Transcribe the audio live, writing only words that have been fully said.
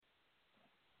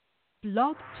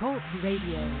Blog Talk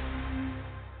Radio.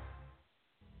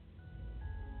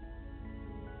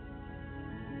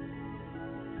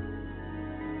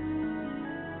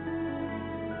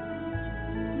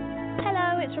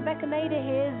 It's Rebecca Mader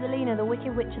here, Zelina, the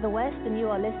Wicked Witch of the West, and you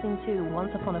are listening to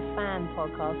Once Upon a Fan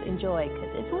podcast. Enjoy, because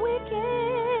it's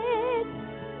wicked!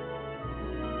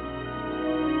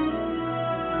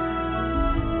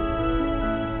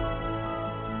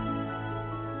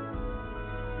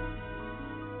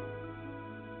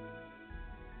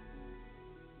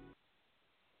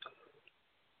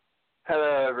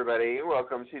 Hello, everybody.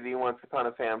 Welcome to the Once Upon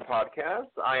a Fan podcast.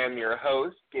 I am your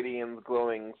host, Gideon's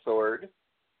Glowing Sword.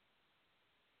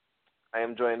 I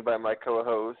am joined by my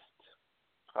co-host.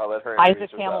 I'll let her introduce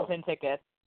Isaac's herself. Hamilton tickets.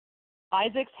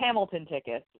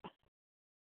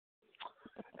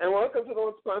 And welcome to the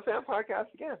Once Upon a Fan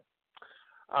podcast again.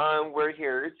 We're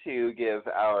here to give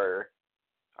our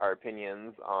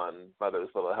opinions on Mother's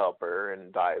Little Helper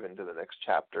and dive into the next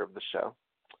chapter of the show.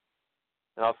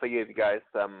 And also give you guys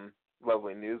some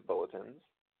lovely news bulletins.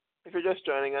 If you're just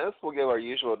joining us, we'll give our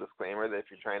usual disclaimer that if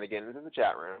you're trying to get into the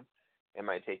chat room, it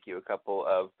might take you a couple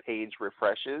of page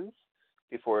refreshes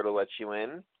before it'll let you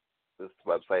in. This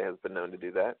website has been known to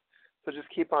do that. So just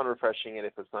keep on refreshing it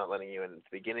if it's not letting you in at the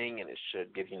beginning, and it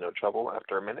should give you no trouble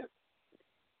after a minute.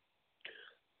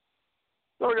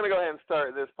 So we're going to go ahead and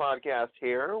start this podcast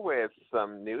here with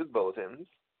some news bulletins.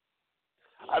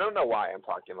 I don't know why I'm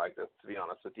talking like this, to be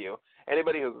honest with you.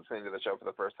 Anybody who's listening to the show for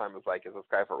the first time is like, is this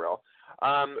guy for real?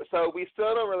 So we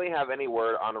still don't really have any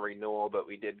word on a renewal, but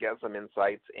we did get some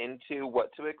insights into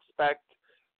what to expect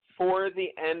for the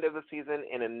end of the season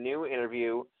in a new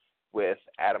interview with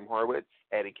Adam Horowitz,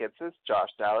 Eddie Kitsis, Josh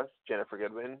Dallas, Jennifer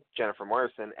Goodwin, Jennifer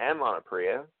Morrison, and Lana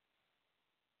Parrilla.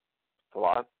 It's a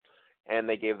lot. And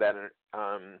they gave that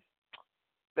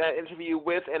interview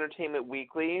with Entertainment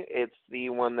Weekly. It's the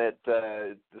one that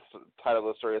the title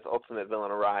of the story is Ultimate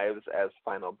Villain Arrives as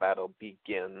Final Battle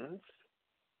Begins.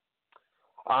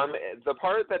 The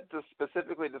part that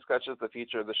specifically discusses the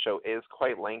future of the show is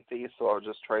quite lengthy, so I'll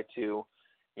just try to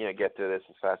get through this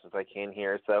as fast as I can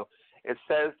here. So it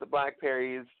says the Black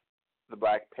Fairy's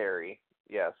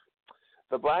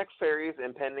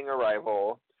impending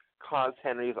arrival caused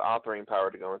Henry's authoring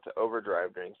power to go into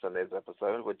overdrive during Sunday's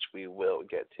episode, which we will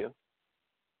get to.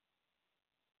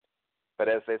 But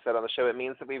as they said on the show, it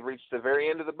means that we've reached the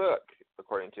very end of the book,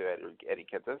 according to Eddie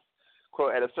Kitsis.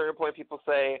 Quote, at a certain point, people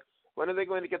say, when are they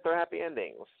going to get their happy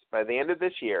endings? By the end of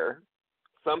this year,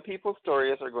 some people's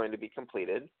stories are going to be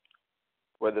completed.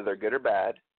 Whether they're good or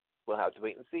bad, we'll have to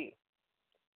wait and see.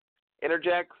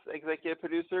 Interjects executive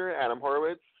producer Adam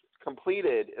Horowitz,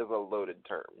 completed is a loaded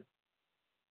term.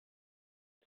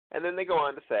 And then they go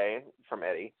on to say, from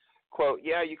Eddie, quote,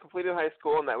 yeah, you completed high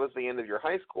school and that was the end of your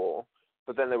high school,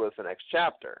 but then there was the next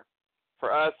chapter.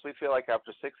 For us, we feel like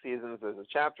after 6 seasons, there's a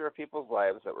chapter of people's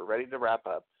lives that we're ready to wrap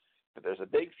up, but there's a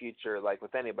big future, like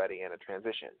with anybody, and a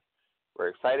transition. We're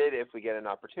excited if we get an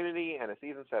opportunity and a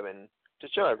season 7 to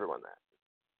show everyone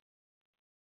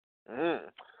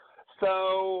that.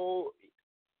 So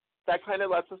that kind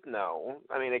of lets us know.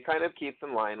 I mean, it kind of keeps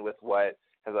in line with what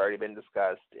has already been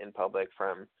discussed in public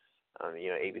from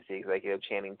ABC executive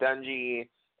Channing Dungey,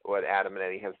 what Adam and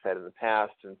Eddie have said in the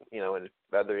past, and in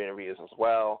other interviews as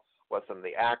well, what some of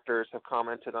the actors have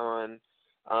commented on.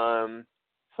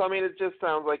 So I mean, it just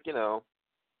sounds like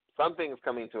something's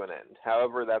coming to an end.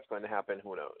 However that's going to happen,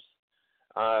 who knows?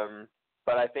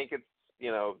 But I think it's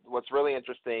what's really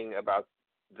interesting about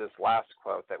this last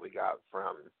quote that we got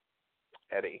from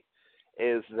Eddie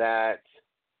is that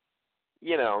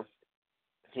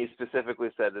he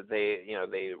specifically said that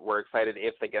they were excited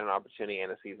if they get an opportunity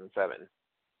in a season 7.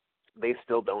 They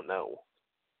still don't know.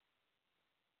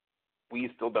 We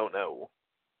still don't know.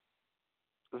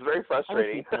 It's very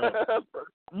frustrating.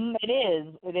 It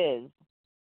is.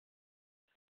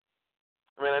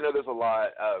 I mean, I know there's a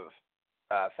lot of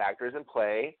factors in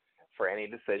play for any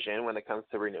decision when it comes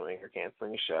to renewing or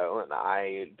canceling a show, and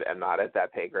I am not at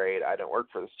that pay grade. I don't work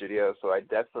for the studio, so I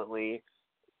definitely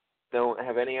don't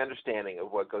have any understanding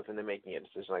of what goes into making a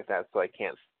decision like that, so I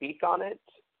can't speak on it.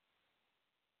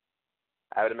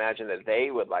 I would imagine that they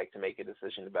would like to make a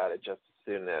decision about it just as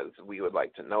soon as we would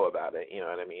like to know about it, you know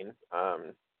what I mean?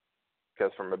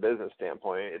 Because from a business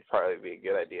standpoint, it'd probably be a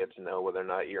good idea to know whether or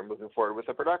not you're moving forward with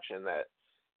a production that,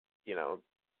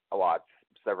 allots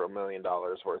several $1 million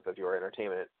worth of your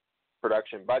entertainment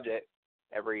production budget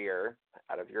every year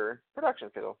out of your production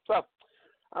schedule. So,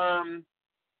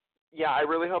 yeah, I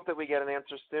really hope that we get an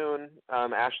answer soon.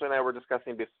 Ashley and I were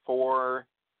discussing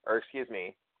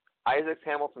Isaac's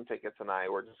Hamilton tickets and I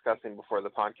were discussing before the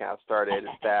podcast started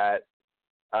that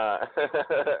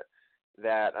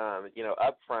that,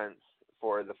 upfronts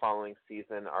for the following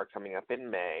season are coming up in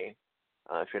May.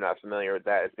 If you're not familiar with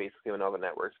that, it's basically when all the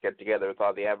networks get together with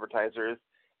all the advertisers,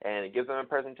 and it gives them a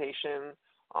presentation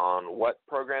on what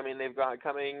programming they've got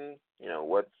coming,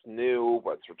 what's new,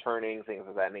 what's returning, things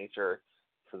of that nature,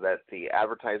 so that the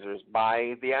advertisers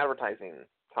buy the advertising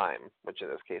time, which in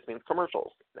this case means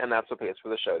commercials, and that's what pays for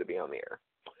the show to be on the air.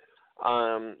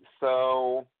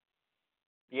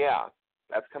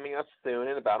 That's coming up soon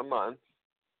in about a month.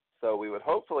 So we would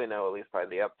hopefully know at least by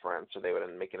the upfronts, or they would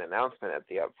make an announcement at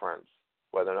the upfronts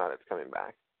whether or not it's coming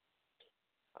back.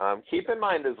 Keep in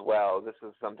mind as well, this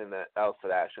is something else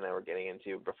that Ash and I were getting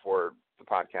into before the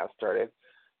podcast started,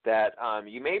 that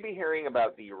you may be hearing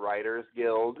about the Writers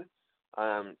Guild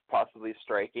possibly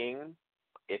striking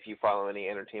if you follow any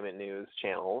entertainment news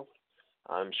channels.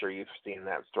 I'm sure you've seen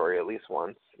that story at least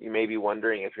once. You may be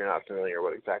wondering, if you're not familiar,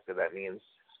 what exactly that means.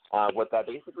 What that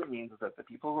basically means is that the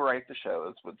people who write the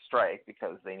shows would strike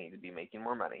because they need to be making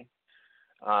more money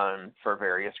for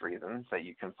various reasons that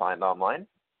you can find online.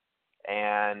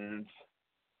 And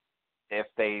if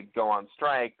they go on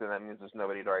strike, then that means there's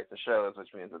nobody to write the shows,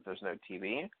 which means that there's no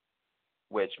TV,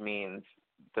 which means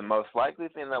the most likely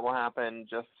thing that will happen,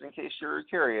 just in case you're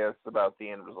curious about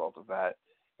the end result of that,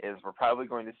 is we're probably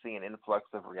going to see an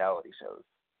influx of reality shows,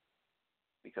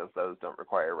 because those don't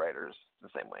require writers the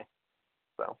same way.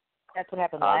 So that's what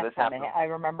happened last time. Happened. I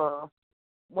remember,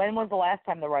 when was the last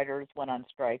time the writers went on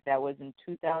strike? That was in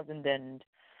 2000 and...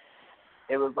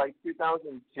 It was like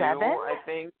 2002, 7? I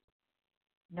think.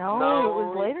 No, it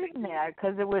was later than that,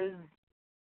 because I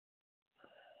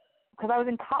was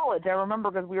in college. I remember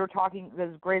because we were talking,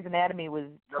 because Grey's Anatomy was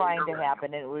trying to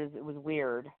happen, and it was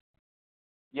weird.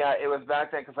 Yeah, it was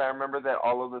back then, because I remember that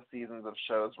all of the seasons of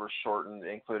shows were shortened,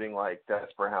 including like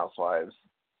Desperate Housewives,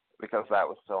 because that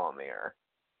was still on the air.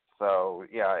 So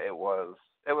yeah, it was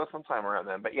sometime around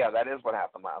then. But yeah, that is what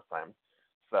happened last time.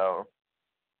 So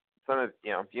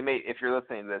you may, if you're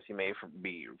listening to this, you may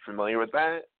be familiar with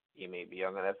that. You may be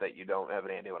young enough that you don't have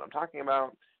any idea what I'm talking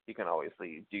about. You can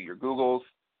obviously do your Googles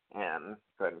and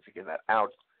go ahead and figure that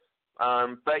out.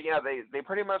 But yeah, they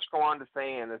pretty much go on to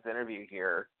say in this interview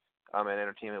here at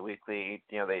Entertainment Weekly,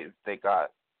 they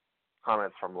got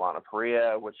comments from Lana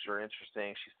Parrilla, which are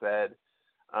interesting. She said,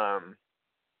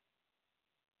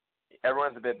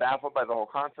 everyone's a bit baffled by the whole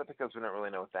concept because we don't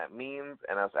really know what that means,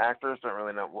 and as actors don't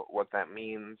really know what that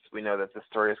means. We know that the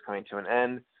story is coming to an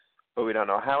end, but we don't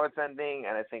know how it's ending,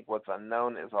 and I think what's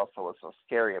unknown is also what's so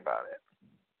scary about it.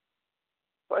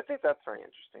 So I think that's very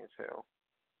interesting, too.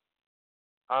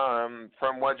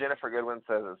 From what Jennifer Goodwin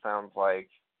says, it sounds like,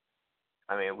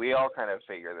 we all kind of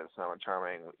figure that Snow and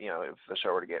Charming, if the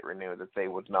show were to get renewed, that they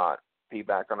would not be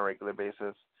back on a regular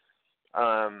basis.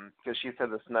 Because she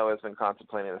said that Snow has been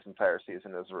contemplating this entire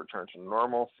season as a return to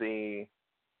normalcy.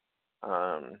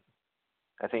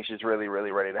 I think she's really,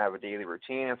 really ready to have a daily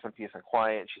routine and some peace and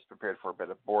quiet. She's prepared for a bit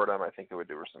of boredom. I think it would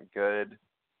do her some good.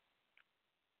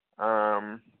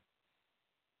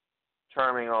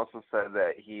 Charming also said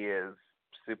that he is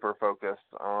super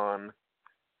focused on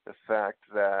the fact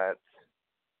that,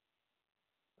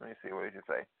 let me see, what did he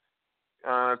say?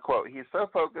 Quote, he's so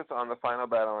focused on the final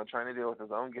battle and trying to deal with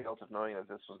his own guilt of knowing that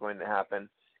this was going to happen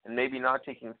and maybe not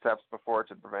taking steps before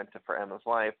to prevent it for Emma's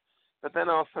life, but then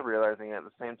also realizing at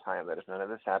the same time that if none of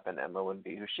this happened, Emma wouldn't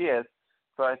be who she is.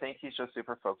 So I think he's just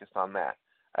super focused on that.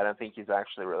 I don't think he's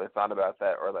actually really thought about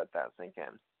that or let that sink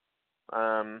in.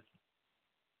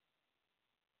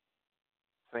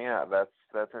 So yeah, that's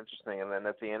interesting. And then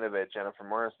at the end of it, Jennifer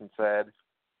Morrison said,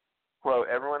 quote,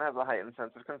 everyone has a heightened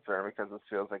sense of concern because this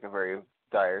feels like a very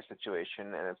dire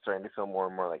situation, and it's starting to feel more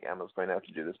and more like Emma's going to have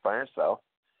to do this by herself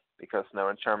because Snow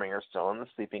and Charming are still in the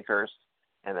sleeping curse,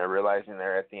 and they're realizing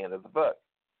they're at the end of the book.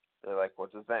 They're like,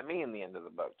 what does that mean, the end of the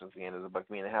book? Does the end of the book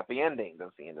mean a happy ending?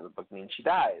 Does the end of the book mean she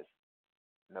dies?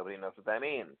 Nobody knows what that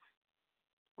means.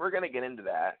 We're going to get into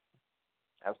that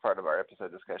as part of our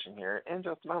episode discussion here in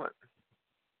just a moment.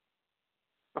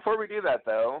 Before we do that,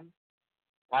 though,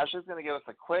 Ashley's going to give us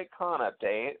a quick con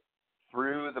update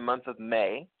through the month of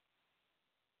May,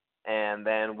 and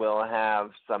then we'll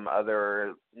have some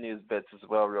other news bits as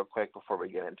well real quick before we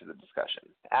get into the discussion.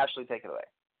 Ashley, take it away.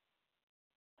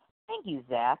 Thank you,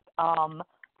 Zach.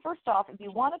 First off, if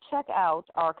you want to check out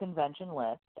our convention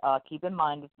list, keep in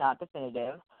mind it's not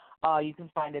definitive. You can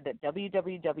find it at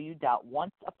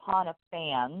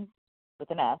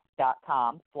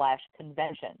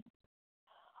www.onceupon.com/convention.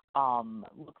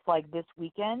 Looks like this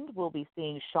weekend we'll be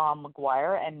seeing Sean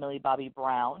McGuire and Millie Bobby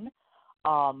Brown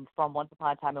from Once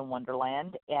Upon a Time in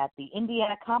Wonderland at the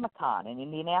Indiana Comic-Con in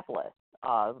Indianapolis,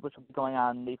 which will be going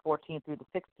on the 14th through the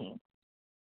 16th.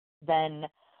 Then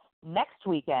Next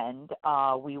weekend,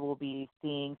 we will be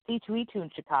seeing C2E2 in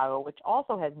Chicago, which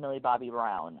also has Millie Bobby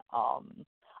Brown.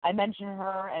 I mentioned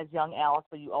her as young Alice,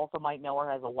 but you also might know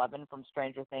her as Eleven from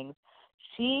Stranger Things.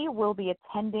 She will be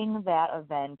attending that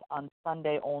event on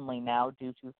Sunday only now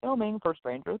due to filming for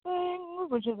Stranger Things,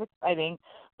 which is exciting.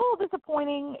 A little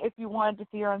disappointing if you wanted to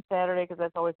see her on Saturday because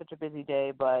that's always such a busy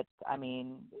day, but, I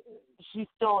mean, she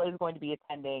still is going to be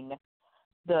attending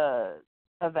the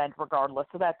event regardless,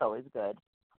 so that's always good.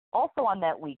 Also on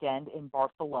that weekend in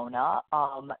Barcelona,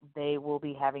 they will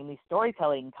be having the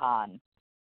Storytelling Con,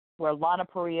 where Lana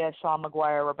Parrilla, Sean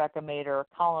McGuire, Rebecca Mader,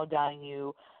 Colin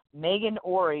O'Donoghue, Megan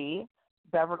Ori,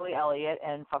 Beverly Elliott,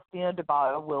 and Faustina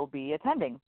DeBato will be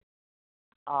attending.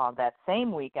 That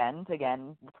same weekend,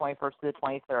 again, the 21st to the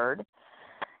 23rd,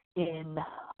 and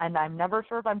I'm never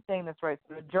sure if I'm saying this right,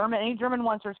 so any German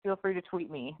oneers, feel free to tweet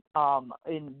me,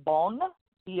 in Bonn,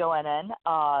 B-O-N-N,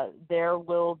 there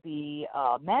will be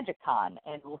MagicCon,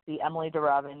 and we'll see Emily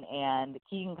DeRavin and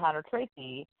Keegan Connor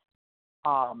Tracy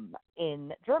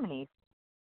in Germany.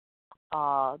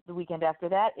 The weekend after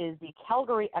that is the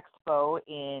Calgary Expo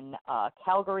in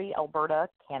Calgary, Alberta,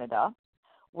 Canada,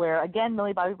 where, again,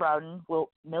 Millie Bobby Brown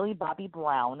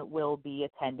will be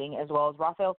attending, as well as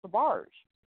Raphael Sabarge.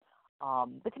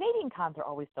 The Canadian cons are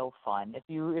always so fun. If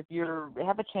you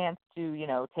have a chance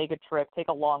to, take a trip, take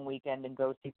a long weekend and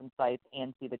go see some sites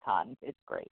and see the cons, it's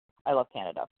great. I love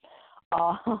Canada.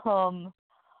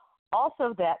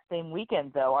 Also that same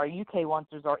weekend, though, our UK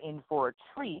Onceers are in for a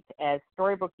treat as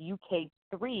Storybook UK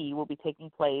 3 will be taking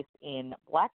place in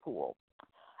Blackpool.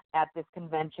 At this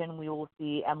convention, we will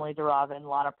see Emily DeRavin,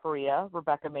 Lana Parrilla,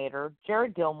 Rebecca Mader,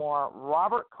 Jared Gilmore,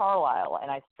 Robert Carlyle, and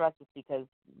I stress this because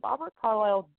Robert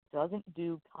Carlyle doesn't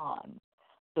do cons,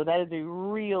 so that is a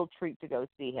real treat to go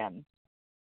see him.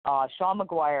 Sean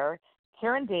McGuire,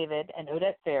 Karen David, and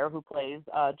Odette Fair, who plays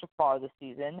Jafar this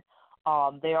season,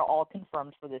 they are all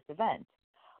confirmed for this event.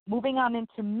 Moving on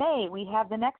into May, we have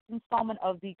the next installment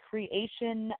of the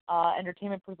Creation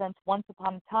Entertainment Presents Once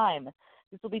Upon a Time.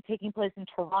 This will be taking place in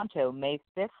Toronto, May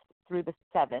 5th through the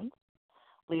 7th.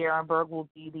 Lee Ehrenberg will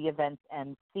be the event's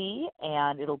MC,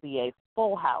 and it'll be a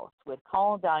full house with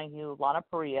Colin O'Donoghue, Lana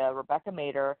Parrilla, Rebecca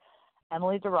Mader,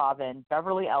 Emily DeRavin,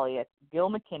 Beverly Elliott, Gil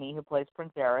McKinney, who plays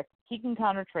Prince Eric, Keegan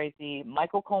Connor Tracy,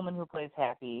 Michael Coleman, who plays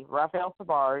Happy, Raphael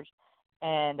Sabarge,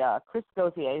 and Chris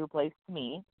Gauthier, who plays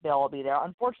Smee. They'll all be there.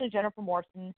 Unfortunately, Jennifer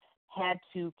Morrison had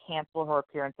to cancel her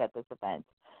appearance at this event.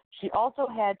 She also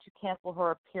had to cancel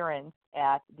her appearance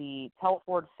at the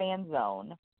Telford Fan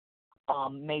Zone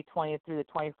May 20th through the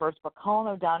 21st, but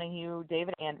Colin O'Donoghue,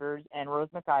 David Andrews, and Rose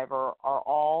McIver are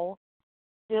all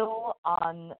still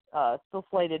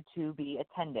slated to be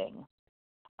attending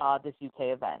this UK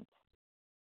event.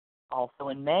 Also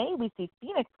in May, we see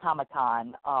Phoenix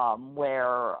Comic-Con,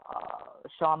 where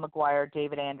Sean McGuire,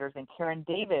 David Andrews, and Karen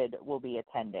David will be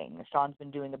attending. Sean's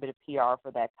been doing a bit of PR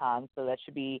for that con, so that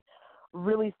should be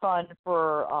really fun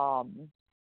for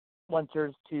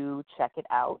Onceers to check it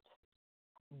out.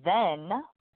 Then,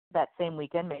 that same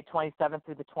weekend, May 27th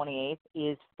through the 28th,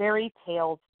 is Fairy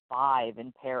Tales 5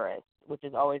 in Paris, which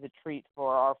is always a treat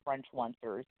for our French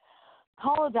Onceers.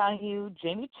 Colin O'Donoghue,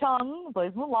 Jamie Chung, who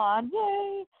plays Mulan,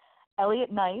 yay! Elliot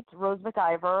Knight, Rose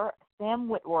McIver, Sam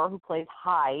Witwer, who plays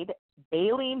Hyde,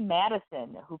 Bailey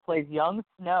Madison, who plays Young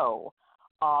Snow,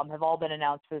 have all been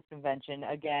announced for this convention.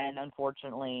 Again,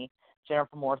 unfortunately,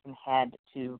 Jennifer Morrison had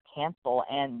to cancel,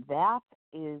 and that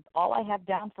is all I have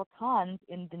down for cons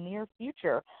in the near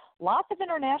future. Lots of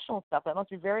international stuff. That must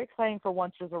be very exciting for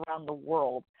Onceers around the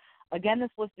world. Again,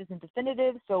 this list isn't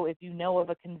definitive, so if you know of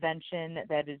a convention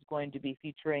that is going to be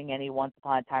featuring any Once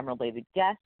Upon a Time related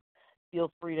guests, feel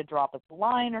free to drop us a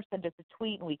line or send us a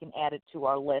tweet, and we can add it to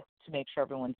our list to make sure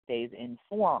everyone stays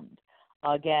informed.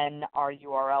 Again, our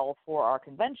URL for our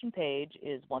convention page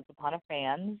is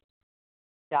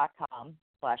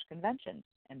onceuponafans.com/convention.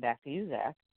 And back to you,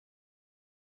 Zach.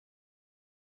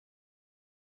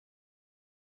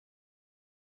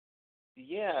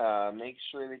 Yeah, make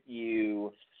sure that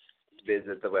you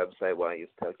visit the website while you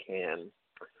still can.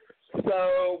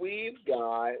 So we've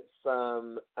got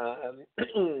some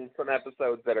some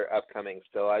episodes that are upcoming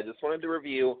still. I just wanted to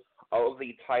review all of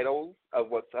the titles of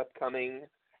what's upcoming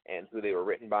and who they were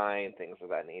written by and things of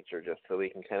that nature, just so we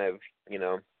can kind of,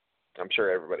 I'm sure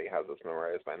everybody has this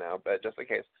memorized by now, but just in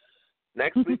case.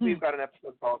 Next week we've got an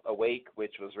episode called Awake,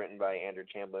 which was written by Andrew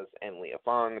Chambliss and Leah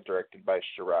Fong, directed by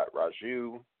Sharat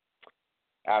Raju.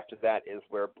 After that is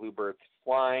Where Bluebirds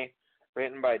Fly,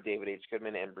 written by David H.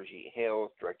 Goodman and Brigitte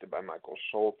Hales, directed by Michael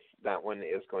Schultz. That one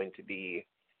is going to be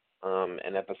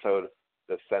an episode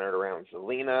that's centered around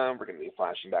Zelena. We're going to be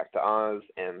flashing back to Oz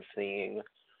and seeing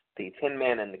the Tin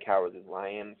Man and the Cowardly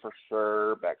Lion for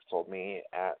sure. Bex told me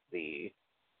at the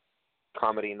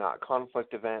Comedy Not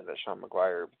Conflict event that Sean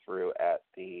McGuire threw at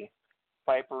the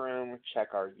Viper Room. Check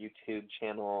our YouTube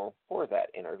channel for that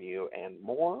interview and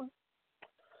more.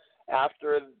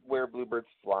 After Where Bluebirds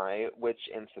Fly, which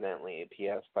incidentally,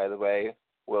 P.S. by the way,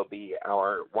 will be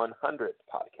our 100th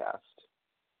podcast.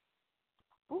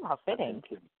 Ooh, how fitting.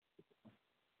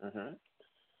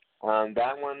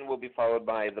 That one will be followed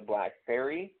by The Black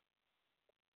Fairy.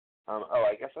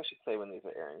 I guess I should say when these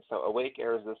are airing. So Awake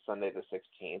airs this Sunday the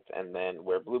 16th, and then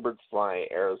Where Bluebirds Fly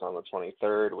airs on the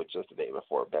 23rd, which is the day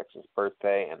before Bex's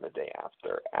birthday and the day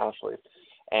after Ashley's.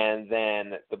 And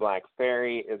then The Black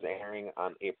Fairy is airing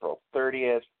on April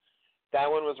 30th. That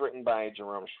one was written by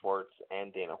Jerome Schwartz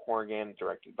and Dana Horgan,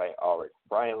 directed by Ulrich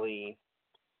Riley.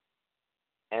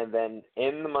 And then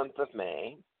in the month of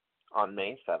May, on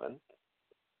May 7th,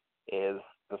 is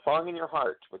The Song in Your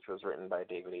Heart, which was written by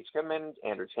David H. Goodman,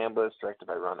 Andrew Chambliss, directed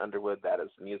by Ron Underwood. That is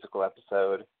a musical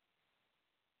episode.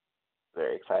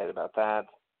 Very excited about that.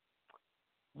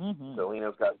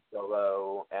 Selena's got a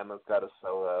solo. Emma's got a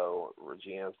solo.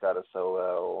 Regina's got a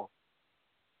solo.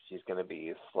 She's going to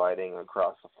be sliding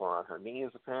across the floor on her knees,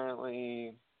 apparently.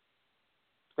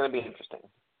 It's going to be interesting.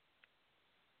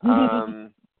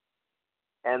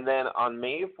 And then on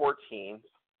May 14th,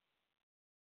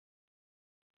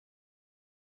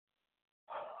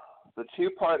 the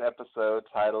two-part episode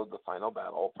titled The Final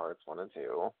Battle, Parts 1 and 2,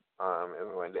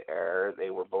 is going to air. They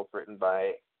were both written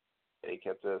by Eddie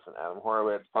Kitsis and Adam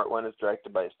Horowitz. Part 1 is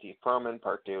directed by Steve Perlman.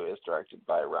 Part 2 is directed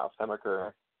by Ralph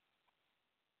Hemmicker.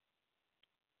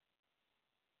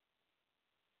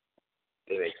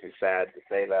 It makes me sad to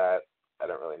say that. I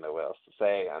don't really know what else to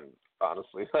say. I'm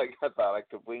honestly, I thought I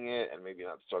could wing it and maybe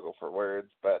not struggle for words,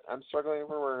 but I'm struggling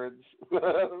for words.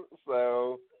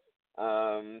 So,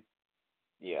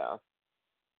 yeah.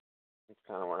 It's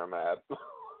kind of where I'm at.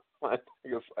 I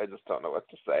guess I just don't know what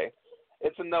to say.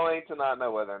 It's annoying to not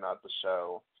know whether or not the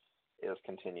show is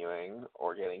continuing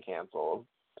or getting canceled.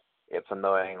 It's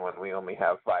annoying when we only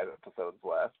have 5 episodes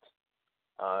left.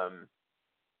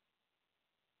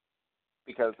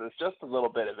 Because it's just a little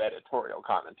bit of editorial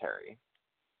commentary.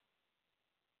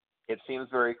 It seems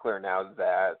very clear now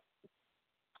that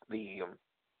the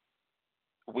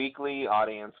weekly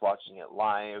audience watching it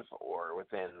live or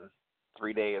within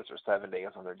 3 days or 7 days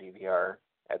on their DVR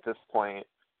at this point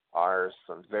are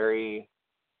some very,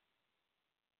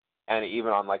 and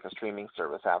even on like a streaming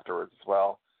service afterwards as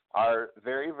well, are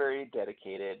very, very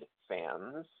dedicated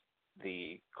fans,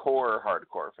 the core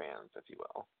hardcore fans, if you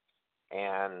will.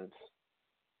 And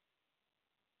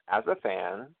as a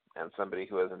fan and somebody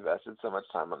who has invested so much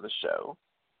time on the show,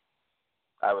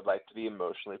 I would like to be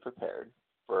emotionally prepared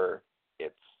for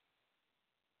its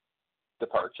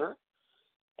departure,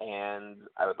 and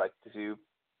I would like to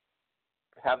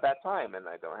have that time, and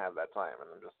I don't have that time, and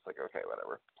I'm just like, okay,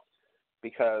 whatever.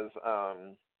 Because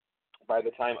by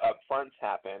the time upfronts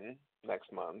happen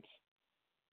next month,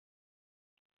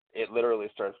 it literally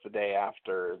starts the day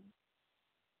after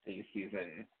the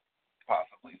season,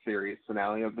 possibly series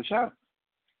finale of the show.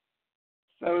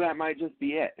 So that might just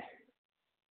be it.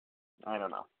 I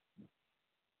don't know.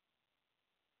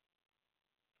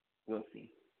 We'll see.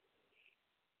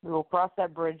 We will cross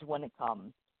that bridge when it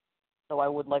comes. So I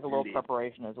would like a little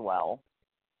preparation as well.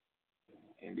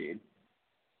 Indeed.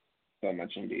 So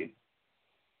much indeed.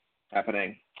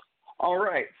 Happening. All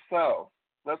right, so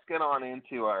let's get on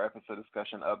into our episode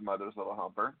discussion of Mother's Little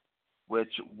Helper,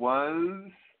 which was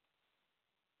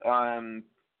kind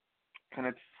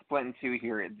of split in two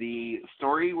here. The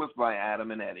story was by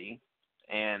Adam and Eddie,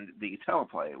 and the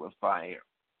teleplay was by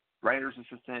writer's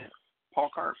assistant Paul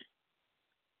Carp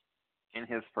in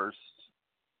his first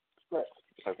script.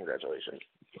 So congratulations.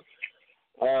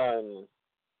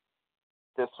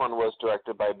 This one was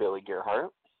directed by Billy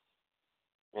Gerhardt.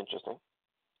 Interesting.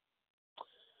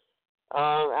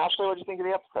 Ashley, what did you think of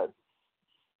the episode?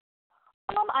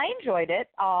 I enjoyed it.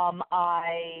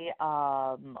 I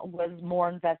was more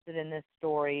invested in this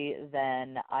story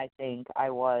than I think I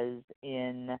was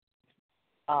in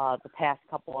the past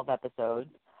couple of episodes.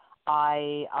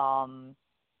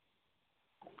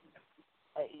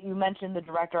 You mentioned the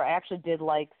director. I actually did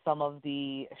like some of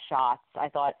the shots. I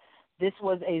thought this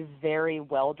was a very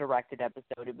well-directed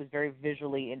episode. It was very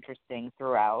visually interesting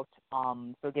throughout.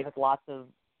 So it gave us lots of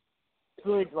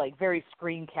good, like, very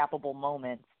screen-capable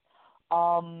moments.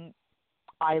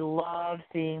 I love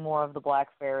seeing more of the Black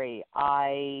Fairy.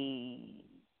 I'm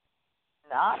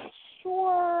not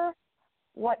sure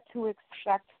what to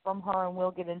expect from her, and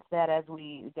we'll get into that as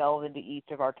we delve into each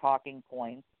of our talking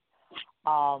points.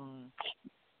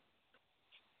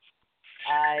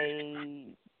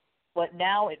 But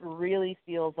now it really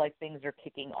feels like things are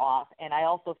kicking off, and I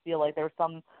also feel like there's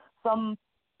some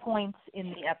points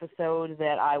in the episode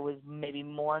that I was maybe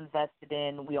more invested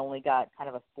in. We only got kind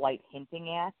of a slight hinting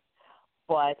at,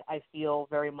 but I feel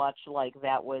very much like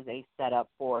that was a setup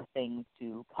for things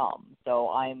to come. So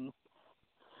I'm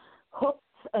hooked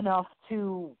enough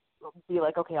to be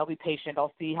like, okay, I'll be patient.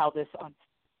 I'll see how this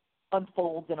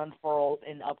unfolds and unfurls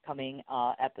in upcoming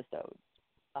episodes.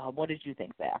 What did you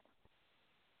think, Zach?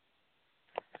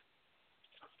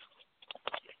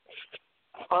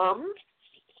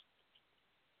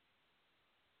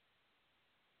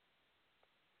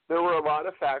 There were a lot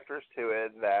of factors to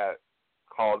it that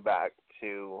called back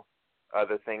to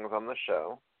other things on the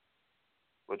show,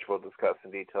 which we'll discuss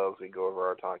in detail as we go over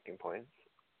our talking points.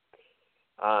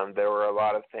 There were a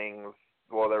lot of things.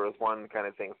 Well, there was one kind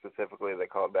of thing specifically that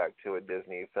called back to a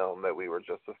Disney film that we were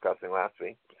just discussing last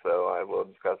week, so I will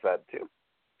discuss that too.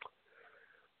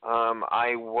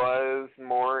 I was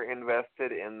more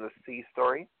invested in the C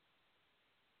story.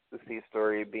 The C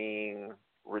story being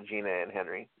Regina and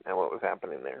Henry and what was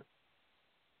happening there.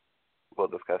 We'll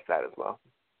discuss that as well.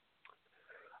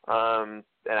 And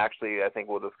actually, I think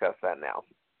we'll discuss that now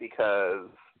because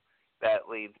that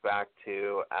leads back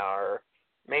to our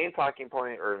main talking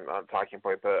point, or not talking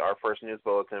point, but our first news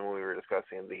bulletin when we were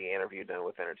discussing the interview done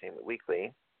with Entertainment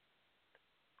Weekly,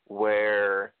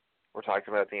 where we're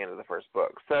talking about the end of the first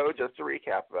book. So just to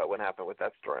recap about what happened with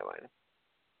that storyline.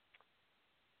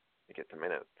 Get the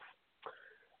minutes.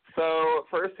 So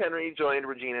first Henry joined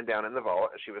Regina down in the vault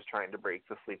as she was trying to break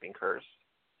the sleeping curse.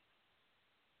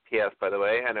 P.S. by the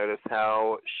way, I noticed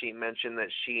how she mentioned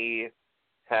that she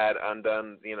had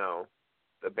undone,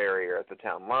 the barrier at the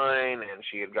town line, and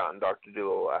she had gotten Dr.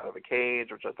 Doolittle out of a cage,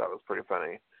 which I thought was pretty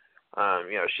funny.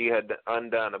 She had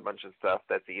undone a bunch of stuff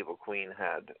that the Evil Queen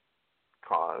had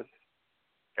caused.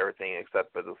 Everything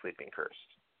except for the sleeping curse.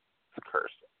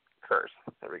 Curse.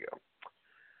 There we go.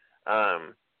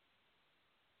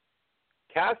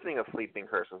 Casting a sleeping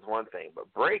curse is one thing,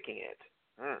 but breaking it.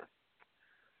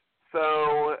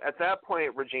 So at that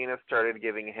point, Regina started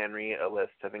giving Henry a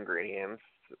list of ingredients,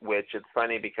 which it's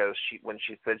funny because when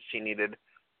she said she needed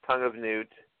tongue of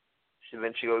newt,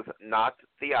 then she goes, not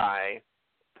the eye,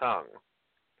 tongue.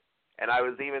 And I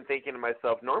was even thinking to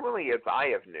myself, normally it's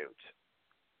eye of newt.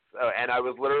 So, and I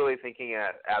was literally thinking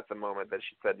at the moment that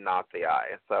she said not the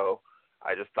eye. So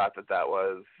I just thought that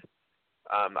was,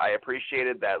 I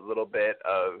appreciated that little bit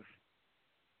of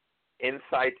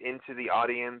insight into the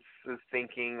audience's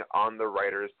thinking on the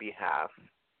writer's behalf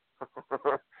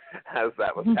as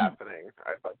that was happening.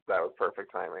 I thought that was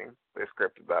perfect timing. They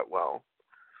scripted that well.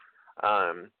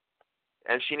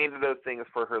 And she needed those things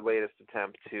for her latest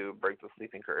attempt to break the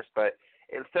sleeping curse. But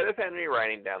instead of Henry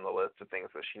writing down the list of things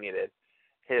that she needed,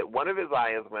 one of his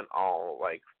eyes went all,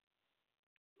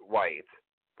 white,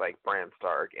 like Bran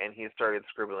Stark, and he started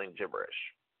scribbling gibberish.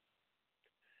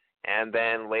 And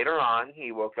then later on,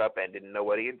 he woke up and didn't know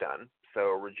what he had done.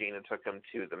 So Regina took him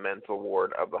to the mental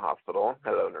ward of the hospital,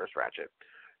 hello, Nurse Ratched,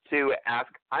 to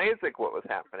ask Isaac what was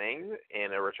happening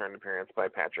in a return appearance by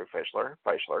Patrick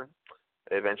Feischler.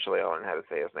 Eventually, I'll learn how to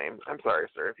say his name. I'm sorry,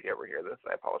 sir, if you ever hear this.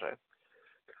 I apologize.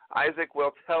 Isaac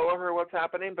will tell her what's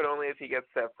happening, but only if he gets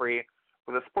set free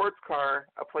with a sports car,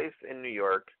 a place in New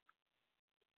York,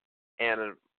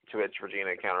 and to which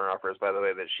Regina counteroffers, by the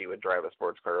way, that she would drive a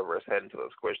sports car over his head until it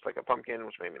was squished like a pumpkin,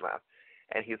 which made me laugh.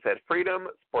 And he said, freedom,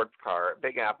 sports car,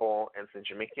 Big Apple, and since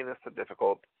you're making this so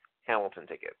difficult, Hamilton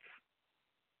tickets.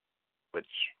 Which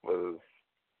was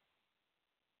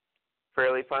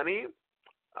fairly funny.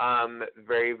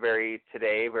 Very, very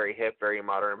today, very hip, very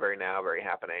modern, very now, very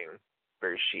happening,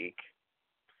 very chic.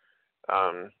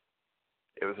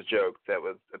 It was a joke that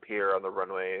would appear on the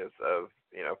runways of,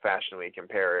 Fashion Week in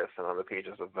Paris and on the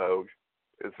pages of Vogue.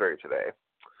 It was very today.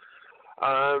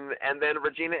 And then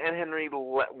Regina and Henry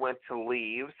went to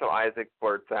leave, so Isaac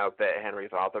blurts out that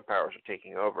Henry's author powers are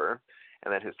taking over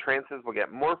and that his trances will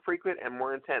get more frequent and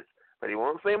more intense, but he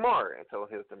won't say more until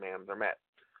his demands are met.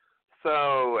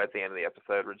 So at the end of the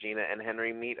episode, Regina and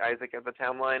Henry meet Isaac at the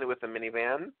town line with a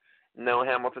minivan. No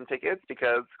Hamilton tickets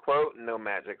because, quote, no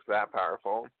magic's that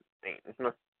powerful.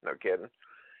 No kidding.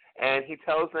 And he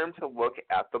tells them to look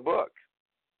at the book.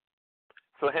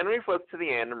 So Henry flips to the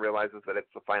end and realizes that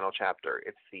it's the final chapter.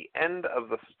 It's the end of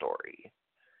the story.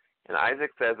 And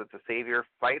Isaac says that the Savior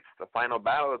fights the final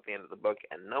battle at the end of the book,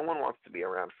 and no one wants to be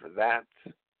around for that.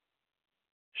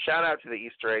 Shout out to the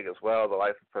Easter egg as well, the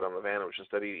license plate on the van, which is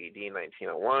WED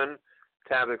 1901.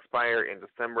 Tabs expire in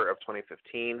December of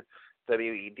 2015.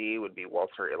 WED would be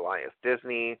Walter Elias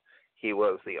Disney. He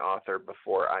was the author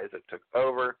before Isaac took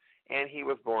over. and he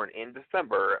was born in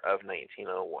December of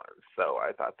 1901. So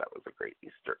I thought that was a great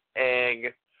Easter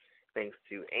egg. Thanks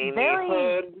to Amy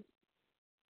Hood.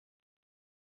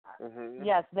 Mm-hmm.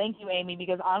 Yes, thank you, Amy,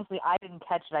 because honestly, I didn't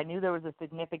catch it. I knew there was a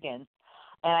significance,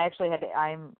 and I actually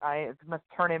I must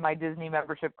turn in my Disney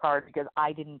membership card because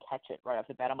I didn't catch it right off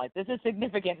the bat. I'm like, this is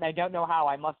significant, and I don't know how.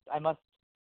 I must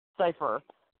cipher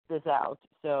this out.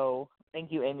 So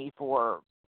thank you, Amy,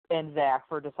 and Zach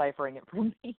for deciphering it for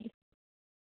me.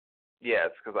 Yes,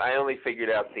 because I only figured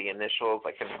out the initials.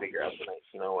 I couldn't figure out the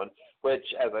 1901, which,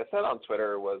 as I said on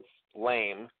Twitter, was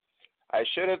lame. I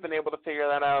should have been able to figure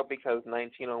that out because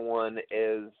 1901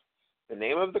 is the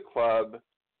name of the club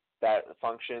that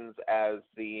functions as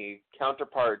the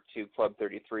counterpart to Club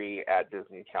 33 at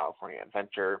Disney California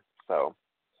Adventure. So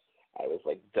I was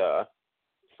like, duh.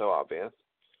 So obvious.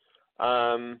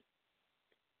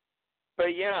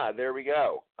 But yeah, there we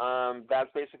go. That's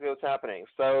basically what's happening.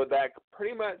 So that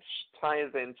pretty much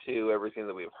ties into everything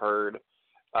that we've heard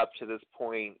up to this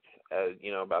point,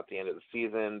 about the end of the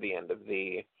season, the end of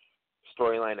the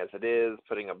storyline as it is,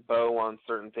 putting a bow on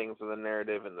certain things of the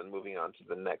narrative, and then moving on to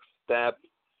the next step.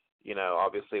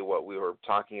 Obviously what we were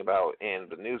talking about in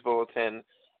the news bulletin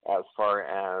as far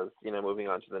as, moving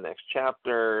on to the next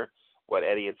chapter, what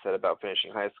Eddie had said about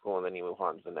finishing high school, and then you move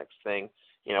on to the next thing.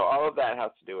 All of that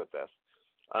has to do with this.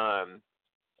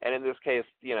 And in this case,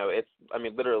 it's,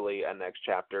 literally a next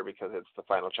chapter because it's the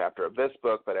final chapter of this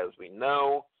book, but as we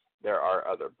know, there are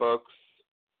other books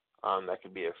that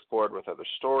could be explored with other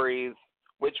stories,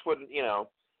 which would,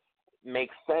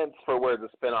 make sense for where the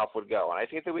spinoff would go. And I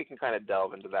think that we can kind of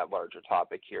delve into that larger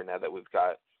topic here now that we've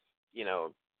got,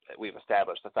 we've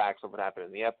established the facts of what happened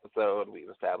in the episode, we've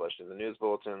established in the news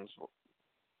bulletins,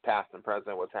 past and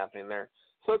present, what's happening there.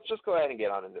 So let's just go ahead and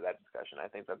get on into that discussion. I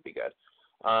think that'd be good.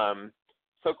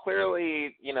 So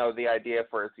clearly, the idea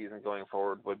for a season going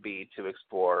forward would be to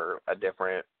explore a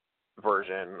different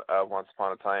version of Once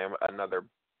Upon a Time, another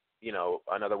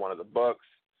one of the books,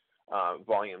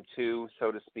 volume 2,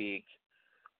 so to speak,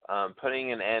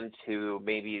 putting an end to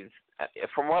maybe,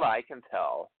 from what I can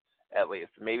tell, at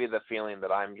least, maybe the feeling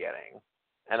that I'm getting,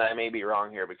 and I may be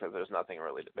wrong here because there's nothing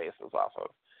really to base this off of,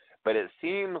 but it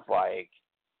seems like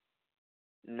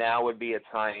now would be a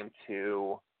time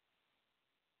to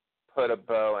put a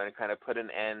bow and kind of put an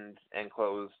end and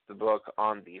close the book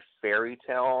on the fairy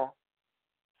tale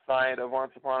side of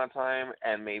Once Upon a Time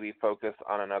and maybe focus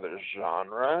on another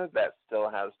genre that still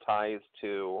has ties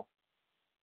to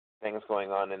things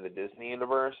going on in the Disney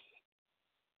universe.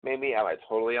 Maybe am I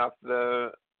totally off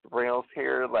the rails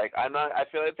here? I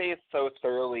feel like they so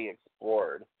thoroughly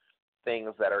explored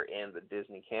things that are in the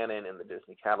Disney canon, in the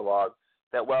Disney catalog,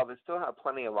 that while they still have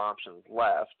plenty of options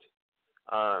left,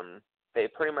 they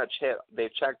pretty much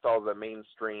they've checked all the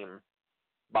mainstream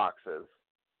boxes.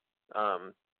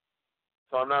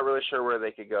 So I'm not really sure where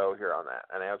they could go here on that.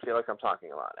 And I feel like I'm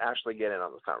talking a lot. Ashley, get in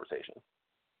on this conversation.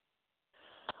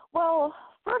 Well,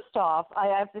 first off, I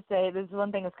have to say this is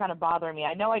one thing that's kind of bothering me.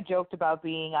 I know I joked about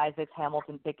being Isaac's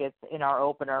Hamilton tickets in our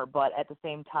opener, but at the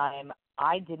same time,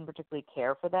 I didn't particularly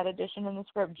care for that addition in the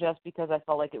script just because I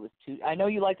felt like it was too – I know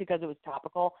you liked it because it was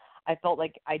topical. I felt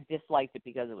like I disliked it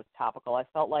because it was topical. I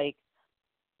felt like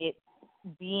it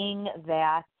being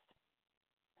that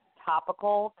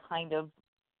topical kind of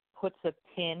puts a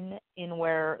pin in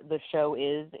where the show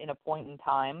is in a point in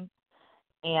time.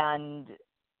 And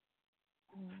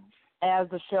as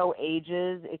the show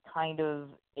ages, it kind of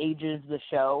ages the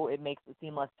show. It makes it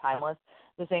seem less timeless.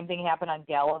 The same thing happened on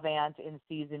Gallivant in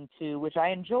Season 2, which I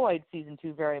enjoyed Season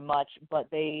 2 very much, but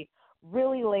they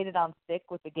really laid it on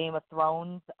thick with the Game of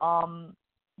Thrones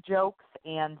jokes,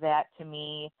 and that to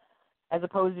me, as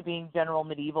opposed to being general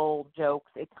medieval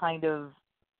jokes, it kind of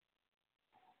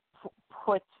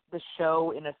puts the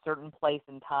show in a certain place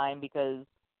in time, because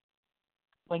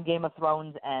when Game of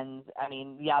Thrones ends,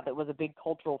 that was a big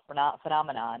cultural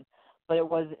phenomenon, but it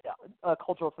was a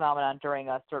cultural phenomenon during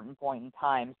a certain point in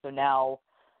time. So now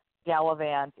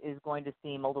Gallivant is going to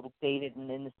seem a little dated in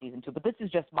the Season 2, but this is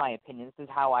just my opinion. This is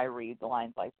how I read the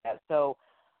lines like that. So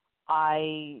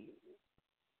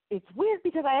it's weird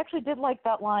because I actually did like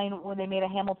that line when they made a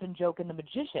Hamilton joke in The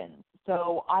Magicians.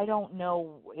 So I don't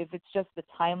know if it's just the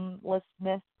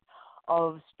timelessness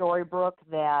of Storybrooke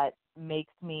that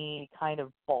makes me kind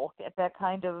of balk at that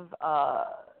kind of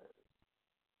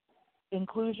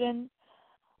inclusion.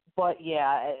 But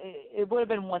yeah, it would have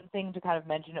been one thing to kind of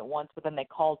mention it once, but then they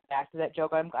called back to that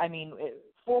joke.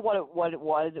 For what it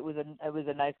was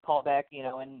a nice callback,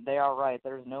 and they are right.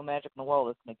 There's no magic in the world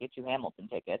that's going to get you Hamilton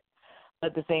tickets. But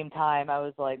at the same time, I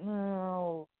was like,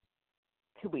 no,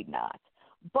 could we not?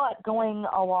 But going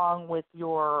along with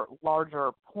your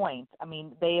larger point, I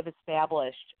mean, they have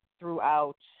established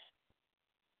throughout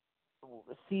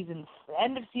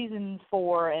end of season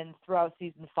 4 and throughout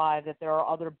season 5 that there are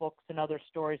other books and other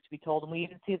stories to be told, and we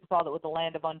even saw that with the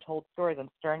Land of Untold Stories. I'm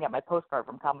staring at my postcard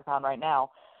from Comic-Con right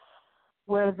now,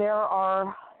 where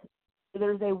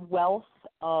there's a wealth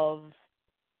of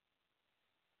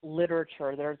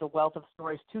literature, there's a wealth of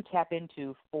stories to tap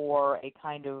into for a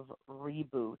kind of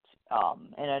reboot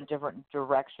and a different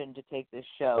direction to take this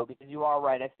show, because you are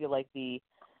right, I feel like the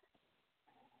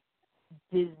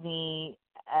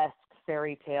Disney-esque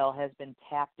fairy tale has been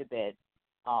tapped a bit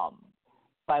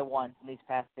by once in these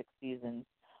past 6 seasons.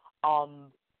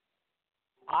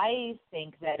 I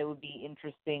think that it would be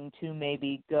interesting to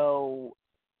maybe go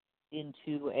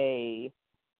into a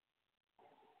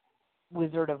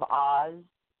Wizard of Oz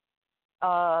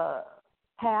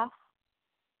path.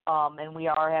 And we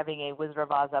are having a Wizard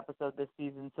of Oz episode this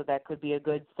season, so that could be a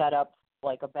good setup,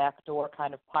 like a backdoor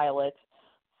kind of pilot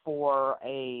for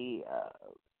a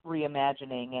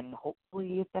reimagining, and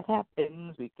hopefully if that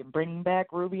happens, we can bring back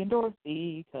Ruby and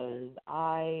Dorothy, because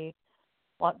I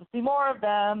want to see more of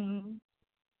them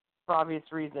for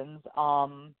obvious reasons.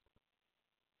 And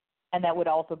that would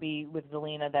also be, with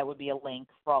Zelena, that would be a link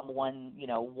from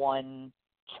one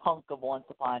chunk of Once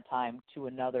Upon a Time to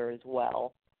another as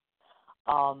well.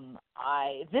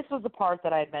 This was the part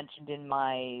that I had mentioned in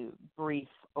my brief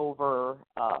over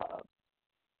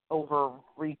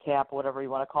recap, whatever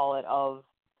you want to call it, of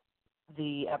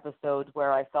the episodes,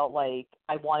 where I felt like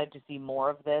I wanted to see more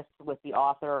of this with the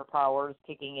author powers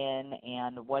kicking in,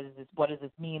 and what does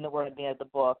this mean that we're at the end of the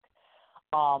book.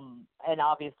 And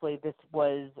obviously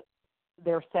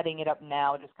they're setting it up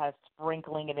now, just kind of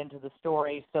sprinkling it into the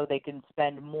story so they can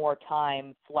spend more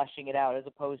time fleshing it out, as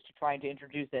opposed to trying to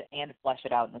introduce it and flesh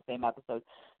it out in the same episode.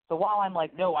 So while I'm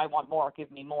like, no, I want more,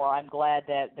 give me more, I'm glad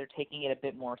that they're taking it a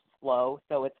bit more slow,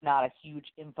 so it's not a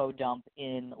huge info dump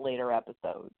in later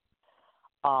episodes.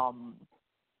 I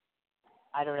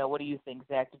don't know, what do you think,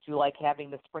 Zach? Did you like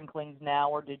having the sprinklings now,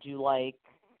 or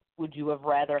would you have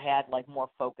rather had more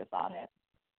focus on it?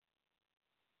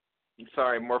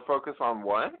 Sorry, more focus on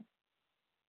what?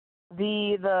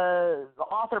 The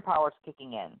author powers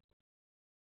kicking in.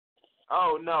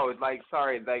 Oh no,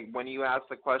 sorry, when you asked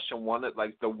the question,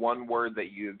 the one word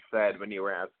that you had said when you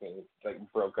were asking,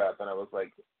 broke up, and I was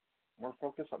like, more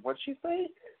focus on, what'd she say?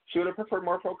 She would have preferred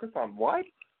more focus on what?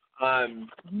 I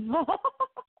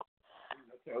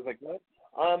was like, what?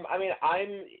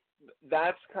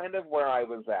 That's kind of where I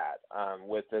was at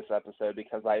with this episode,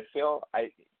 because I feel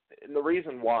and the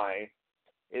reason why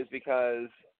is because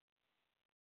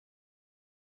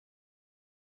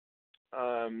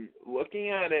looking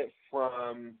at it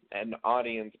from an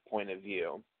audience point of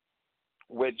view,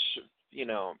 which,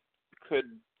 could,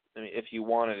 if you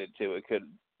wanted it to, it could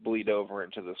bleed over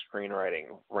into the screenwriting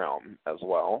realm as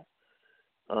well,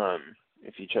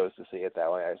 if you chose to see it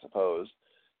that way, I suppose.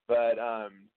 But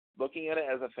looking at it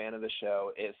as a fan of the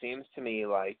show, it seems to me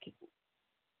like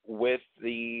with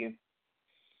the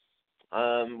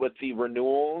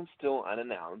renewal still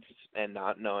unannounced and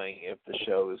not knowing if the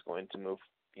show is going to move,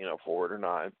 forward or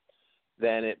not,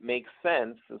 then it makes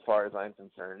sense, as far as I'm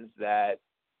concerned, that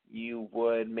you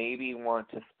would maybe want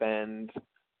to spend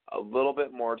a little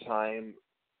bit more time.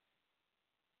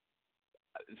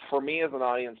 For me as an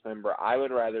audience member, I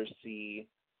would rather see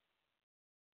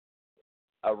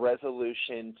a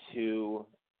resolution to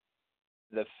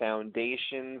the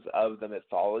foundations of the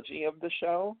mythology of the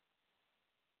show,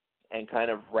 and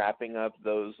kind of wrapping up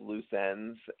those loose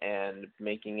ends and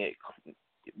making it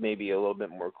maybe a little bit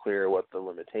more clear what the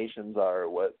limitations are,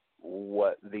 what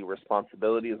the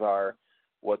responsibilities are,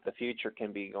 what the future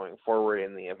can be going forward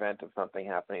in the event of something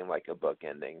happening like a book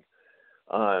ending.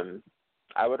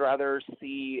 I would rather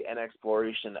see an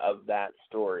exploration of that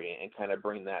story and kind of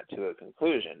bring that to a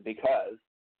conclusion, because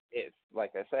it,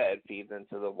 like I said, feeds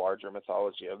into the larger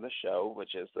mythology of the show,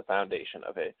 which is the foundation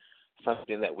of it.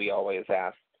 Something that we always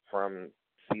asked from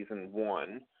season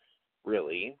 1,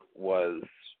 really, was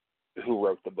who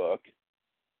wrote the book.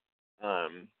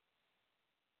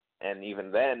 And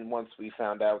even then, once we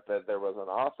found out that there was an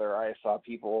author, I saw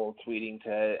people tweeting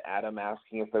to Adam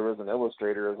asking if there was an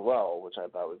illustrator as well, which I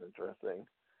thought was interesting.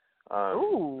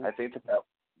 Ooh. I think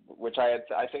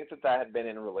I think that had been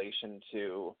in relation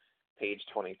to page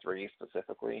 23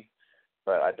 specifically,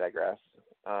 but I digress.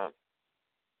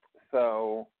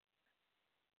 So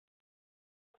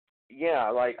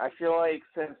yeah, I feel like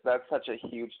since that's such a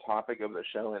huge topic of the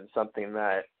show and something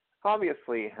that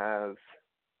obviously has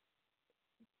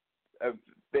a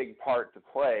big part to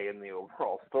play in the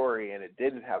overall story, and it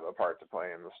did have a part to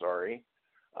play in the story,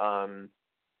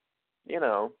 You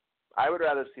know, I would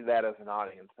rather see that as an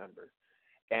audience member.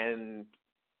 And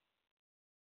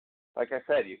like I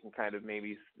said, you can kind of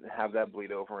maybe have that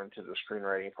bleed over into the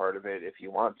screenwriting part of it if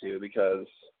you want to, because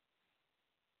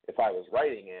if I was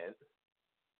writing it,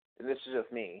 and this is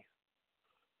just me,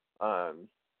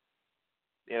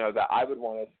 you know, that I would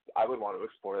want to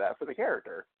explore that for the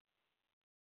character.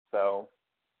 So,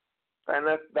 and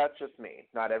that's just me.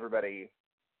 Not everybody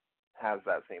has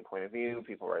that same point of view.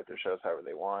 People write their shows however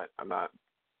they want. I'm not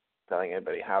telling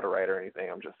anybody how to write or anything.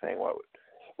 I'm just saying what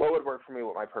would work for me,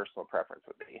 what my personal preference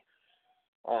would be.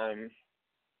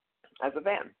 As a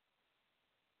fan.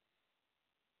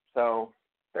 So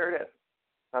there it is.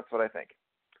 That's what I think.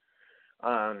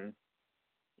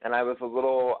 And I was a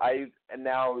little. And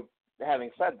now,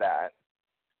 having said that,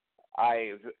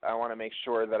 I want to make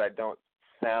sure that I don't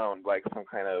sound like some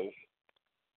kind of,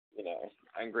 you know,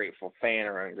 ungrateful fan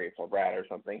or ungrateful brat or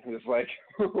something who's like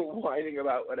whining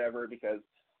about whatever, because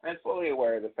I'm fully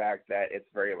aware of the fact that it's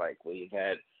very likely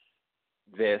that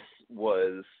this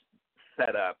was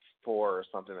set up for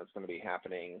something that's going to be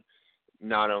happening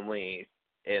not only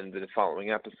in the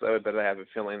following episode, but I have a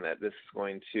feeling that this is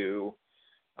going to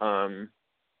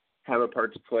have a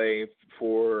part to play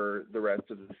for the rest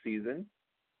of the season.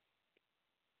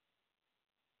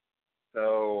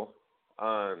 So,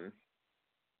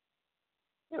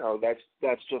 you know,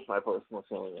 that's just my personal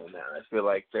feeling on that. I feel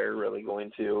like they're really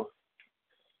going to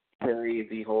carry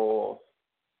the whole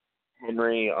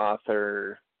Henry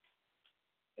author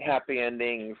happy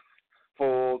ending,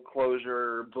 full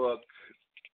closure book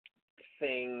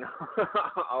thing,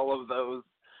 all of those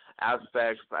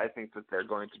aspects. I think that they're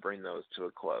going to bring those to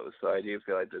a close. So I do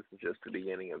feel like this is just the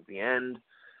beginning of the end.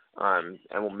 And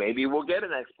maybe we'll get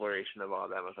an exploration of all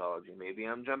that mythology. Maybe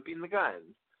I'm jumping the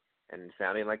gun and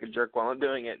sounding like a jerk while I'm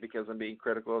doing it because I'm being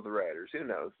critical of the writers. Who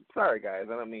knows? Sorry, guys.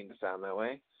 I don't mean to sound that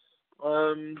way.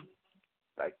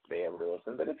 Like they ever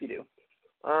listen, but if you do.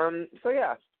 So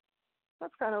yeah,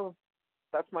 that's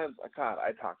my, God,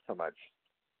 I talk so much.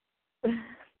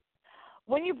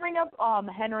 When you bring up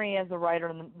Henry as a writer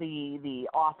and the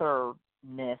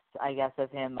authorness, I guess,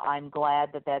 of him, I'm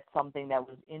glad that that's something that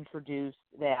was introduced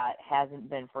that hasn't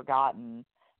been forgotten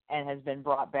and has been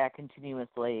brought back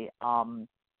continuously, and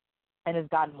has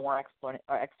gotten more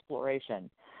exploration.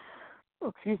 Oh,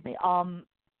 excuse me. Oh,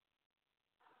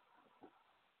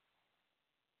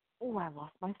 I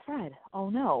lost my thread. Oh,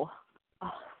 no.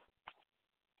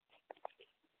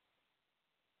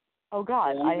 Oh,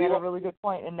 God, I had a really good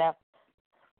point in that.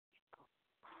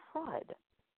 Crud.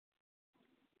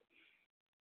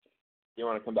 You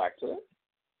want to come back to it?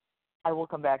 I will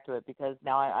come back to it because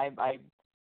now I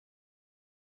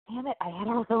damn it, I had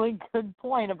a really good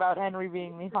point about Henry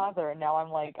being the author, and now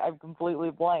I'm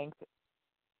completely blanked.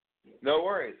 No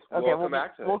worries. Okay, we'll come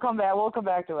back to it. We'll come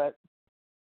back to it.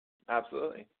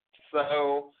 Absolutely.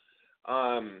 So,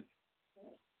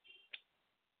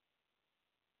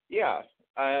 yeah,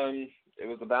 it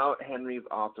was about Henry's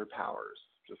author powers.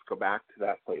 Just go back to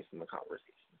that place in the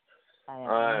conversation.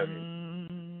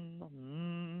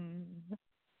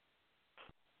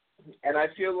 And I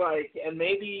feel like, and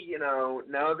maybe, you know,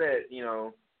 now that, you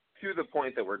know, to the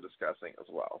point that we're discussing as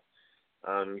well,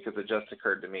 because it just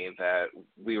occurred to me that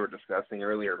we were discussing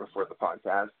earlier before the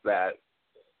podcast that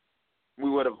we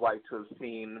would have liked to have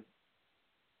seen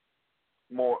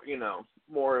more, you know,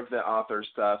 more of the author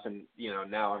stuff, and, you know,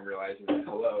 now I'm realizing that,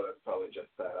 that's probably just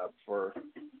set up for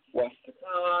what's to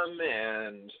come,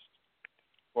 and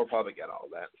we'll probably get all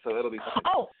of that. So it'll be fun.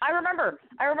 Oh, I remember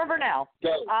now.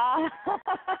 Go.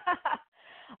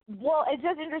 Well, it's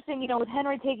just interesting, you know, with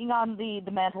Henry taking on the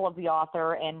mantle of the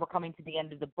author, and we're coming to the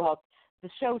end of the book, the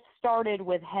show started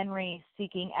with Henry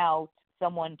seeking out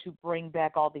someone to bring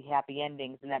back all the happy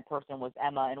endings, and that person was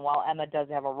Emma. And while Emma does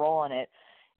have a role in it,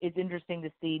 it's interesting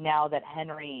to see now that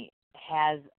Henry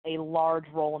has a large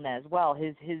role in that as well.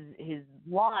 His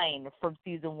line from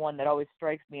season 1 that always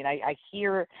strikes me, and I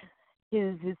hear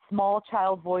his small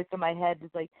child voice in my head is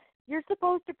like, "You're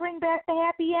supposed to bring back the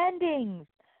happy endings."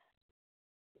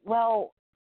 Well,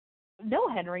 no,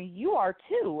 Henry, you are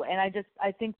too. And I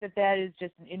think that is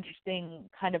just an interesting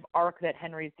kind of arc that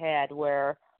Henry's had,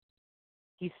 where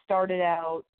he started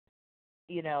out,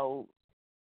 you know,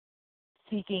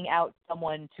 seeking out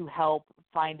someone to help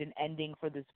find an ending for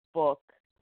this book,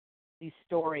 these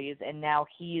stories, and now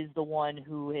he is the one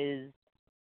who is,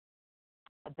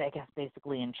 I guess,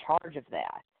 basically in charge of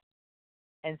that.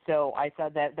 And so I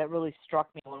thought that really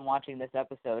struck me when watching this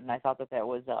episode, and I thought that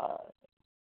was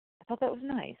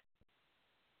nice.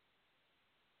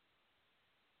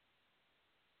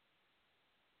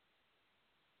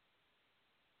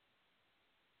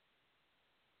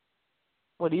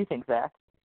 What do you think, Zach?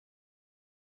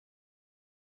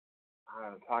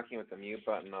 Talking with the mute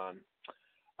button on.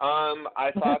 I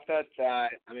thought that, I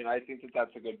think that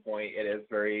that's a good point. It is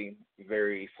very,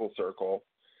 very full circle,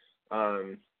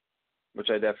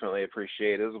 which I definitely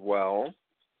appreciate as well.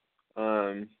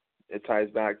 It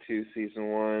ties back to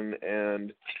season 1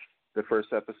 and the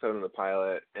first episode of the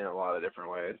pilot in a lot of different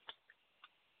ways.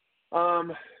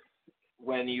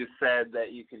 When you said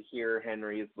that you could hear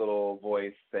Henry's little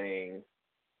voice saying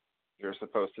you're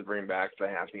supposed to bring back the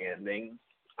happy ending,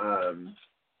 I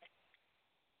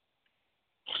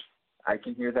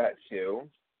can hear that too.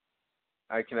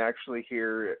 I can actually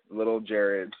hear little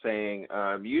Jared saying,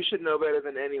 you should know better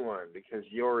than anyone because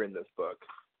you're in this book.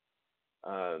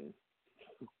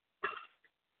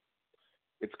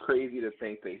 It's crazy to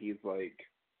think that he's like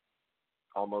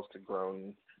almost a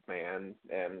grown man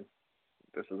and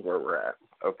this is where we're at.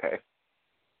 Okay.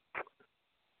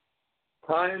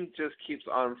 Time just keeps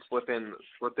on slipping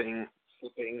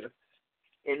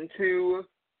into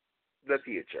the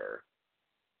future.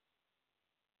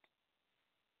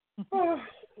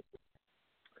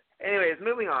 Anyways,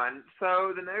 moving on.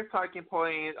 So the next talking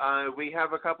point, we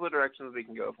have a couple of directions we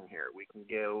can go from here. We can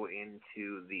go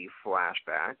into the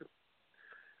flashback,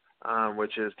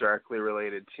 which is directly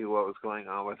related to what was going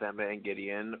on with Emma and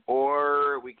Gideon,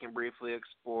 or we can briefly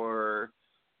explore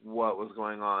what was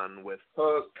going on with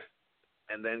Hook,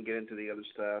 and then get into the other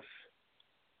stuff.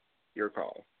 Your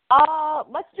call.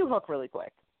 Let's do Hook really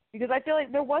quick, because I feel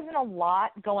like there wasn't a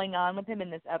lot going on with him in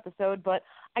this episode, but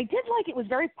I did like it was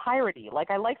very piratey. Like,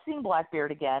 I liked seeing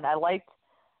Blackbeard again. I liked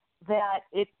that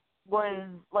it was,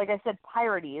 like I said,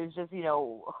 piratey. It was just,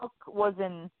 Hook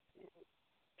wasn't...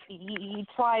 He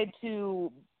tried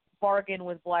to bargain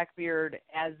with Blackbeard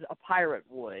as a pirate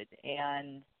would,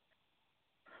 and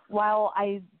while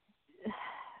I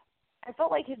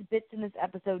felt like his bits in this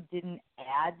episode didn't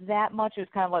add that much, it was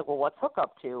kind of like, well, what's Hook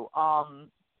up to?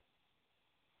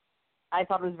 I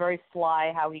thought it was very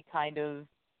sly how he kind of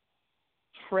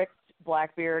tricked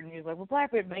Blackbeard, and he was like, well,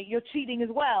 Blackbeard, mate, you're cheating as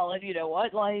well, and you know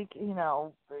what, I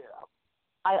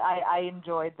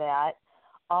enjoyed that.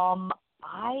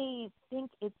 I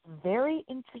think it's very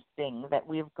interesting that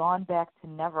we've gone back to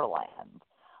Neverland.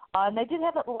 And they did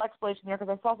have that little explanation there,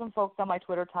 because I saw some folks on my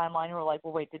Twitter timeline who were like,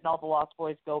 well, wait, didn't all the Lost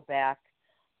Boys go back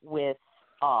with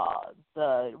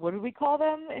what did we call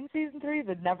them in season 3?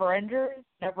 The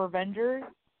Never-Vengers?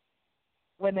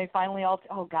 When they finally all,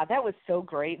 oh God, that was so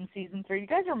great in season 3. You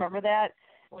guys remember that?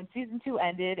 When season 2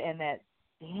 ended and that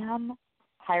damn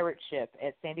pirate ship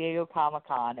at San Diego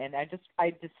Comic-Con, and I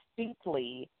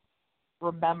distinctly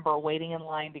remember waiting in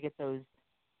line to get those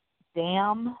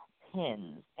damn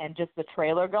pins and just the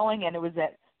trailer going, and it was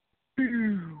that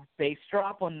bass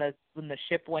drop when the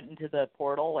ship went into the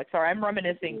portal. Like, sorry, I'm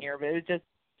reminiscing here, but it was just,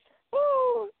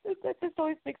 that just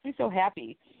always makes me so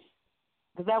happy,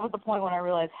 because that was the point when I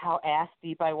realized how ass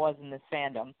deep I was in this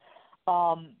fandom.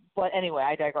 But anyway,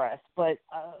 I digress. But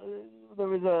there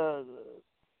was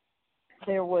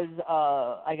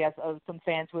I guess, some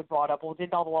fans who had brought up, well,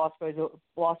 didn't all the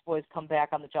Lost Boys come back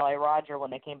on the Jolly Roger when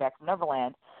they came back from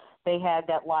Neverland? They had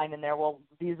that line in there, well,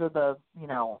 these are the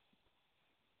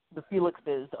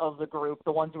Felixes of the group,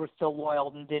 the ones who were still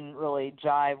loyal and didn't really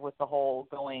jive with the whole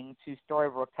going to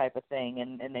Storybrooke type of thing,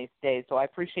 and they stayed. So I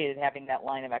appreciated having that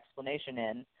line of explanation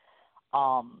in.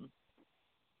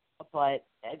 But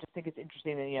I just think it's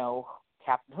interesting that,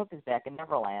 Captain Hook is back in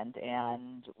Neverland,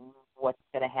 and what's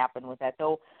going to happen with that.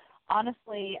 Though,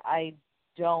 honestly, I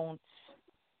don't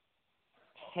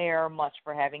care much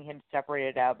for having him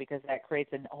separated out, because that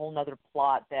creates a whole other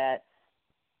plot that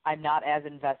I'm not as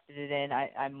invested in.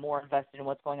 I'm more invested in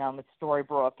what's going on with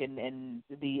Storybrooke and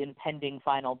the impending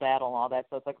final battle and all that.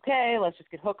 So it's like, okay, let's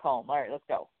just get Hook home. All right, let's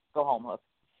go. Go home, Hook.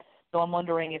 So I'm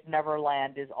wondering if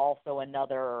Neverland is also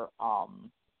another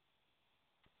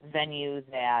venue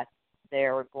that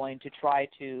they're going to try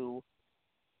to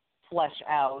flesh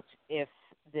out if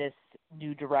this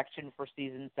new direction for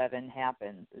season 7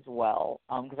 happens as well.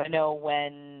 Because I know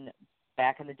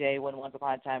back in the day when Once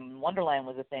Upon a Time in Wonderland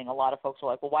was a thing, a lot of folks were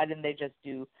like, well, why didn't they just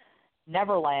do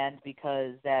Neverland,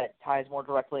 because that ties more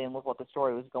directly in with what the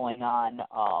story was going on,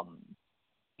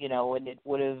 and it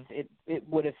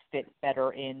would have fit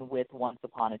better in with Once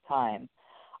Upon a Time.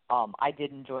 I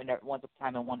did enjoy Once Upon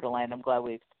a Time in Wonderland. I'm glad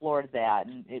we explored that,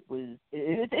 and it's a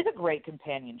great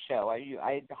companion show.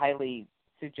 I highly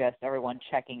suggest everyone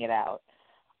checking it out.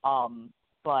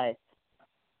 But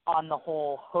on the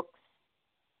whole, Hook's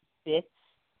bits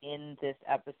in this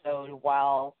episode,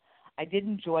 while I did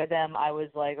enjoy them, I was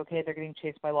like, okay, they're getting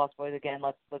chased by Lost Boys again.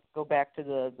 Let's go back to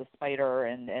the spider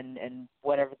and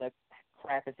whatever the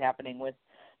crap is happening with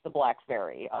the Black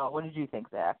Fairy. What did you think,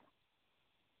 Zach?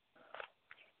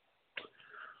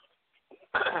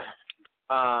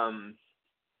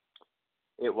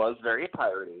 It was very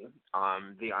piratey.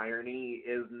 The irony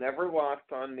is never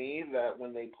lost on me that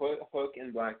when they put Hook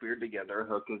and Blackbeard together,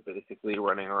 Hook is basically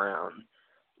running around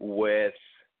with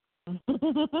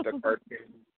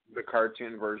the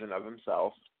cartoon version of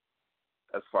himself,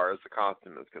 as far as the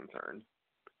costume is concerned.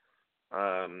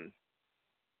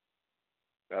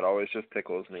 That always just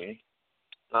tickles me.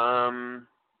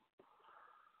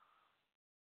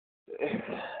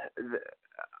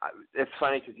 It's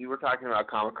funny because you were talking about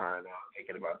Comic-Con, and I'm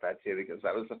thinking about that too, because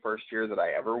that was the first year that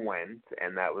I ever went,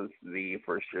 and that was the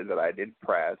first year that I did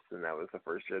press, and that was the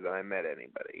first year that I met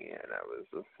anybody, and I was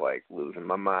just like losing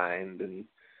my mind and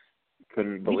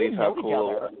couldn't believe how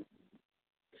cool it was.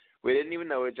 We didn't even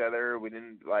know each other. We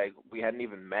hadn't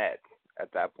even met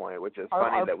at that point, which is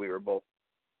funny that we were both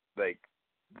like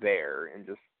there and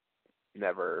just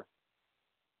never.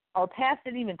 Our paths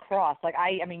didn't even cross. Like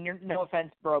I mean, you're no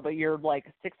offense, bro, but you're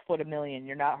like 6'1".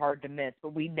 You're not hard to miss.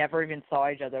 But we never even saw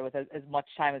each other with as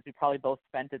much time as we probably both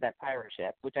spent at that pirate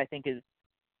ship, which I think is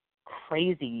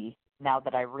crazy now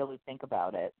that I really think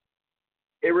about it.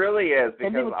 It really is,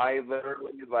 because I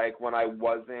literally, like, when I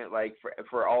wasn't, like,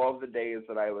 for all of the days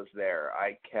that I was there,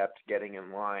 I kept getting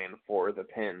in line for the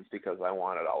pins because I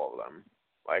wanted all of them,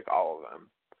 like, all of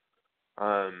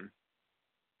them.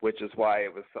 Which is why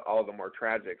it was all the more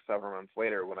tragic several months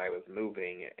later when I was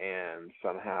moving and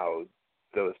somehow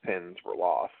those pins were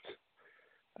lost.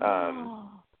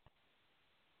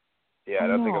 Yeah, I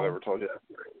don't think I've ever told you that.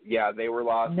 Yeah, they were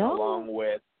lost along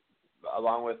with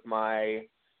my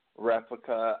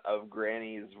replica of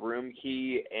Granny's room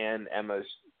key and Emma's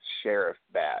sheriff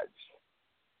badge.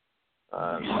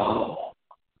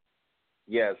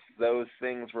 Yes, those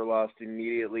things were lost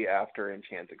immediately after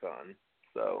Enchanticon.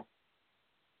 So,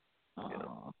 you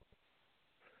know.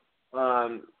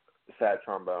 Sad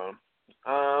trombone.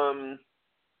 I'll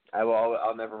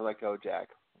never let go, Jack.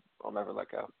 I'll never let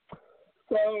go.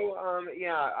 So,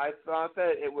 yeah, I thought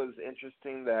that it was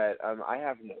interesting that I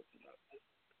have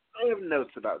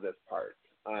notes about this part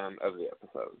of the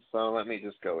episode. So let me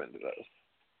just go into those.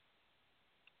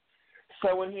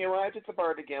 So when he arrived at the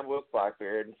bar to gamble with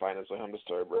Blackbeard and find his way home to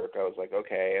Storybrooke, I was like,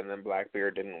 okay. And then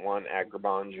Blackbeard didn't want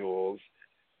Agrabah jewels,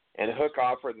 and Hook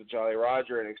offered the Jolly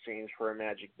Roger in exchange for a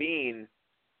magic bean.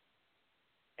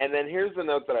 And then here's the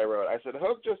note that I wrote. I said,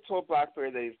 Hook just told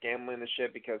Blackbeard that he's gambling the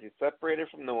ship because he's separated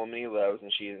from the woman he loves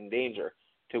and she is in danger.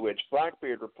 To which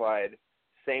Blackbeard replied,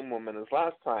 same woman as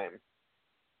last time.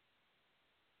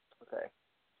 Okay.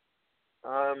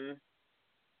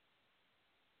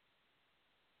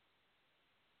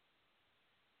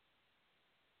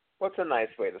 What's a nice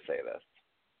way to say this?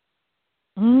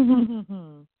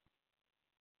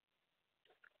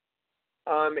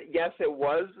 Yes, it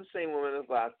was the same woman as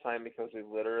last time because we've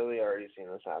literally already seen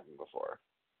this happen before.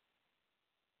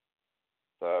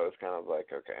 So it's kind of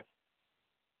like, okay.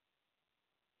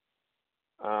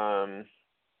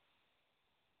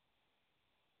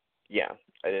 Yeah,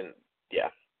 I didn't, yeah.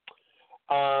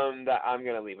 I'm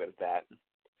going to leave it at that.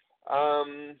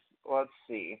 Let's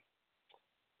see.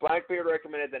 Blackbeard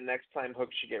recommended that next time Hook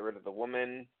should get rid of the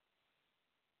woman.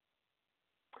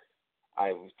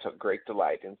 I took great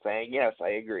delight in saying, yes, I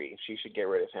agree. She should get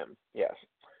rid of him. Yes.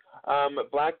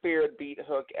 Blackbeard beat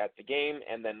Hook at the game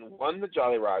and then won the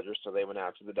Jolly Roger, so they went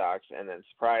out to the docks. And then,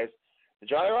 surprise, the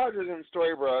Jolly Roger's in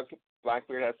Storybrooke.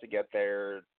 Blackbeard has to get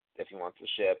there if he wants the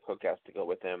ship. Hook has to go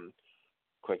with him.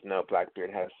 Quick note, Blackbeard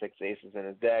has 6 aces in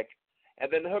his deck.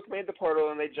 And then Hook made the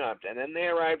portal and they jumped. And then they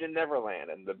arrived in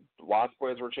Neverland and the Lost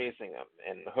Boys were chasing them.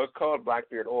 And Hook called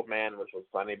Blackbeard old man, which was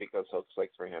funny because Hook's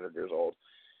like 300 years old.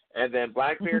 And then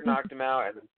Blackbeard knocked him out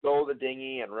and then stole the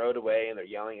dinghy and rode away, and they're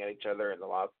yelling at each other, and the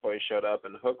Lost Boys showed up,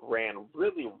 and Hook ran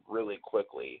really, really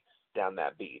quickly down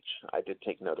that beach. I did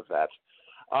take note of that.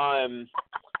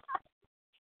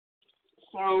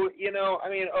 So, I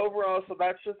mean, overall, so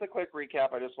that's just a quick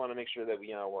recap. I just want to make sure that,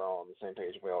 we're all on the same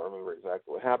page. We all remember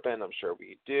exactly what happened. I'm sure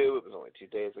we do. It was only 2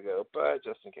 days ago, but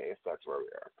just in case, that's where we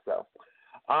are. So,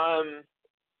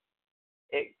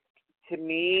 to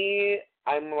me,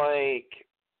 I'm like,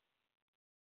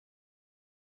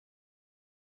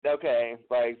 okay,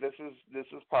 like this is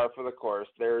par for the course.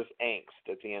 There's angst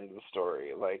at the end of the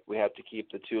story. Like we have to keep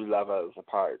the two lovers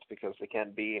apart because they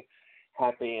can't be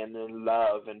happy and in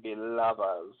love and be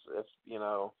lovers if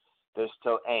there's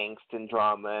still angst and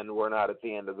drama and we're not at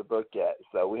the end of the book yet.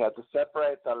 So we have to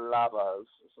separate the lovers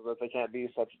so that they can't be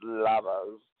such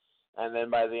lovers. And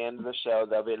then by the end of the show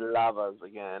they'll be lovers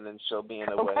again and she'll be in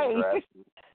a wedding dress.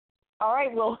 All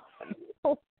right, well.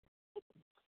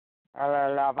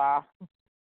 Hello, lava.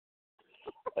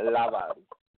 Lava.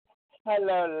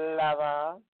 Hello,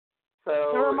 Lava.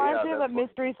 So, It reminds me of that's a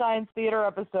Mystery Science Theater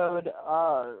episode,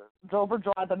 Joe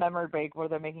Bourgeois at the Memory Break, where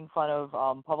they're making fun of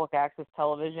public access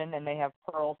television, and they have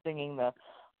Pearl singing the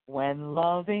 "When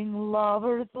loving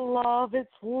lovers love,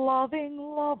 it's loving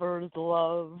lovers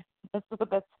love." That's what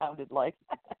that sounded like.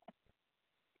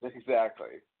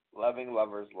 Exactly. Loving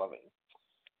lovers loving.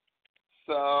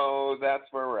 So that's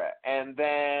where we're at. And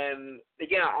then,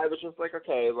 yeah, I was just like,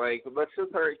 okay, like, let's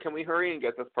just hurry. Can we hurry and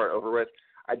get this part over with?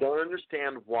 I don't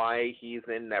understand why he's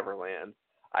in Neverland.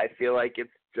 I feel like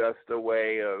it's just a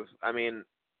way of, I mean,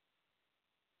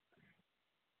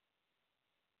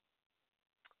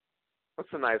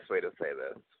 what's a nice way to say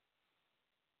this?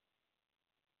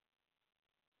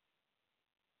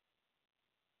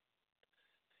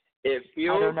 It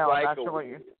feels I don't know. like I'm not sure what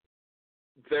you're.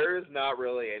 there is not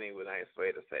really any nice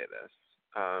way to say this.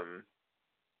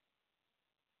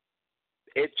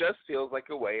 It just feels like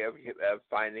a way of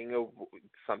finding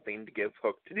something to give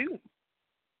Hook to do.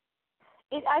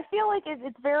 I feel like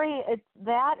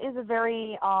that is a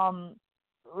very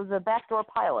it was a backdoor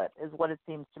pilot is what it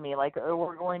seems to me. Like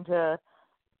we're going to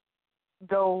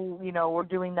go, we're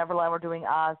doing Neverland, we're doing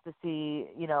Oz to see,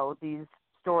 these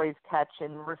stories catch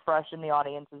and refresh in the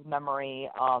audience's memory.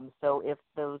 So if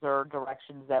those are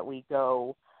directions that we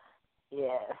go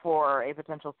for a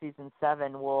potential season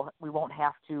 7, we won't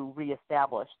have to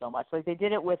reestablish so much. Like they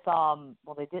did it with I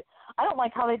don't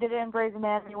like how they did it in Grey's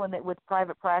Anatomy with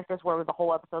Private Practice, where it was a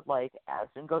whole episode like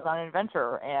Addison goes on an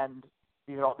adventure and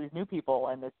these are all these new people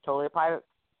and it's totally a private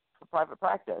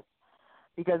practice,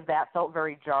 because that felt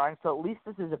very jarring. So at least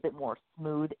this is a bit more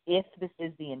smooth if this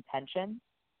is the intention,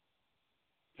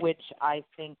 which I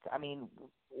think,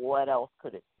 what else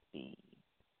could it be?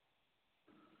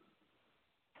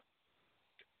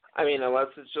 I mean, unless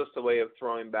it's just a way of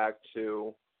throwing back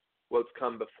to what's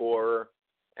come before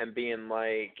and being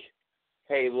like,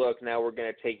 hey, look, now we're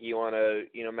going to take you on a,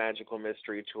 magical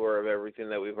mystery tour of everything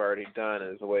that we've already done,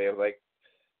 as a way of, like,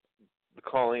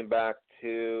 calling back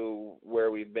to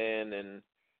where we've been and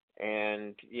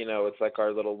it's like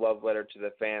our little love letter to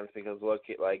the fans, because, look,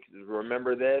 like,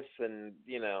 remember this, and,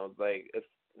 like, it's,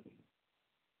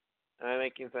 am I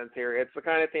making sense here? It's the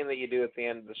kind of thing that you do at the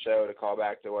end of the show to call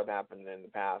back to what happened in the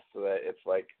past, so that it's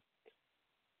like,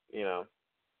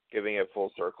 giving it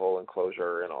full circle and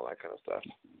closure and all that kind of stuff.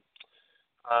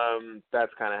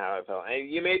 That's kind of how I felt.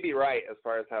 And you may be right as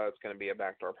far as how it's going to be a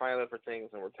backdoor pilot for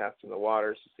things, and we're testing the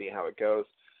waters to see how it goes.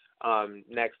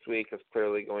 Next week is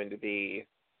clearly going to be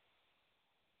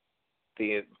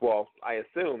I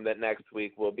assume that next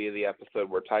week will be the episode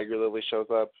where Tiger Lily shows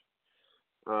up.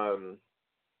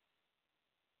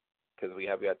 Because we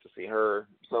have yet to see her.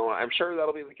 So I'm sure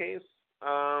that'll be the case.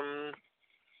 And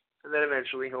then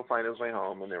eventually he'll find his way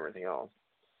home and everything else.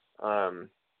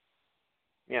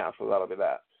 So that'll be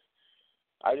that.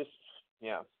 I just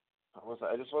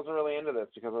wasn't really into this,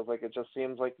 because I was like, it just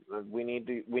seems like we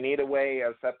need a way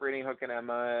of separating Hook and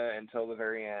Emma until the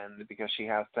very end, because she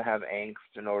has to have angst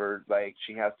in order, like,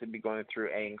 she has to be going through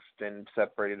angst and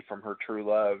separated from her true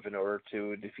love in order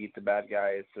to defeat the bad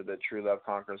guys, so that true love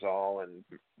conquers all, and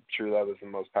true love is the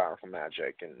most powerful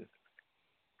magic, and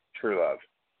true love.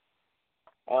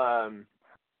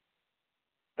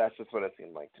 That's just what it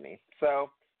seemed like to me. So,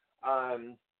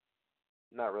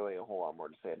 not really a whole lot more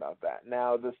to say about that.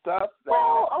 Now, the stuff that...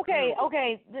 Well, okay.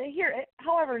 Here,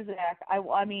 however, Zach,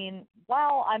 I mean,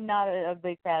 while I'm not a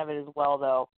big fan of it as well,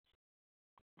 though,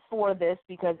 for this,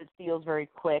 because it feels very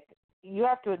quick, you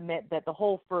have to admit that the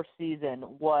whole first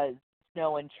season was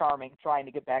Snow and Charming trying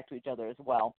to get back to each other as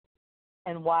well.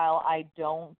 And while I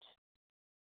don't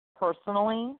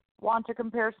personally want to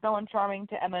compare Snow and Charming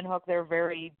to Emma and Hook, they're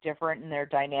very different in their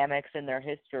dynamics and their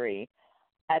history.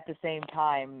 At the same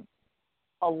time,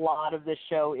 a lot of the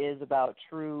show is about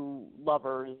true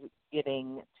lovers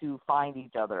getting to find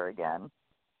each other again.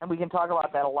 And we can talk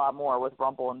about that a lot more with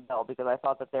Rumple and Belle, because I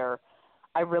thought that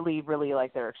I really, really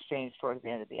like their exchange towards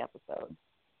the end of the episode.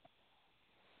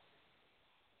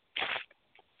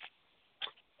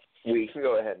 We can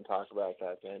go ahead and talk about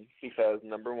that then, because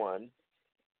number one,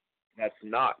 let's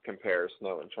not compare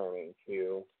Snow and Charming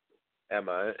to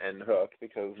Emma and Hook,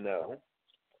 because no.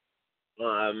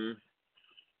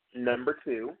 Number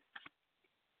two,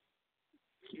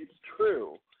 it's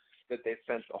true that they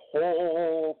spent the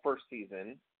whole first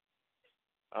season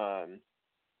trying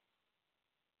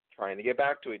to get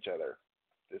back to each other.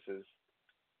 This is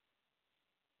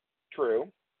true.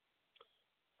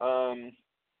 However,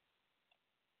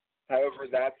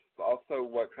 that's also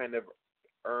what kind of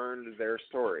earned their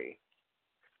story.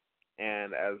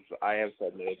 and as I have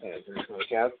said many times in the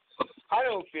podcast, I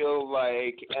don't feel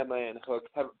like Emma and Hook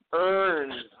have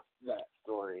earned that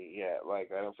story yet.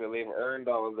 Like, I don't feel they've earned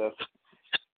all of this.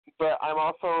 But I'm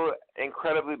also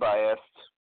incredibly biased,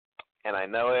 and I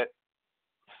know it,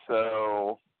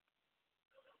 so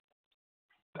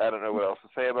I don't know what else to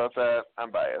say about that.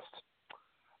 I'm biased.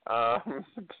 I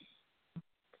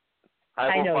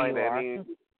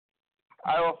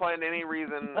will find any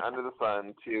reason under the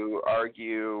sun to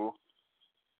argue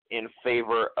in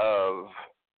favor of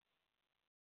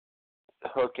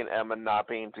Hook and Emma not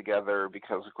being together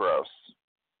because gross.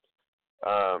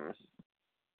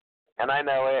 And I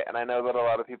know it, and I know that a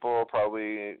lot of people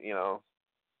probably,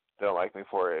 don't like me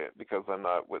for it because I'm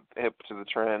not hip to the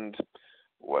trend.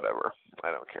 Whatever.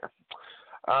 I don't care.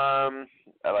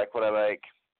 I like what I like.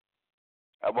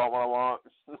 I want what I want.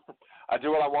 I do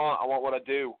what I want. I want what I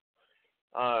do.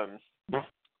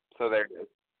 So there it is.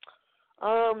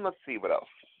 Let's see what else.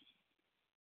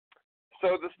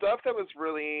 So the stuff that was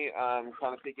really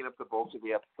kind of taking up the bulk of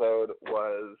the episode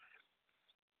was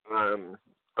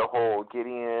the whole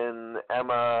Gideon,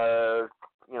 Emma,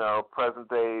 present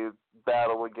day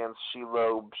battle against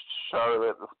Shelob,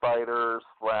 Charlotte the Spider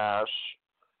 /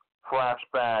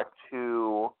 flashback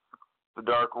to the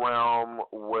Dark Realm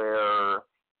where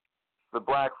the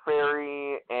Black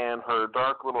Fairy and her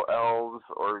dark little elves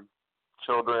or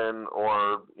children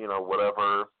or,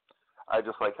 whatever. I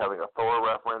just like having a Thor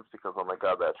reference because, oh my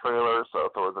God, that trailer, so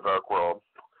Thor the Dark World.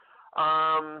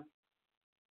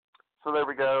 So there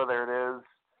we go, there it is.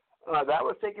 That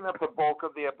was taking up the bulk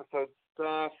of the episode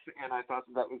stuff, and I thought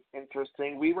that was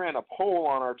interesting. We ran a poll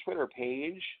on our Twitter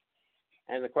page,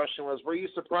 and the question was, were you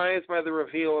surprised by the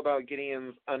reveal about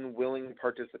Gideon's unwilling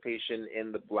participation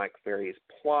in the Black Fairy's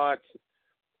plot?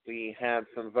 We had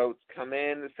some votes come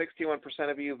in.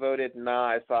 61% of you voted, nah,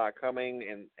 I saw it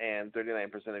coming, and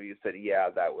 39% of you said, yeah,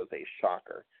 that was a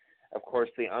shocker. Of course,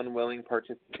 the unwilling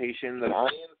participation that I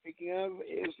am speaking of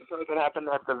is the part that happened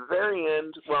at the very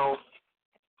end, well,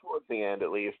 towards the end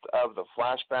at least, of the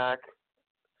flashback,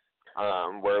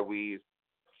 where we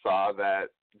saw that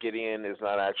Gideon is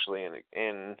not actually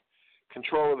in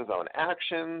control of his own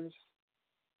actions,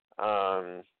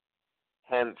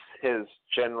 hence his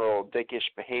general dickish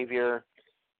behavior.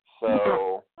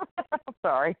 So,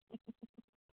 sorry.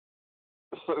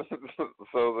 So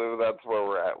that's where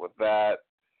we're at with that.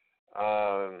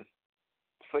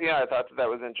 So yeah, I thought that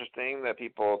was interesting that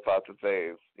people thought that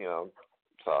they,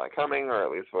 saw it coming, or at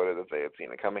least voted that they had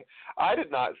seen it coming. I did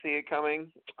not see it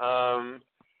coming.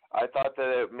 I thought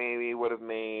that it maybe would have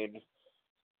made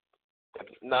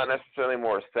not necessarily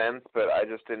more sense, but I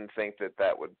just didn't think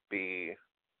that would be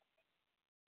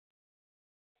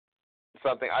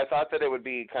something. I thought that it would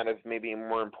be kind of maybe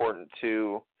more important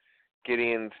to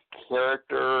Gideon's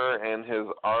character and his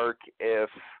arc if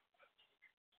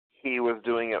he was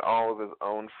doing it all of his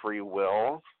own free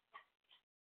will,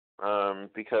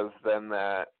 because then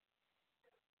that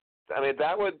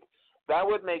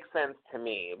would make sense to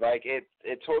me. Like it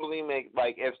totally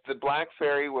if the Black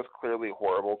Fairy was clearly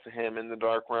horrible to him in the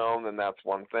Dark Realm, then that's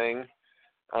one thing,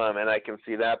 and I can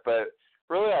see that. But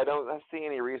really, I don't see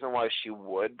any reason why she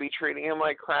would be treating him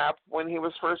like crap when he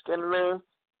was first in there.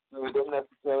 So it doesn't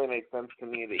necessarily make sense to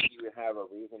me that he would have a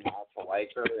reason not to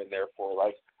like her, and therefore,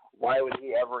 why would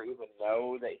he ever even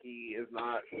know that he is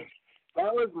not?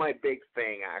 That was my big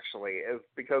thing, actually, is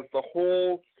because the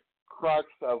whole crux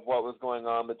of what was going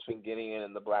on between Gideon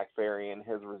and the Black Fairy and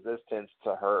his resistance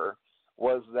to her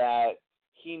was that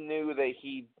he knew that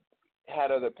he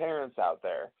had other parents out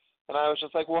there. And I was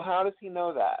just like, well, how does he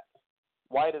know that?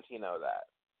 Why does he know that?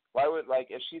 Why would,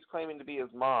 if she's claiming to be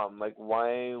his mom,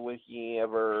 why would he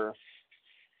ever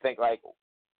think,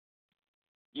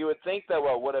 you would think that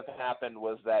what would have happened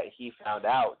was that he found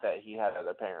out that he had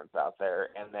other parents out there,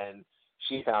 and then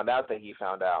she found out that he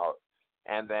found out,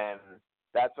 and then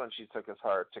that's when she took his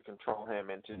heart to control him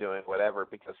into doing whatever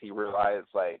because he realized,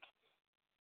 I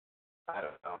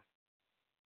don't know.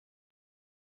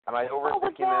 Am I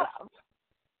overthinking this?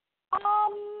 I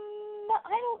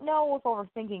don't know if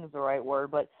overthinking is the right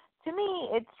word, but to me,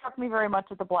 it struck me very much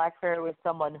that the Black Fairy was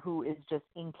someone who is just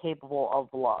incapable of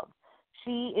love.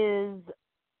 She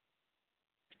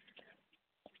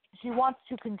wants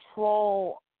to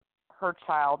control her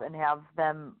child and have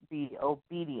them be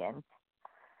obedient,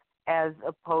 as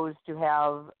opposed to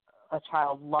have a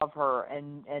child love her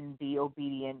and be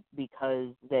obedient because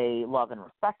they love and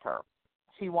respect her.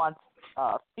 She wants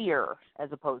fear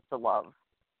as opposed to love.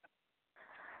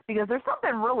 Because there's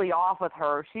something really off with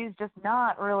her. She's just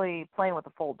not really playing with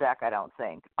the full deck, I don't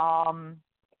think.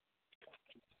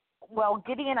 well,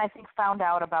 Gideon, I think, found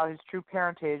out about his true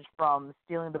parentage from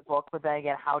stealing the book, but then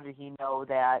again, how did he know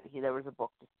that there was a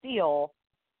book to steal?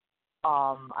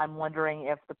 I'm wondering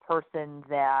if the person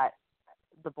that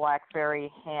the Black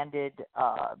Fairy handed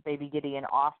baby Gideon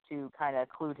off to kind of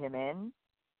clued him in,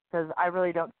 because I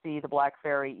really don't see the Black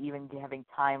Fairy even having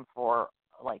time for,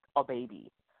 like, a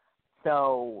baby.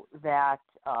 So that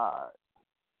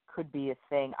could be a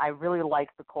thing. I really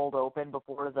liked the cold open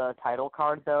before the title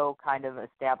card, though, kind of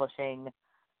establishing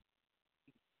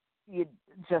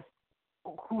just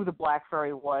who the Black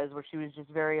Fairy was, where she was just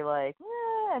very like,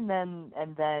 and then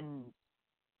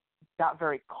got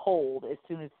very cold as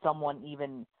soon as someone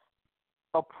even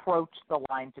approached the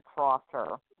line to cross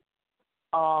her.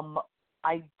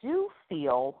 I do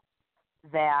feel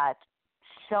that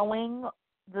showing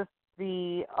the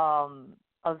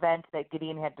event that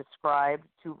Gideon had described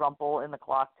to Rumple in the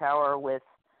clock tower with,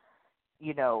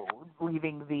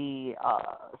 leaving the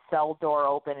cell door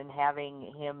open and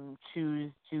having him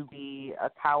choose to be a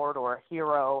coward or a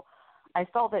hero, I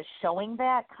felt that showing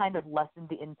that kind of lessened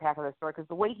the impact of the story, because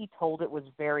the way he told it was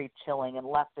very chilling and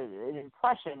left an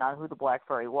impression on who the Black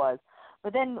Fairy was.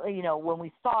 But then, when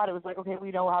we saw it was like, okay,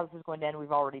 we know how this is going to end.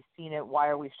 We've already seen it. Why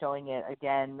are we showing it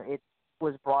again? It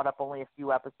was brought up only a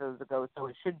few episodes ago, so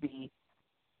it should be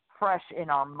fresh in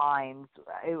our minds.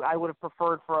 I would have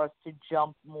preferred for us to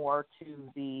jump more to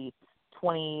the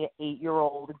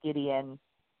 28-year-old Gideon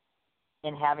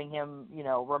and having him,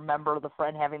 remember the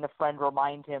friend, having the friend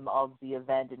remind him of the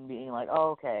event and being like,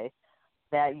 oh, okay,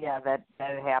 that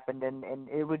had happened, and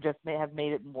it would just have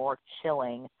made it more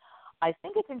chilling. I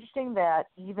think it's interesting that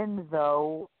even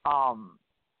though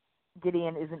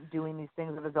Gideon isn't doing these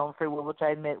things of his own free will, which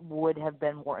I admit would have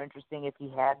been more interesting if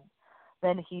he had,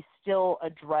 then he still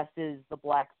addresses the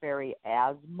Black Fairy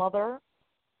as mother.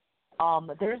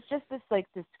 There's just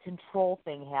this control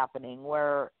thing happening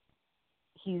where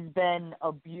he's been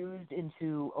abused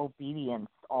into obedience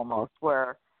almost,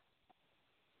 where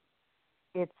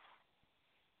it's,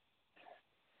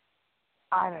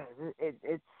 I don't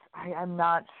know, I'm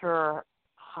not sure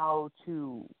how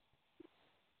to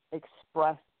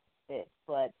express it,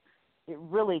 but it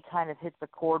really kind of hits a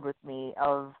chord with me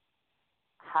of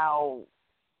how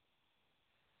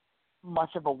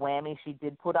much of a whammy she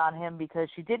did put on him, because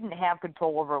she didn't have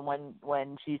control over him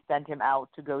when she sent him out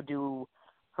to go do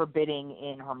her bidding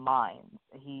in her mind.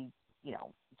 He,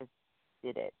 just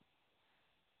did it.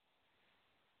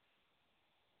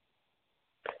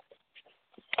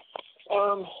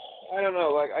 I don't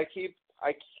know.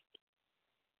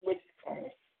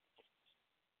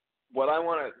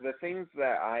 The things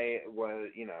that I was,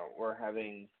 were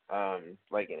having, an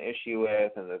issue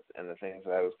with, and the things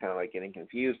that I was kind of getting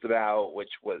confused about, which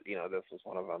was, this was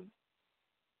one of them,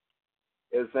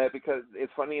 is that because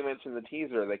it's funny you mentioned the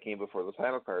teaser that came before the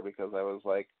title card, because I was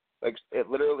like it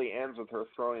literally ends with her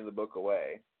throwing the book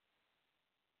away,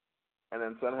 and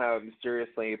then somehow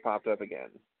mysteriously it popped up again,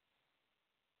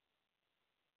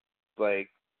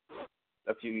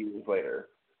 a few years later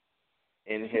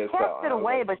in his cell. She cast it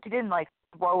away, but she didn't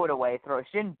throw it away.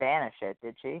 She didn't banish it,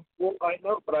 did she? Well, I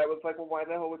know, but I was like, well, why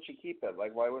the hell would she keep it?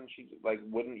 Why wouldn't she?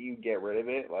 Wouldn't you get rid of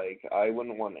it? I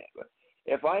wouldn't want it.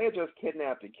 If I had just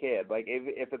kidnapped a kid,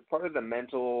 if it's part of the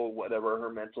her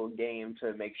mental game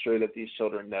to make sure that these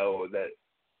children know that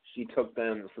she took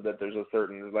them, so that there's a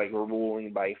certain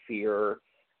ruling by fear.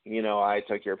 I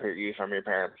took you from your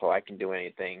parents, so I can do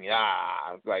anything.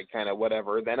 Kind of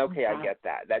whatever. Then okay, I get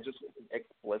that. That just wasn't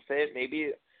explicit.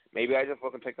 Maybe I just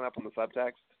wasn't picking up on the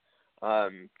subtext.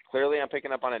 Clearly, I'm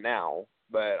picking up on it now,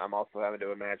 but I'm also having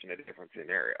to imagine a different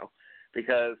scenario,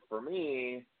 because for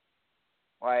me,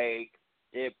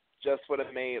 it just would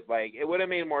have made it would have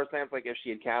made more sense if she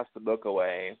had cast the book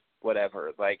away.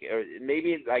 Whatever,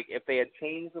 maybe if they had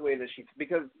changed the way that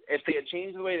if they had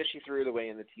changed the way that she threw it away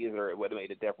in the teaser, it would have made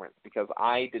a difference, because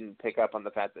I didn't pick up on the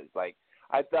fact that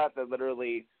I thought that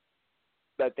literally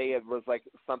that was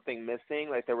something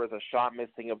missing, there was a shot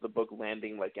missing of the book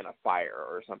landing in a fire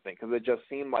or something, because it just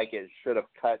seemed like it should have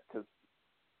cut to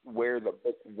where the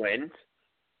book went.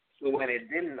 So when it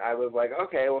didn't, I was like,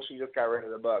 okay, well, she just got rid of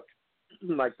the book,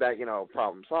 that,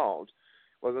 problem solved.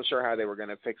 Wasn't sure how they were going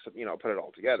to fix it, put it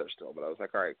all together still, but I was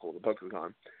like, all right, cool, the book is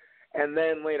gone. And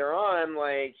then later on,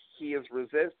 he is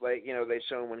they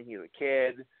show him when he's a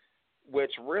kid,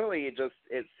 which really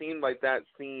it seemed like that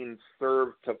scene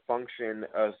served to function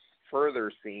a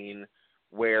further scene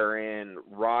wherein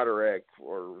Roderick,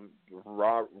 or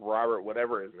Robert,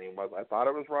 whatever his name was, I thought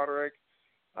it was Roderick.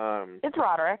 It's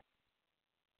Roderick.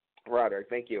 Roderick,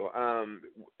 thank you.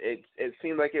 It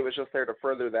seemed like it was just there to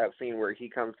further that scene where he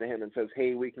comes to him and says,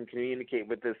 hey, we can communicate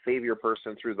with this savior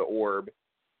person through the orb.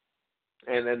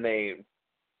 and then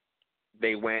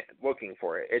they went looking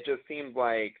for it. It just seemed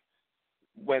like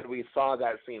when we saw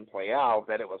that scene play out,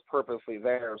 that it was purposely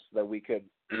there so that we could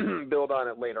build on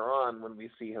it later on when we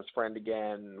see his friend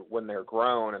again, when they're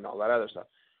grown and all that other stuff,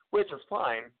 which is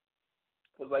fine.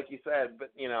 Because like you said,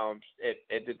 but, you know,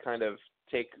 it did kind of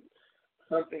take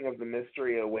something of the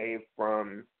mystery away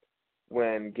from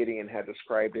when Gideon had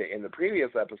described it in the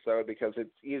previous episode, because it's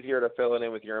easier to fill it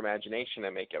in with your imagination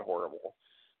and make it horrible.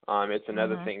 It's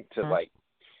another thing to, like,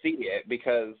 see it,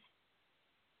 because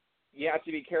you have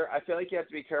to be I feel like you have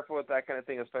to be careful with that kind of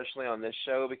thing, especially on this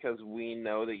show, because we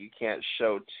know that you can't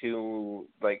show too,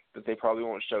 like, that they probably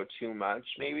won't show too much,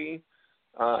 maybe.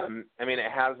 I mean,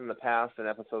 it has in the past in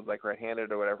episodes like Red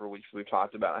Handed or whatever, which we've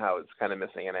talked about how it's kind of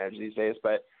missing an edge these days.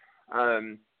 But,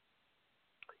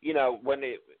 you know, when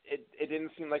it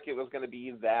didn't seem like it was going to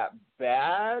be that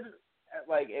bad.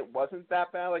 Like, it wasn't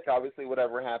that bad. Like, obviously,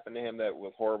 whatever happened to him that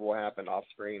was horrible happened off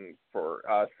screen for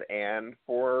us and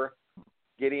for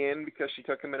Gideon, because she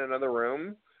took him in another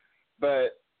room.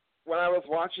 But when I was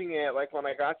watching it, like, when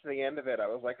I got to the end of it, I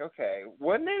was like, okay,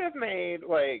 wouldn't it have made,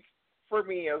 like, for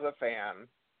me as a fan,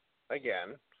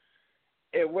 again,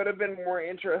 it would have been more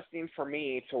interesting for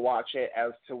me to watch it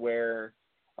as to where,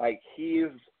 like, he's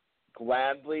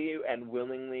gladly and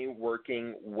willingly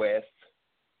working with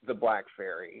the Black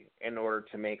Fairy in order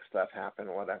to make stuff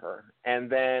happen, whatever. And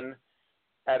then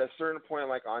at a certain point,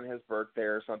 like on his birthday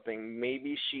or something,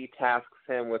 maybe she tasks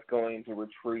him with going to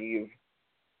retrieve,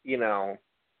 you know,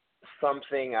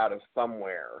 something out of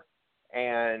somewhere.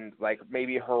 And, like,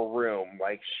 maybe her room,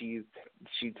 like, she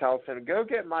tells him, go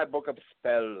get my book of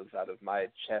spells out of my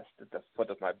chest at the foot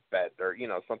of my bed, or, you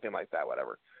know, something like that,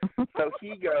 whatever. So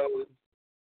he goes,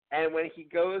 and when he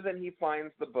goes and he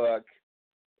finds the book,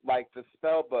 like, the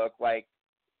spell book, like,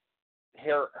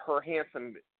 her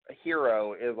handsome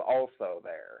hero is also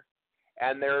there.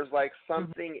 And there's, like,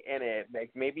 something in it,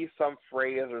 like, maybe some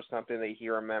phrase or something that he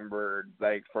remembered,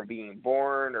 like, from being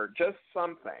born, or just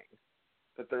something.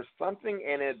 But there's something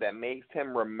in it that makes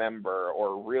him remember,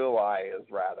 or realize,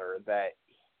 rather, that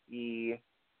he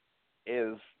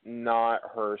is not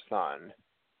her son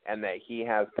and that he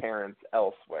has parents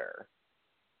elsewhere.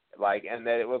 Like, and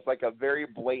that it was like a very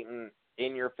blatant,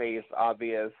 in-your-face,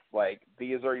 obvious, like,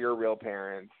 these are your real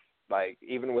parents, like,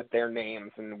 even with their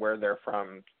names and where they're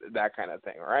from, that kind of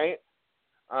thing, right?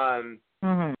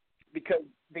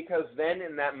 Because then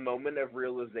in that moment of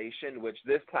realization, which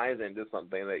this ties into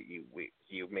something that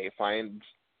you may find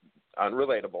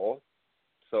unrelatable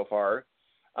so far,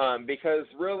 because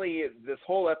really this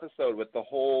whole episode with the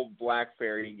whole Black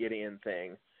Fairy Gideon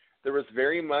thing, there was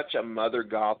very much a Mother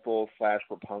Gothel /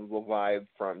 Rapunzel vibe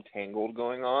from Tangled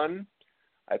going on.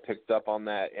 I picked up on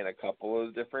that in a couple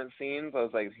of different scenes. I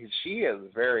was like, she is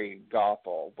very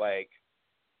Gothel, like,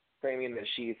 claiming that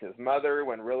she's his mother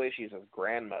when really she's his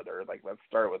grandmother. Like, let's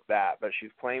start with that. But she's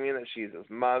claiming that she's his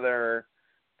mother,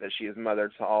 that she is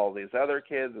mother to all these other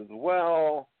kids as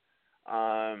well.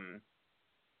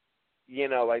 You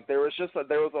know, like, there was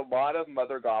a lot of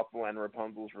Mother Gothel and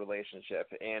Rapunzel's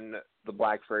relationship in the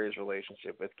Black Fairy's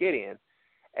relationship with Gideon.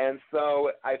 And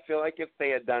so I feel like if they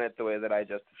had done it the way that I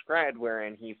just described,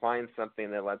 wherein he finds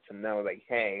something that lets him know, like,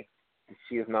 hey,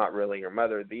 she is not really your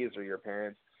mother, these are your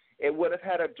parents, it would have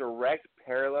had a direct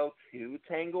parallel to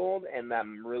Tangled, and that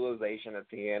realization at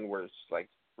the end where it's like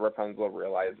Rapunzel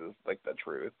realizes, like, the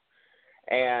truth.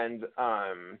 And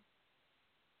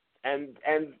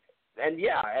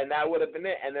yeah, and that would have been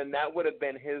it. And then that would have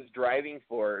been his driving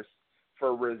force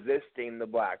for resisting the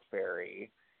Black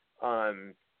Fairy,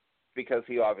 because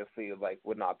he obviously, like,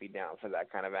 would not be down for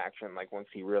that kind of action. Like, once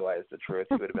he realized the truth,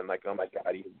 he would have been like, oh my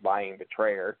God, you lying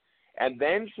betrayer. And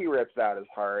then she rips out his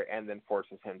heart and then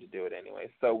forces him to do it anyway.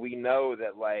 So we know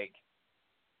that, like,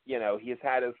 you know, he's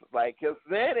had his, like, because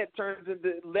then it turns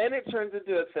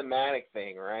into a thematic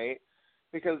thing, right?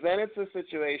 Because then it's a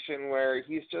situation where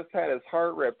he's just had his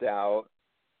heart ripped out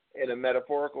in a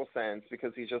metaphorical sense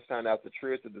because he's just found out the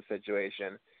truth of the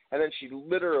situation. And then she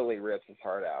literally rips his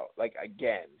heart out, like,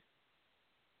 again.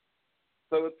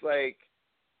 So it's like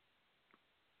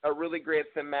a really great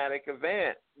thematic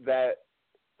event that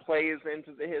plays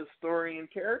into his story and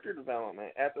character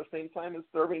development at the same time as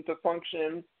serving to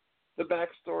function the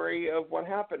backstory of what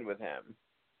happened with him.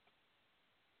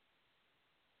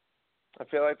 I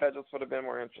feel like that just would have been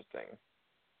more interesting.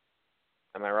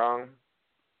 Am I wrong,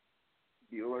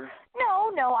 viewers?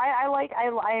 No,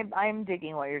 I'm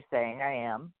digging what you're saying. I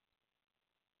am.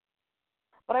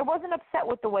 But I wasn't upset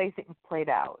with the way things played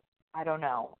out. I don't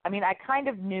know. I mean, I kind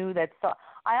of knew that.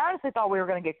 I honestly thought we were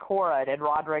going to get Cora and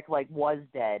Roderick, like, was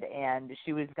dead, and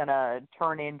she was going to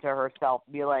turn into herself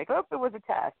and be like, oh, it was a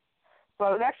test. So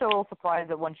I was actually a little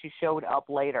surprised that when she showed up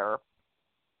later,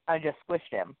 I just squished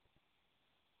him.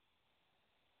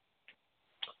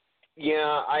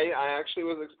 Yeah, I actually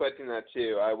was expecting that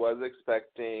too. I was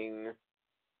expecting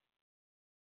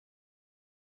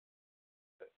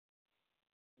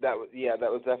that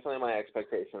was definitely my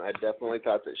expectation. I definitely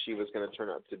thought that she was going to turn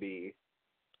out to be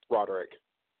Roderick.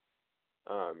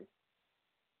 And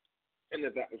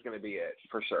that was going to be it,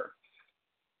 for sure.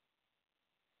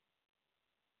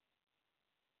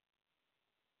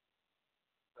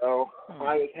 So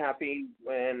I was happy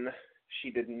when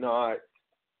she did not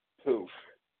poof.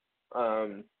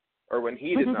 Or when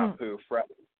he did not poof, right?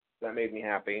 That made me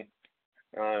happy.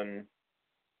 I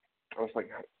was like,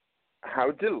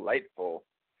 how delightful.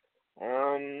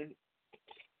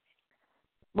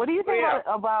 What do you think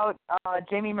about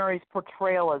Jamie Murray's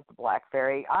portrayal as the Black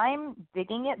Fairy? I'm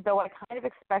digging it, though I kind of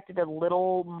expected a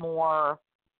little more.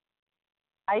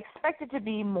 I expected to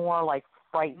be more, like,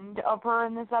 frightened of her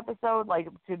in this episode, like,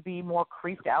 to be more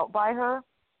creeped out by her,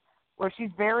 where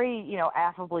she's very,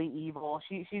 affably evil.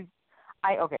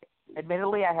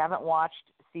 Admittedly, I haven't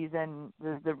watched the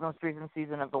most recent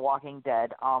season of The Walking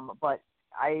Dead, but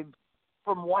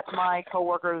from what my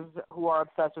coworkers who are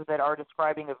obsessed with it are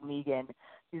describing of Negan,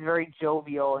 he's very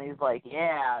jovial, and he's like,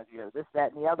 yeah, this,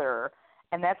 that, and the other.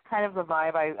 And that's kind of the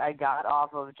vibe I got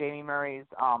off of Jamie Murray's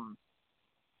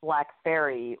Black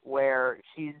Fairy, where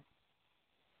she's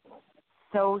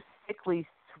so sickly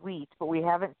sweet, but we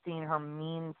haven't seen her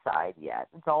mean side yet.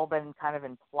 It's all been kind of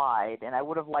implied, and I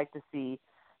would have liked to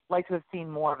have seen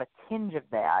more of a tinge of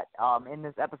that in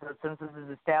this episode, since this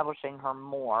is establishing her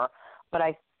more. But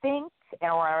I think,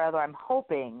 or rather I'm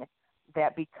hoping,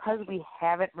 that because we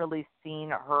haven't really seen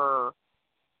her,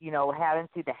 haven't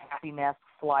seen the happy mask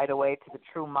slide away to the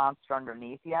true monster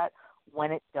underneath yet,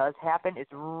 when it does happen,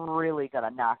 it's really going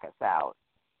to knock us out.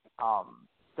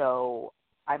 So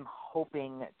I'm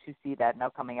hoping to see that in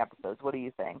upcoming episodes. What do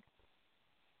you think?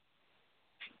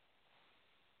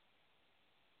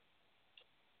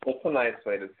 What's a nice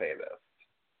way to say this?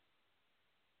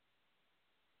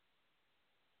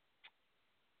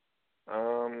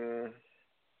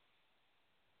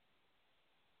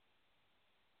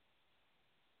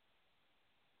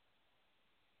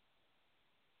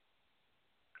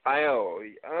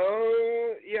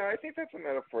 Yeah, I think that's a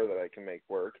metaphor that I can make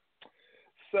work.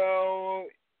 So,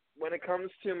 when it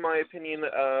comes to my opinion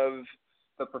of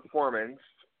the performance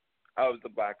of the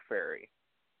Black Fairy,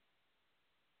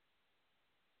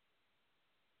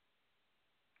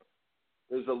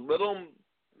 there's a little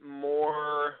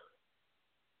more.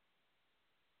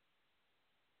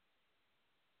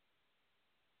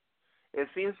 It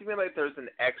seems to me like there's an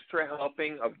extra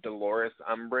helping of Dolores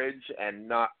Umbridge and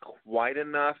not quite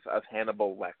enough of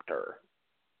Hannibal Lecter.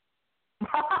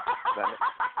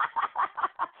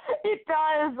 It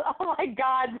does. Oh my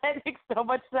God, that makes so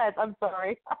much sense. I'm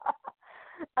sorry.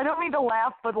 I don't mean to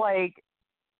laugh, but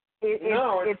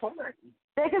it's fine.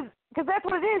 Because that's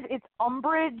what it is. It's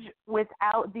Umbridge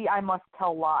without the "I must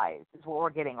tell lies" is what we're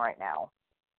getting right now.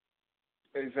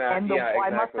 Exactly. And the exactly. "I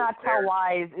must not tell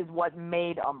lies" is what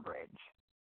made Umbridge.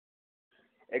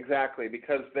 Exactly,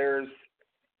 because there's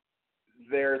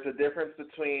a difference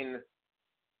between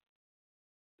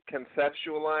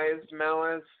conceptualized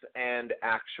malice and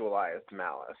actualized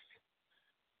malice.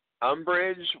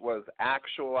 Umbridge was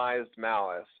actualized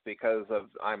malice because of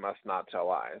 "I must not tell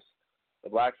lies." The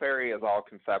Black Fairy is all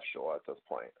conceptual at this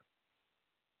point.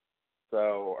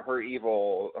 So her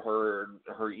evil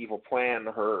plan,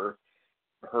 her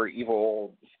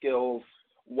evil skills,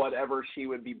 whatever she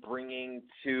would be bringing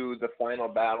to the final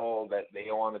battle that they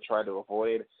want to try to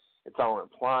avoid, it's all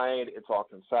implied, it's all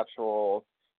conceptual,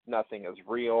 nothing is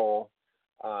real.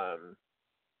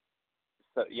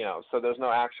 So there's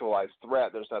no actualized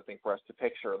threat, there's nothing for us to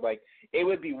picture. Like, it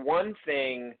would be one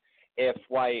thing if,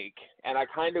 and I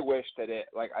kind of wish that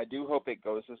I do hope it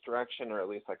goes this direction, or at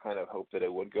least I kind of hope that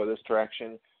it would go this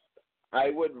direction.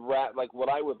 What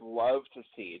I would love to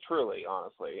see, truly,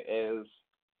 honestly, is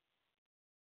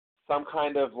some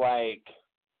kind of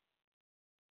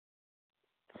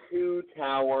Two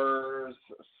Towers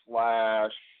 /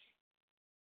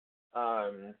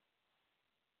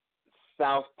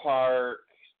 South Park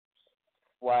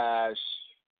 /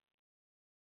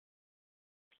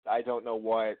 I don't know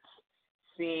what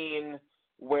scene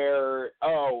where,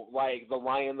 The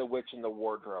Lion, the Witch, and the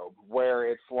Wardrobe, where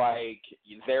it's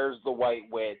there's the White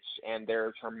Witch and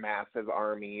there's her massive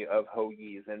army of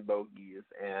hoagies and bogies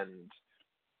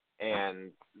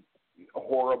and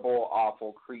horrible,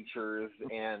 awful creatures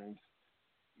and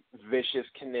vicious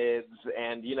canids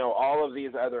and, all of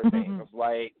these other things.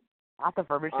 Not the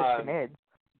vicious canids.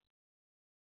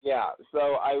 Yeah,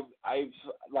 so I've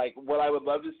like what I would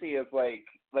love to see is like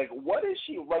what is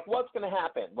she like? What's gonna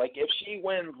happen? Like if she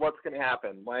wins, what's gonna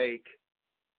happen? Like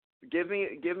give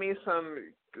me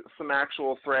some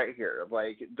actual threat here.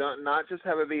 Like don't not just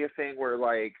have it be a thing where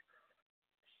like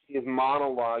he's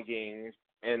monologuing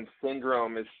and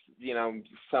Syndrome is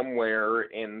somewhere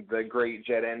in the great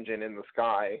jet engine in the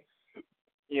sky,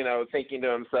 thinking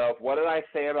to himself, what did I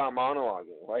say about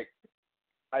monologuing? Like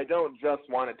I don't just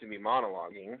want it to be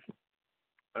monologuing.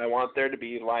 I want there to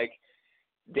be, like,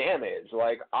 damage.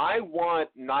 Like, I want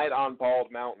Night on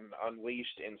Bald Mountain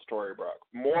unleashed in Storybrooke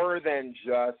more than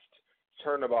just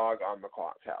Turnabog on the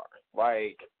Clock Tower.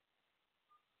 Like,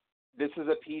 this is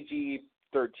a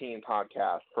PG-13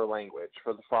 podcast for language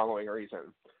for the following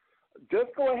reason.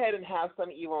 Just go ahead and have some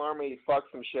evil army fuck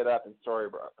some shit up in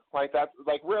Storybrooke. Like, that's,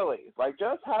 like, really. Like,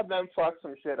 just have them fuck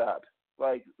some shit up.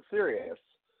 Like, serious.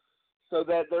 So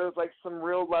that there's, like, some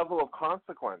real level of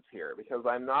consequence here, because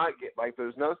I'm not, like,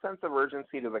 there's no sense of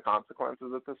urgency to the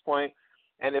consequences at this point.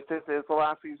 And if this is the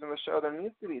last season of the show, there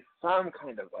needs to be some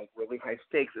kind of, like, really high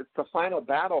stakes. It's the final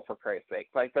battle, for Christ's sake.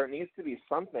 Like, there needs to be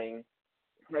something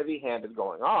heavy-handed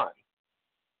going on.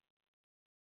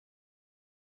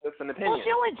 Just an opinion. Well,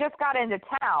 she only just got into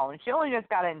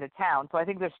town. So I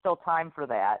think there's still time for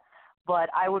that.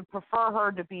 But I would prefer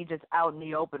her to be just out in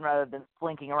the open rather than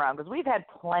slinking around, because we've had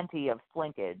plenty of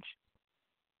slinkage.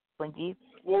 Slinky?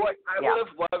 Well, like, I would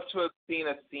have loved to have seen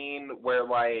a scene where,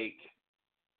 like,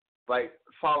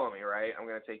 follow me, right? I'm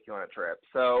going to take you on a trip.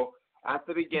 So, at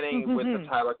the beginning with the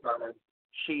Tyler card,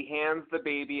 she hands the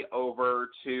baby over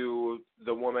to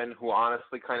the woman who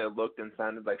honestly kind of looked and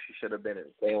sounded like she should have been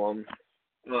in Salem.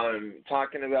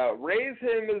 Talking about raise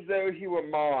him as though he were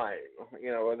mine,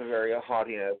 with a very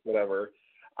haughtiness, whatever.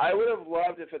 I would have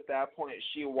loved if at that point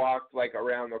she walked like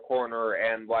around the corner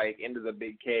and like into the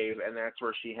big cave, and that's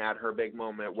where she had her big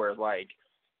moment where like,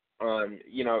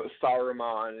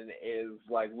 Saruman is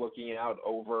like looking out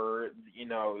over,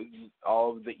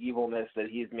 all of the evilness that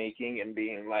he's making and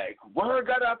being like, we're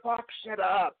gonna fuck shit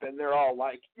up, and they're all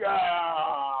like,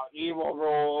 yeah, evil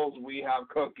rules, we have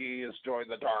cookies, join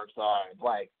the dark side,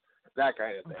 like that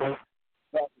kind of thing.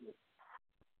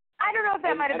 I don't know if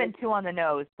that might have been too on the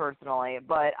nose personally,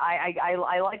 but I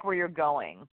like where you're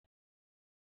going.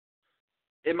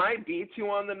 It might be too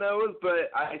on the nose,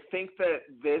 but I think that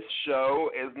this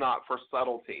show is not for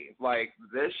subtlety. Like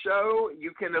this show,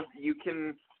 you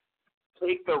can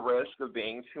take the risk of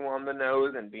being too on the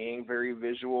nose and being very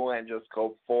visual and just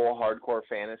go full hardcore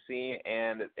fantasy,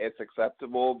 and it's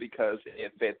acceptable because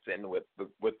it fits in with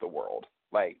the world.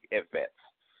 Like it fits,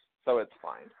 so it's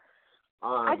fine.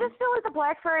 I just feel like the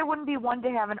Black Fairy wouldn't be one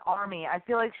to have an army. I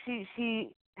feel like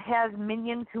she has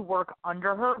minions who work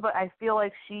under her, but I feel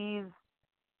like she's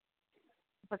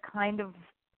the kind of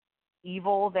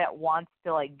evil that wants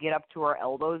to like get up to her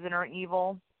elbows in her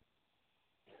evil.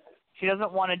 She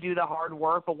doesn't want to do the hard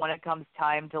work, but when it comes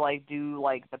time to like do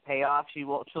like the payoff,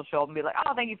 she'll show up and be like,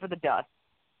 "Oh, thank you for the dust.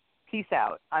 Peace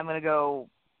out. I'm gonna go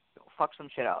fuck some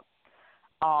shit up."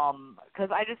 Because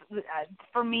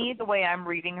for me, the way I'm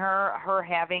reading her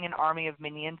having an army of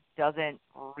minions doesn't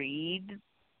read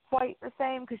quite the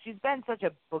same, because she's been such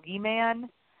a boogeyman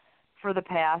for the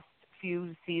past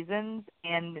few seasons,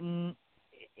 and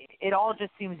it all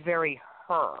just seems very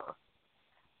her,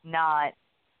 not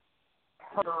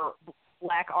her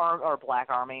Black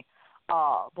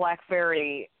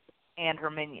Fairy and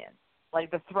her minions. Like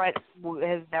the threat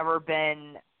has never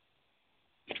been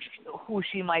who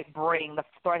she might bring. The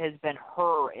threat has been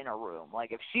her in a room.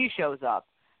 Like if she shows up,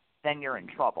 then you're in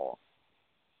trouble.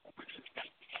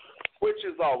 Which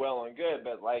is all well and good,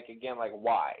 but like again, like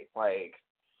why? Like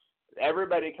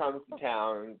everybody comes to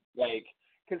town, like,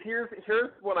 because here's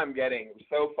what I'm getting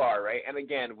so far, right? And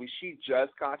again, she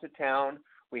just got to town.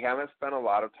 We haven't spent a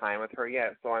lot of time with her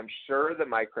yet, so I'm sure that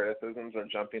my criticisms are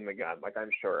jumping the gun. Like, I'm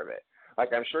sure of it.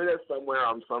 Like, I'm sure that somewhere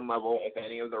on some level, if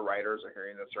any of the writers are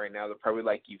hearing this right now, they're probably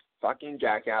like, you fucking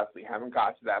jackass, we haven't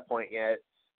got to that point yet.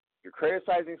 You're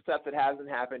criticizing stuff that hasn't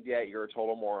happened yet. You're a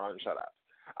total moron. Shut up.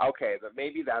 Okay, but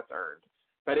maybe that's earned.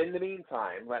 But in the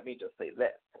meantime, let me just say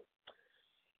this.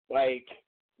 Like,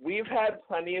 we've had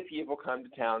plenty of people come to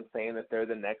town saying that they're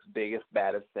the next biggest,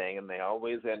 baddest thing, and they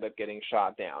always end up getting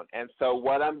shot down. And so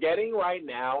what I'm getting right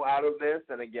now out of this,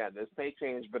 and again, this may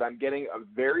change, but I'm getting a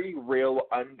very real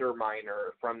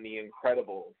underminer from the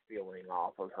Incredibles feeling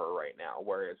off of her right now,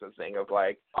 where it's a thing of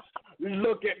like,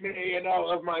 look at me and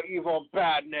all of my evil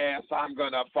badness, I'm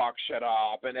going to fuck shit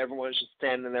up. And everyone's just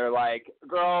standing there like,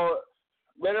 girl,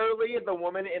 Literally, the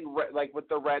woman in with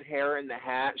the red hair and the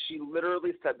hat, she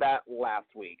literally said that last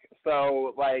week.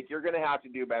 So, like, you're going to have to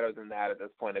do better than that at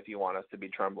this point if you want us to be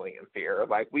trembling in fear.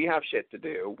 Like, we have shit to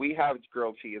do. We have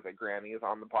grilled cheese at Granny's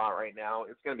on the pot right now.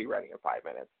 It's going to be ready in 5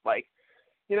 minutes. Like,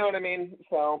 you know what I mean?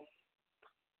 So,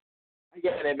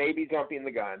 again, it may be jumping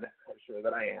the gun. I'm sure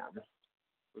that I am.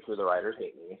 I'm sure the writers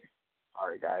hate me.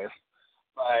 Sorry, guys.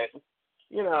 But,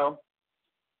 you know,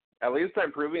 at least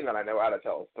I'm proving that I know how to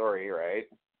tell a story, right?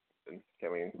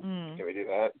 Can we do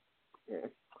that? Yeah.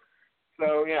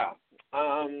 So yeah.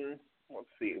 Let's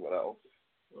see what else.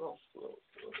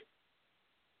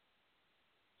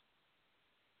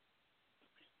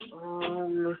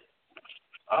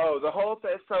 The whole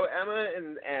thing. So Emma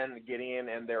and Gideon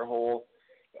and their whole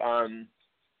and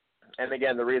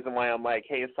again the reason why I'm like,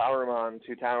 hey, Saruman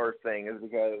Two Towers thing is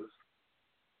because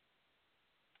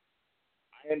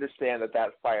I understand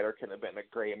that spider could have been a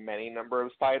great many number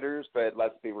of spiders, but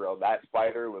let's be real, that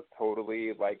spider was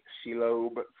totally like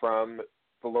Shelob from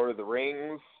The Lord of the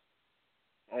Rings.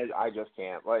 And I just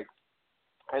can't. Like,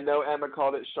 I know Emma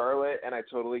called it Charlotte, and I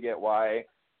totally get why.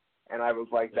 And I was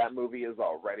like, that movie is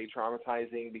already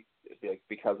traumatizing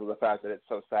because of the fact that it's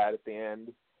so sad at the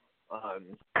end.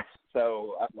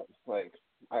 So I'm like,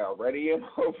 I already am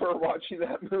over watching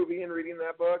that movie and reading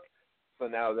that book. So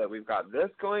now that we've got this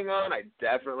going on, I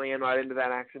definitely am not into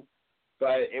that action.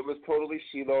 But it was totally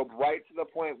Shelob, right to the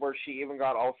point where she even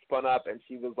got all spun up and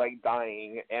she was, like,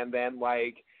 dying. And then,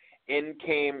 like, in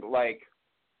came, like,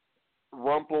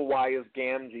 Rumpelwise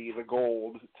Gamgee, the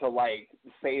gold, to, like,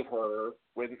 save her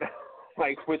with,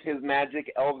 like, with his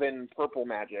magic, elven purple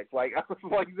magic. Like, I was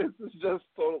like, this is just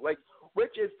so, like,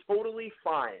 which is totally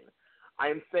fine.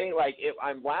 I'm saying, like,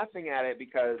 I'm laughing at it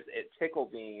because it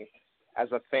tickled me as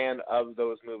a fan of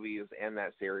those movies and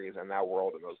that series and that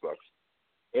world and those books.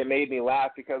 It made me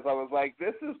laugh because I was like,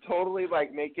 this is totally,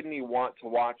 like, making me want to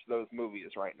watch those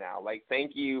movies right now. Like,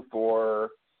 thank you for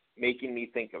making me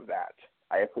think of that.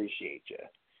 I appreciate you.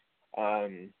 I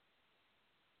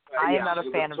am not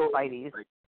a fan of Spideys.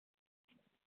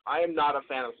 I am not a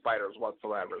fan of spiders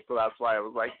whatsoever, so that's why I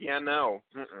was like, yeah, no.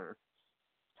 Mm-mm.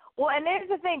 Well, and there's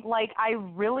the thing, like, I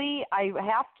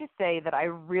have to say that I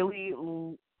really,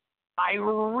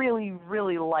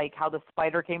 really like how the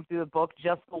spider came through the book,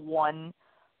 just the one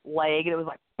leg, and it was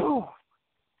like, boom,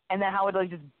 and then how it, like,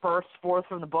 just burst forth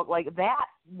from the book. Like, that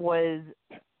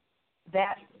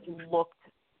looked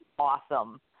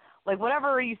awesome. Like,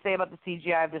 whatever you say about the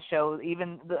CGI of the show,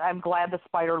 I'm glad the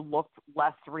spider looked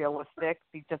less realistic,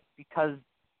 just because,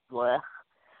 bleh.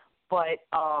 But,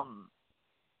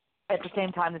 at the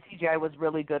same time, the CGI was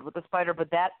really good with the spider, but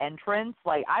that entrance,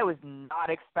 like, I was not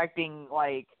expecting,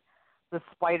 like, the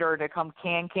spider to come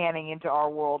canning into our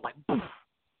world, like, poof.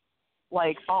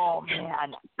 Like, oh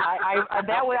man,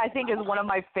 I think is one of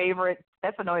my favorite.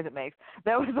 That's the noise it makes.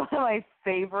 That was one of my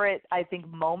favorite, I think,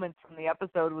 moments from the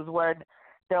episode was where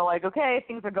they're like, okay,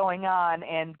 things are going on,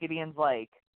 and Gideon's like,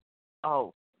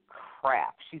 oh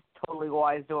crap, she's totally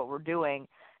wise to what we're doing,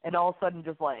 and all of a sudden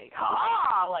just like,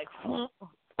 like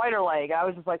spider leg. I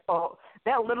was just like, oh,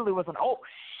 that literally was an oh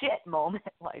shit moment.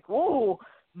 Like, whoa,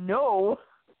 no.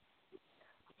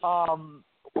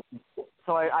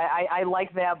 So I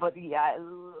like that, but yeah,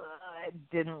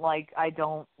 I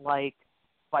don't like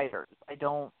spiders. I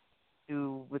don't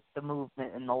do with the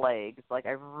movement in the legs. Like,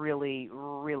 I really,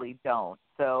 really don't.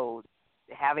 So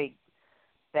having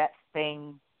that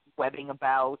thing webbing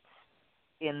about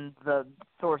in the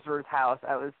sorcerer's house,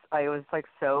 I was like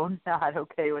so not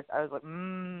okay with. I was like,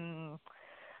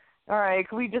 all right,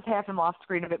 can we just have him off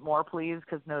screen a bit more, please?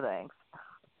 Because no thanks.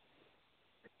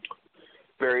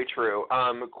 Very true.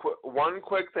 One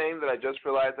quick thing that I just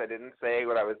realized I didn't say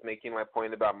when I was making my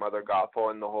point about Mother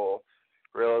Gothel and the whole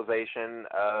realization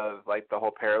of, like, the whole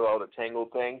parallel to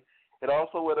Tangled thing. It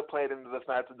also would have played into the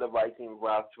fact that the Vikings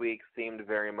last week seemed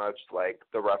very much like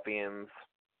the ruffians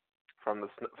from the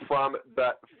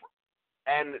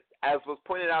and as was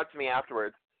pointed out to me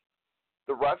afterwards,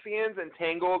 the ruffians in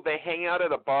Tangled, they hang out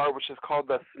at a bar which is called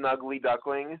the Snuggly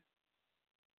Duckling.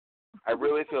 I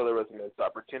really feel there was a missed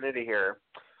opportunity here.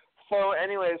 So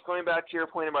anyways, going back to your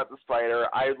point about the spider,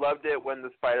 I loved it when the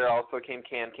spider also came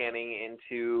canning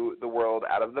into the world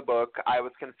out of the book. I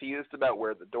was confused about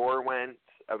where the door went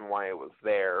and why it was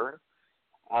there.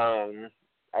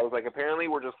 I was like, apparently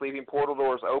we're just leaving portal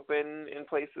doors open in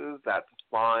places. That's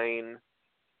fine.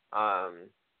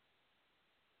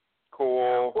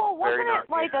 Cool. Well, wasn't it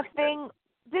like a thing?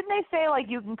 Didn't they say, like,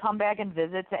 you can come back and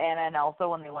visit to Anna and Elsa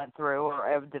when they went through,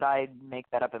 or did I make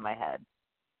that up in my head?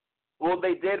 Well,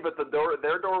 they did, but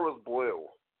their door was blue.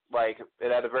 Like,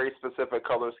 it had a very specific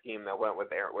color scheme that went with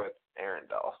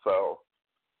Arendelle. So,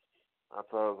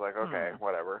 So I was like, okay,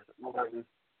 whatever.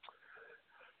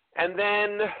 And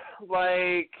then,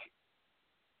 like,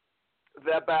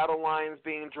 that battle line's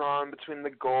being drawn between the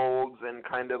Golds and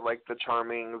kind of like the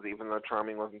Charmings, even though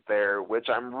Charming wasn't there, which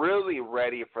I'm really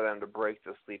ready for them to break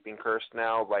the sleeping curse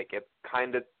now. Like, it's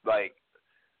kind of like,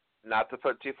 not to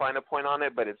put too fine a point on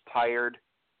it, but it's tired.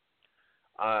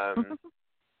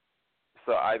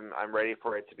 So I'm ready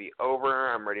for it to be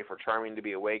over. I'm ready for Charming to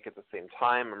be awake at the same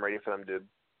time. I'm ready for them to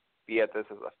be at this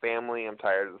as a family. I'm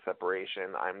tired of the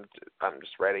separation. I'm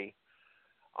just ready.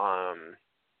 I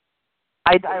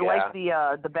like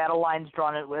the battle lines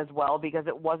drawn as well because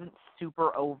it wasn't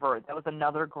super overt. That was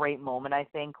another great moment, I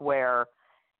think, where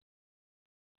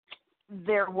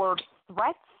there were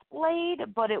threats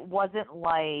laid, but it wasn't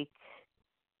like,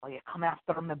 oh, you come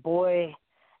after my boy,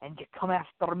 and you come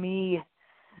after me,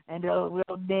 and we'll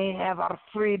have our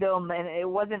freedom. And it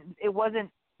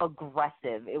wasn't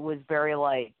aggressive. It was very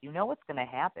like, you know what's going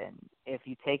to happen if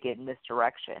you take it in this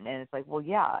direction. And it's like, well,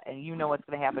 yeah, and you know what's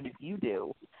going to happen if you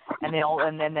do. And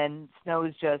then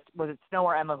Snow's just, was it Snow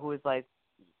or Emma who was like,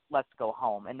 let's go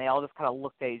home. And they all just kind of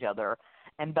looked at each other.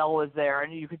 And Belle was there,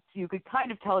 and you could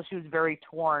kind of tell she was very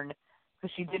torn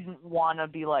because she didn't want to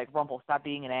be like, Rumple, stop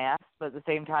being an ass. But at the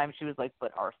same time, she was like,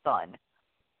 but our son.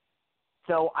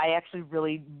 So I actually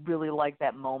really, really liked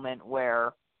that moment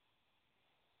where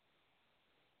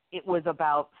it was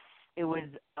a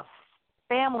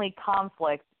family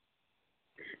conflict,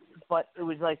 but it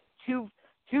was like two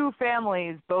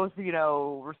families, both,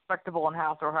 respectable in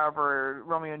house or however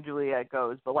Romeo and Juliet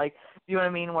goes. But like, you know what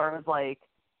I mean? Where it was like,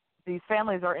 these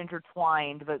families are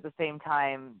intertwined, but at the same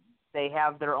time, they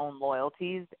have their own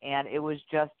loyalties, and it was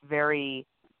just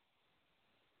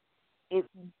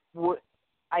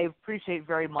I appreciate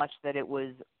very much that it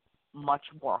was much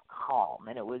more calm,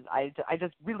 and it was, I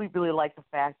just really, really like the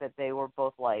fact that they were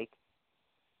both like,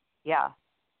 yeah,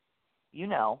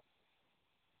 so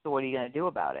what are you going to do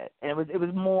about it? And it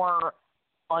was more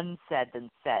unsaid than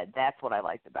said. That's what I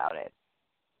liked about it.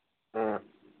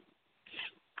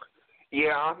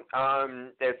 Yeah,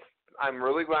 I'm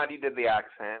really glad you did the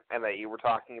accent and that you were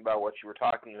talking about what you were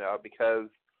talking about, because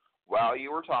while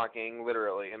you were talking,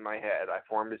 literally in my head, I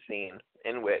formed a scene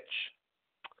in which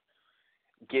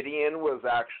Gideon was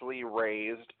actually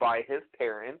raised by his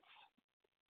parents,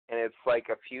 and it's like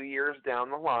a few years down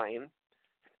the line.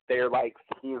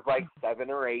 He's like 7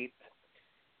 or 8.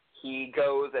 He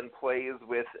goes and plays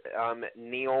with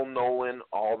Neil Nolan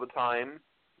all the time,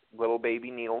 little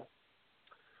baby Neil.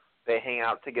 They hang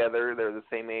out together. They're the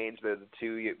same age. They're the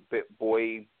two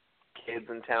boy kids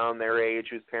in town their age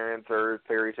whose parents are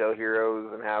fairy tale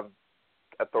heroes and have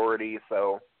authority,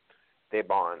 so they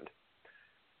bond.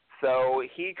 So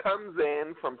he comes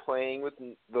in from playing with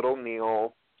little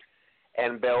Neil,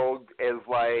 and Belle is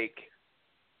like,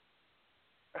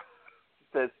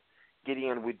 says,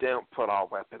 Gideon, we don't put our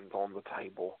weapons on the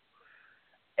table.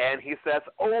 And he says,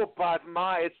 oh, but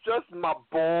it's just my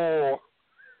ball.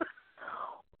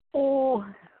 Oh.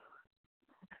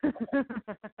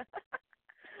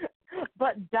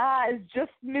 But that is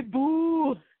just me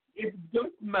boo. It's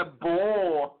just my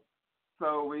ball.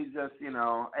 So we just,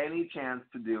 any chance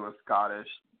to do a Scottish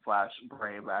 /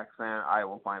 brave accent, I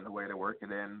will find a way to work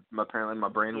it in. Apparently my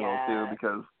brain will too,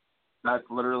 because that's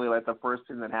literally like the first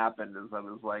thing that happened is I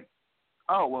was like,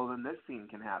 oh, well then this scene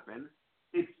can happen.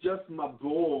 It's just my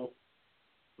ball.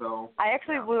 So I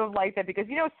actually would have liked that because,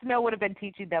 Snow would have been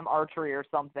teaching them archery or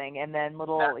something, and then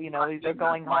they're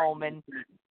going home and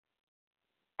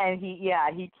he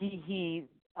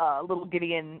little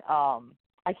Gideon,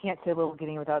 I can't say little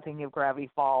Gideon without thinking of Gravity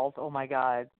Falls. Oh my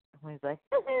God. He's like,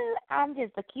 I'm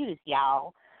just the cutest,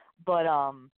 y'all. But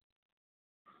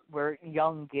where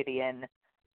young Gideon,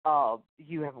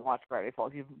 you haven't watched Gravity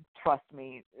Falls. You trust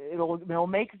me, it'll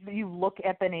make you look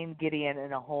at the name Gideon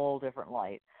in a whole different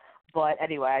light. But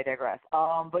anyway, I digress.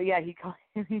 But yeah, he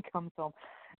comes home.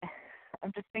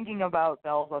 I'm just thinking about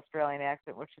Belle's Australian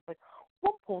accent, where she's like,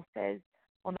 Wumple says,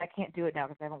 well, I can't do it now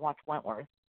because I haven't watched Wentworth.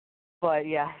 But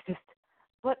yeah,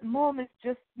 but Mom is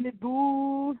just me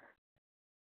boo.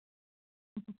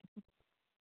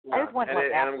 Yeah. I just want my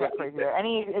accent right here.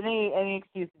 Any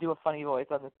excuse to do a funny voice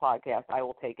on this podcast, I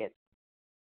will take it.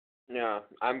 Yeah,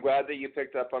 I'm glad that you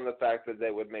picked up on the fact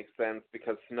that would make sense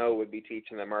because Snow would be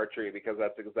teaching them archery, because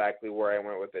that's exactly where I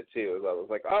went with it too. I was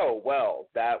like, oh, well,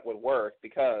 that would work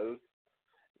because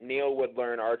Neil would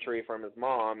learn archery from his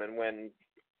mom, and when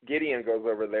Gideon goes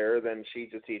over there, then she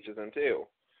just teaches him too.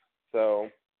 So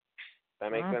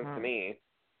that makes sense to me.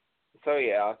 So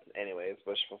yeah, anyways,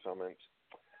 wish fulfillment.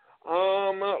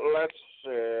 Let's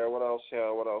see, what else?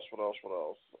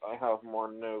 I have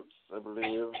more notes, I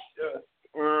believe.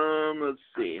 Let's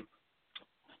see.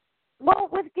 Well,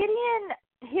 with Gideon,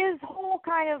 his whole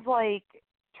kind of like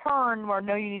turn where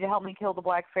no, you need to help me kill the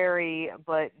Black Fairy,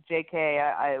 but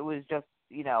JK, I was just,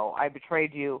 I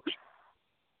betrayed you.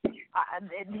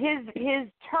 His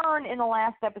turn in the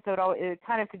last episode, it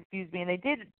kind of confused me, and they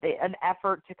did an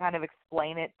effort to kind of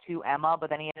explain it to Emma, but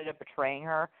then he ended up betraying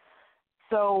her.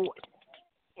 So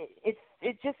it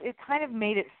kind of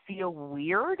made it feel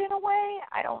weird in a way.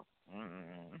 I don't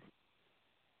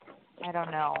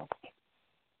know.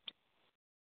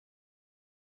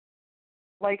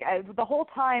 Like the whole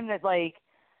time that, like,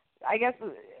 I guess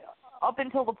up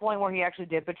until the point where he actually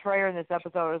did betray her in this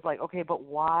episode, I was like, okay, but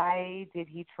why did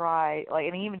he try? Like,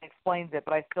 and he even explains it,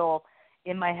 but I still,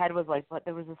 in my head, was like, but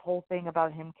there was this whole thing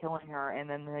about him killing her, and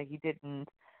then he didn't.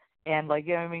 And, like,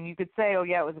 I mean, you could say, oh,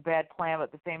 yeah, it was a bad plan, but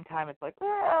at the same time, it's like,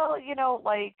 well,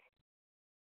 like,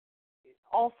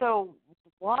 also,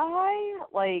 why?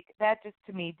 Like, that just,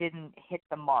 to me, didn't hit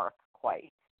the mark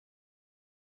quite.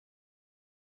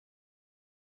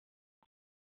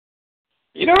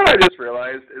 You know what I just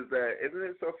realized is that isn't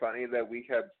it so funny that we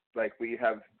have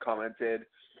commented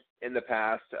in the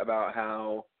past about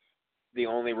how the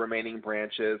only remaining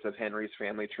branches of Henry's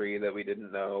family tree that we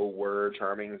didn't know were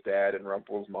Charming's dad and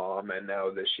Rumpel's mom, and now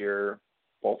this year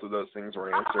both of those things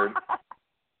were answered.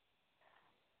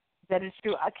 That is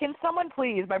true. Can someone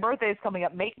please, my birthday is coming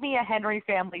up, make me a Henry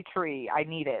family tree. I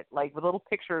need it, like with little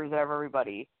pictures of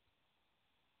everybody.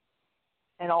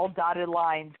 And all dotted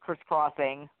lines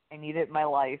crisscrossing. I need it in my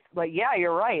life. But yeah,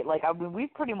 you're right. Like, I mean, we've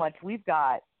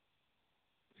got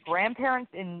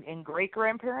grandparents and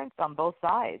great-grandparents on both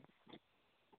sides.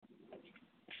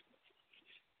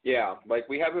 Yeah, like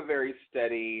we have a very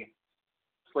steady,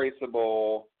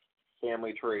 traceable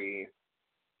family tree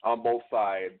on both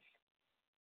sides,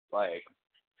 like,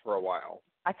 for a while.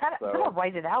 I'm going to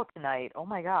write it out tonight. Oh,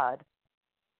 my God.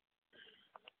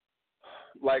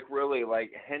 Like, really,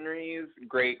 like, Henry's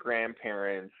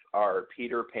great-grandparents are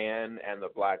Peter Pan and the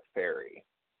Black Fairy.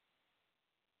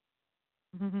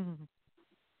 And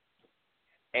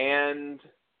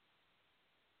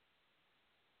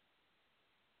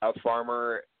the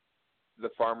farmer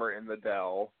in the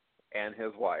dell and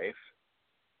his wife,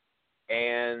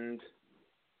 and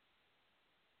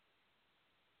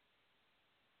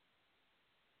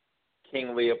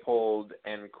King Leopold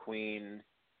and Queen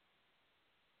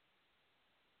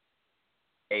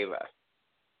Ava.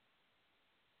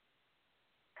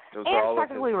 Those are all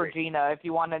technically Regina, if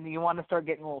you want to start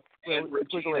getting a little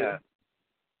squiggly.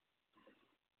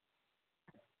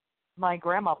 My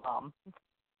grandma mom.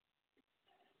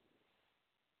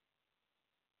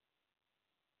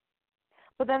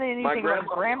 But then you think about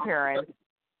grandparents.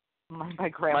 My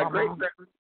grandma mom.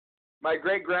 My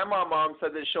great grandma mom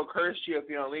said that she'll curse you if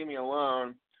you don't leave me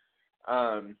alone.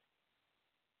 Yeah,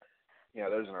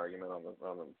 there's an argument on the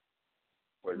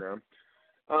playground.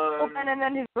 And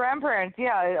then his grandparents,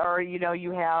 or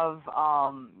you have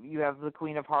the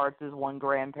Queen of Hearts as one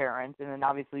grandparent, and then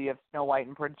obviously you have Snow White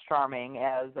and Prince Charming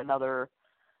as another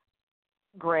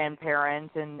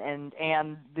grandparent, and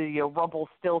the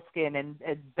Rumpelstiltskin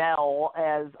and Belle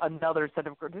as another set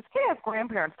of. This kid has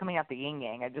grandparents coming out the yin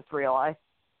yang. I just realized.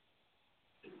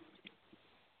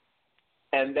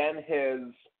 And then his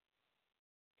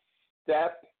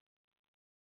step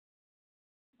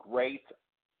great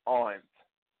aunt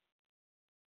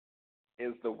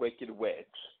is the Wicked Witch.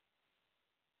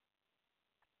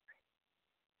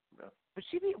 No. But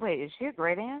is she a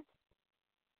great aunt?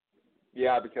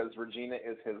 Yeah, because Regina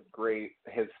is his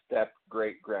step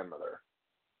great grandmother.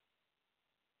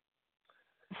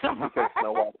 Because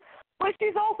Snow White. But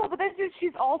she's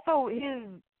also his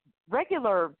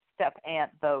regular step aunt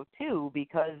though too,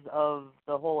 because of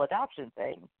the whole adoption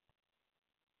thing.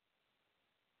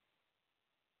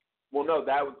 Well, no,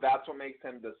 that's what makes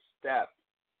him the step.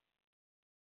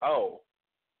 Oh.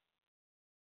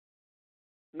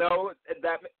 No,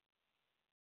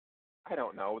 I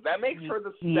don't know. That makes her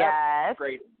the step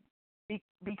great.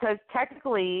 Because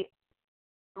technically,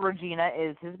 Regina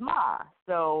is his ma,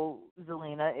 so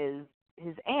Zelina is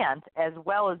his aunt, as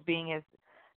well as being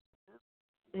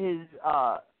his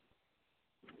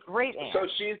great aunt. So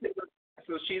she's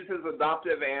his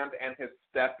adoptive aunt and his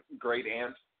step great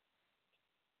aunt.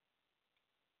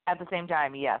 At the same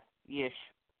time, yes. Yish.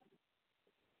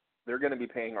 They're going to be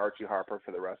paying Archie Harper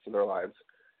for the rest of their lives.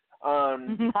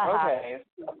 Okay.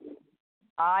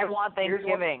 I want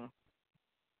Thanksgiving.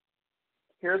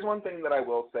 Here's one thing that I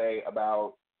will say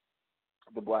about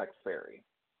the Black Fairy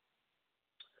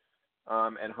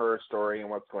and her story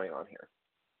and what's going on here.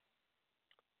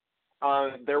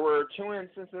 There were 2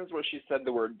 instances where she said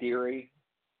the word dearie.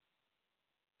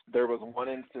 there was one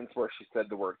instance where she said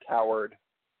the word coward.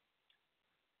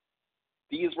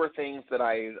 These were things that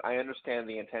I understand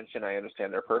the intention, I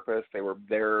understand their purpose.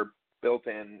 They're built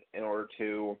in order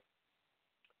to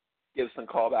give some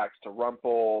callbacks to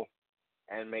Rumpel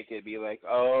and make it be like,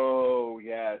 oh,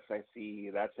 yes, I see,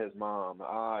 that's his mom.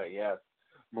 Ah, yes,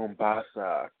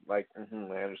 Mombasa. Like, I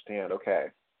understand, okay.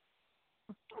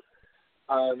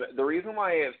 The reason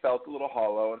why it felt a little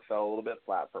hollow and fell a little bit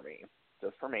flat for me,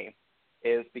 just for me,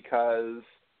 is because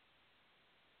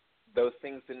those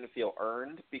things didn't feel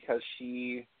earned, because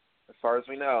she, as far as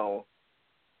we know,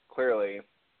 clearly,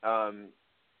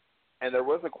 and there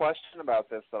was a question about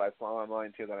this that I saw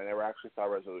online too that I never actually saw a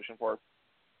resolution for,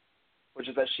 which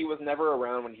is that she was never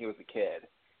around when he was a kid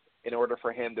in order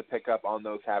for him to pick up on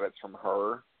those habits from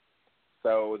her.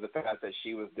 So the fact that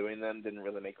she was doing them didn't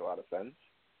really make a lot of sense.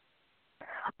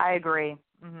 I agree.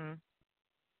 Mm-hmm.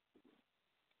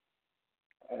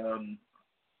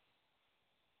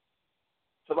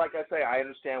 So like I say, I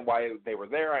understand why they were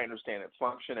there. I understand its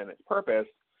function and its purpose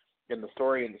in the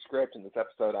story and the script in this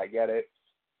episode. I get it.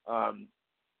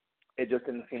 It just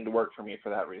didn't seem to work for me for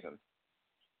that reason.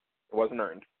 It wasn't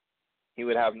earned. You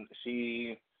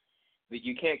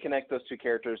can't connect those two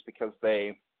characters because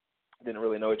they didn't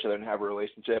really know each other and have a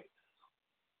relationship,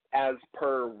 as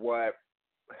per what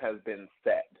has been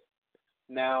said.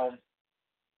 Now,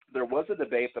 there was a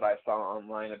debate that I saw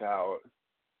online about,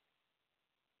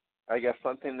 I guess,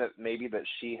 something that maybe that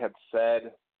she had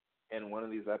said in one of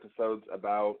these episodes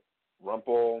about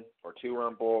Rumpel or to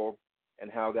Rumpel, and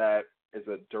how that is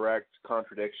a direct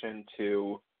contradiction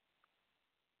to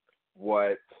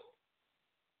what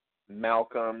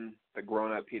Malcolm, the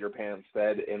grown-up Peter Pan,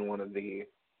 said in one of the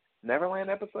Neverland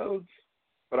episodes.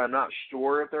 But I'm not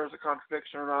sure if there's a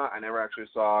contradiction or not. I never actually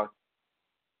saw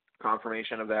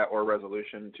confirmation of that or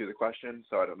resolution to the question,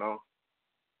 so I don't know.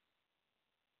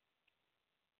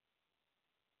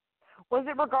 Was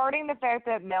it regarding the fact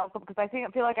that Malcolm, because I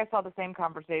feel like I saw the same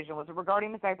conversation, was it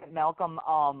regarding the fact that Malcolm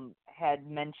had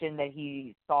mentioned that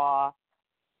he saw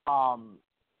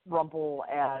Rumpel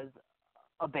as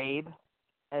a babe,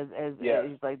 as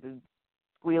like the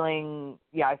squealing,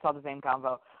 I saw the same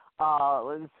convo,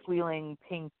 squealing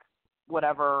pink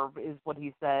whatever is what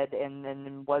he said, and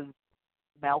then was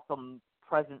Malcolm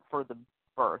present for the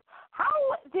birth?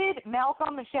 How did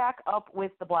Malcolm shack up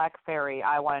with the Black Fairy?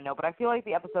 I want to know, but I feel like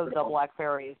the episode of the Black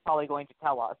Fairy is probably going to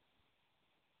tell us.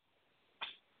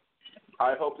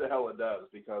 I hope the hell it does,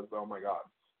 because, oh my God.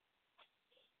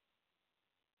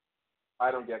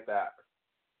 I don't get that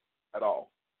at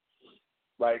all.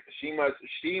 Like, she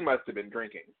must have been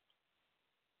drinking.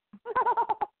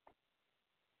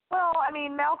 Well, I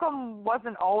mean, Malcolm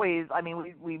wasn't always. I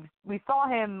mean, we saw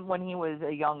him when he was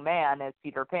a young man as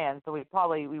Peter Pan, so we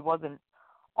wasn't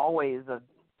always a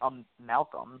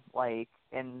Malcolm. Like,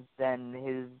 and then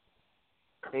his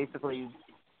basically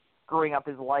screwing up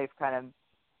his life kind of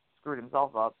screwed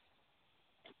himself up.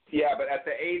 Yeah, but at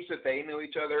the age that they knew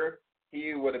each other,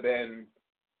 he would have been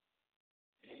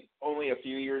only a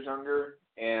few years younger,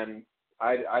 and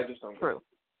I just don't. True.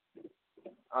 Get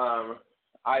it.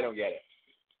 I don't get it.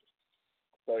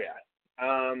 So yeah,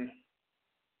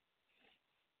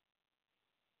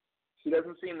 she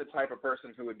doesn't seem the type of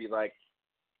person who would be like,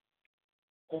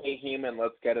 "Hey, human,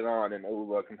 let's get it on," and oh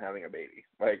look, I'm having a baby.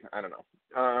 Like, I don't know.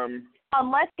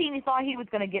 Unless he thought he was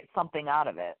going to get something out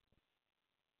of it.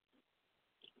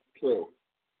 True.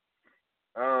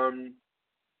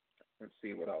 Let's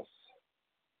see what else.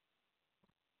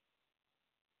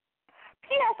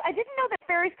 P.S. I didn't know that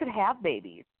fairies could have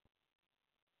babies.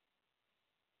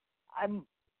 I'm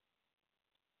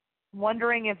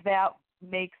wondering if that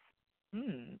makes,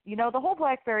 the whole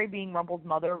Black Fairy being Rumpel's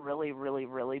mother really, really,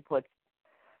 really puts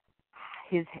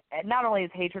his, not only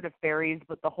his hatred of fairies,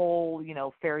 but the whole,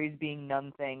 fairies being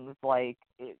nun things, like,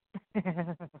 it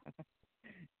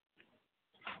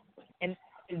and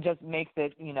it just makes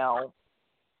it,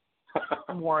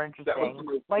 more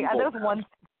interesting. Like, there's one,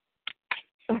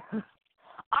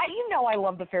 I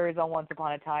love the fairies on Once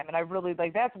Upon a Time, and I really,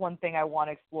 that's one thing I want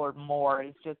to explore more,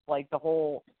 is just, the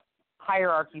whole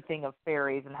hierarchy thing of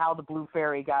fairies and how the blue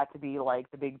fairy got to be,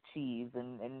 the big cheese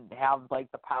and have,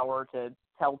 the power to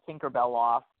tell Tinkerbell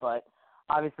off. But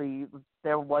obviously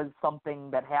there was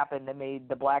something that happened that made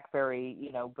the black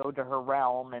fairy, go to her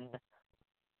realm.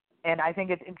 And I think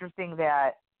it's interesting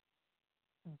that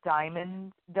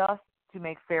diamond dust to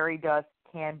make fairy dust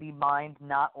can be mined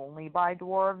not only by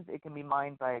dwarves, it can be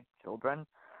mined by children.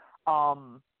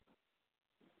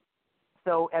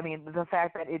 So, I mean, the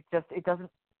fact that it doesn't,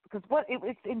 because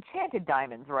it's enchanted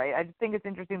diamonds, right? I just think it's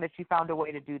interesting that she found a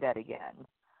way to do that again.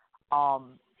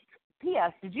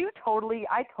 P.S.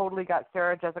 I totally got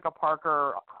Sarah Jessica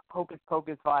Parker Hocus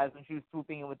Pocus vibes when she was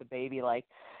swooping in with the baby, like,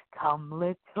 come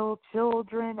little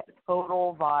children,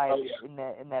 total vibes in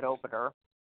that opener.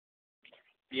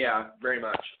 Yeah, very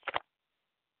much.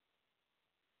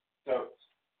 So,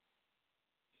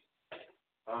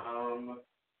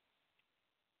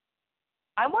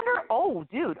 I wonder,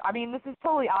 dude, I mean, this is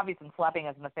totally obvious and slapping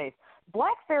us in the face.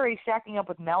 Black Fairy shacking up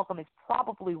with Malcolm is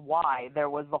probably why there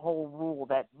was the whole rule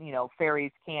that,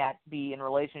 fairies can't be in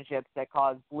relationships that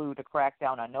cause Blue to crack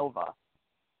down on Nova.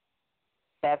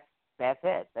 That's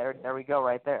it. There we go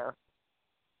right there.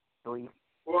 Well, I mean,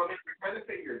 we kind of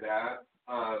figured that.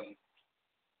 I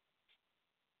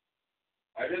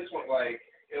just want,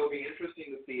 it'll be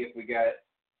interesting to see if we get,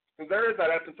 because there is that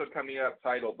episode coming up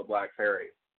titled The Black Fairy.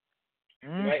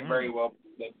 Mm-hmm. It might very well,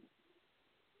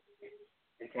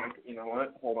 you know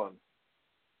what? Hold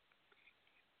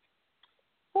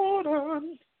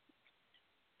on.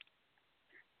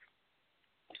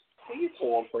 Please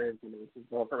hold for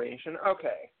information.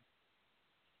 Okay.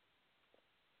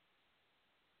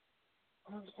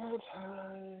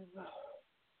 Time.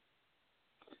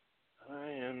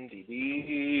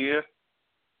 IMDb.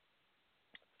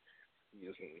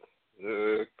 Using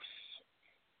looks.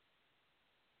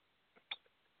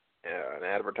 An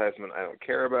advertisement I don't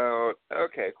care about.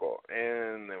 Okay, cool.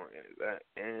 And then we're going to do that.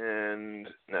 And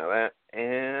now that.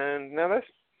 And now this.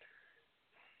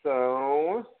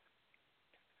 So,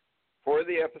 for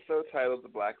the episode titled The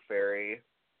Black Fairy,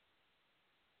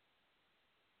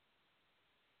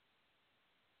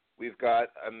 we've got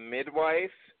a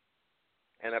midwife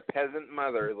and a peasant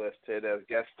mother listed as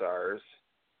guest stars,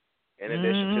 in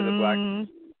addition to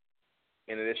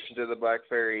the Black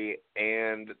Fairy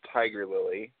and Tiger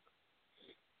Lily.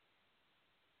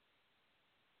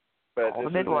 But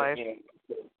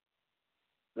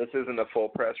this isn't a full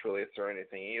press release or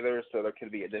anything either, so there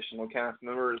could be additional cast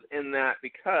members in that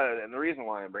and the reason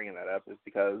why I'm bringing that up is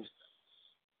because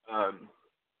I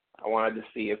wanted to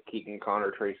see if Keegan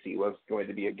Connor Tracy was going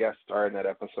to be a guest star in that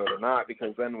episode or not,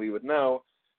 because then we would know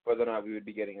whether or not we would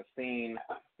be getting a scene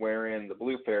wherein the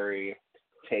Blue Fairy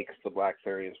takes the Black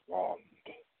Fairy's wand.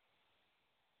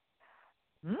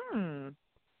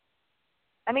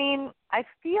 I mean, I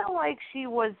feel like she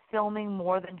was filming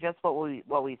more than just what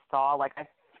we saw. Like, I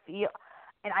feel,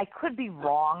 and I could be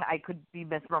wrong, I could be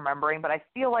misremembering, but I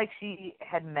feel like she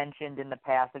had mentioned in the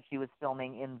past that she was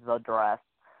filming in the dress.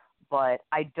 But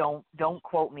I don't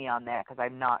quote me on that because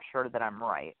I'm not sure that I'm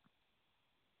right.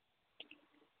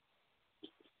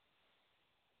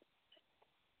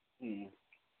 Who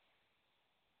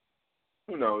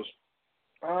knows?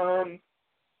 I'm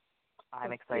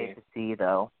excited to see,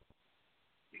 though.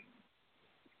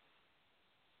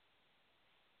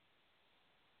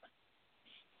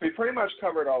 We pretty much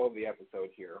covered all of the episode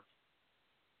here.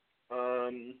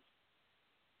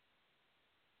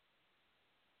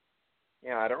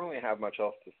 Yeah, I don't really have much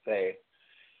else to say.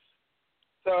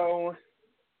 So,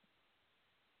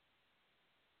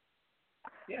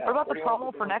 yeah. What about the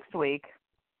promo for next week?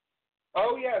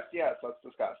 Oh, yes, let's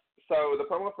discuss. So, the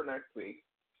promo for next week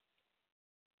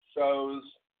shows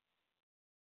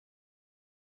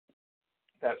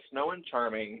that Snow and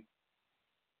Charming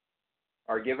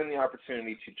are given the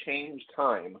opportunity to change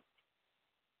time.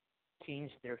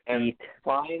 Change their feet.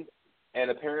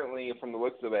 And apparently, from the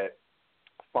looks of it,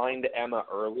 find Emma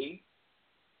early.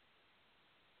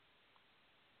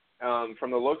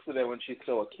 From the looks of it, when she's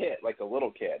still a kid, like a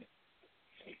little kid.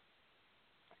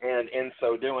 And in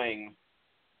so doing,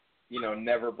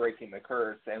 never breaking the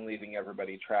curse and leaving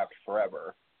everybody trapped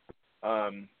forever.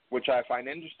 Which I find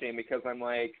interesting because I'm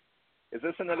like, is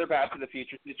this another Back to the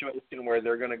Future situation where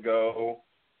they're going to go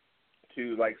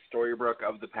to, Storybrooke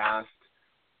of the past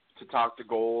to talk to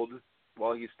Gold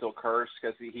while he's still cursed?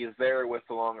 Because he's there with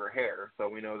the longer hair, so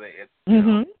we know that it's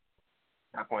at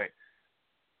that point.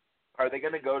 Are they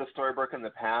going to go to Storybrooke in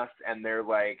the past and they're,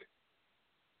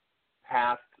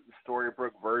 past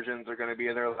Storybrooke versions are going to be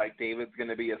there? David's going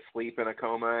to be asleep in a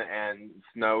coma and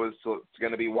Snow is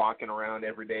going to be walking around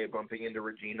every day bumping into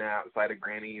Regina outside of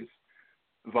Granny's,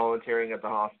 volunteering at the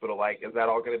hospital. Is that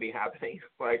all going to be happening?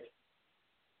 I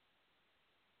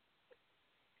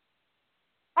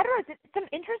don't know. Some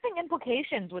interesting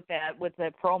implications with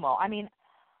the promo. I mean,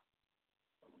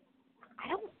 I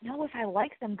don't know if I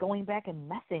like them going back and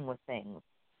messing with things.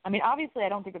 I mean, obviously, I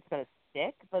don't think it's going to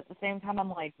stick, but at the same time, I'm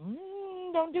like,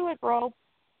 don't do it, bro.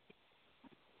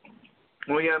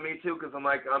 Well, yeah, me too, because I'm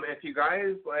like, if you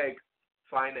guys,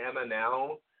 find Emma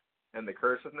now and the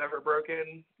curse is never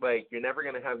broken, you're never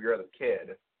going to have your other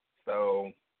kid.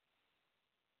 So,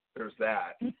 there's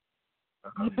that.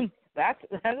 That's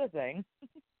a thing.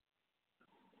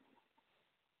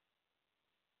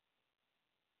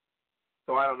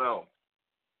 So I don't know.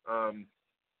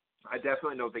 I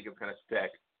definitely don't think it's going to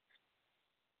stick.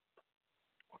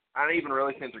 I don't even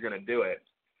really think they're going to do it.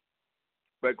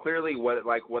 But clearly,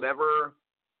 whatever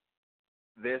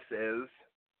this is,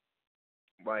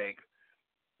 like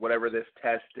whatever this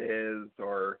test is,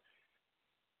 or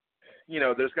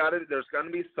there's going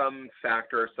to be some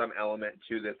factor, some element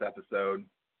to this episode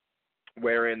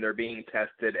wherein they're being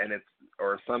tested, and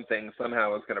something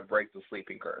somehow is going to break the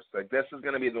sleeping curse. Like this is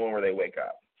going to be the one where they wake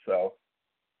up. So.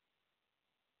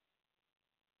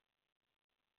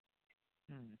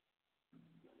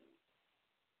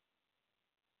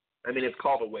 I mean, it's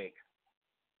called Awake.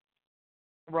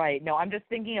 Right. No, I'm just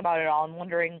thinking about it all and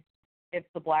wondering if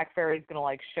the Black Fairy's going to,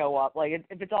 like, show up. Like,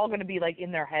 if it's all going to be, like,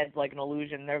 in their heads, like an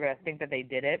illusion, they're going to think that they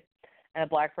did it. And the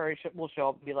Black Fairy will show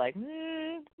up and be like,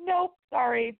 nope,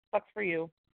 sorry, sucks for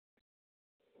you.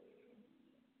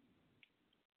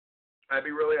 I'd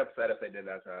be really upset if they did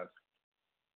that to us.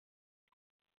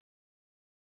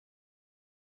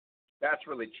 That's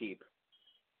really cheap.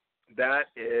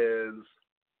 That is...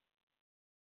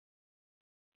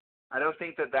 I don't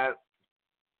think that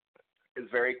is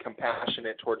very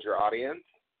compassionate towards your audience.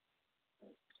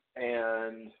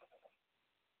 And,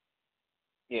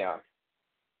 yeah,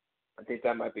 I think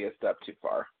that might be a step too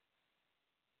far.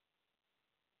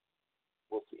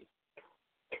 We'll see.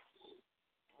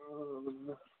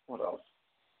 What else?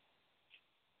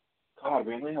 God,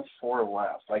 we only have 4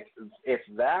 left. Like, if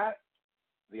that,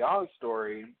 the Oz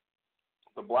story,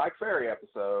 the Black Fairy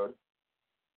episode,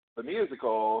 the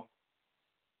musical,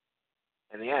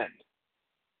 and the end.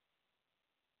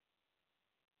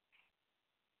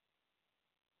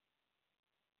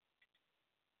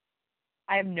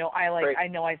 I know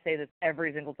I say this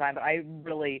every single time, but I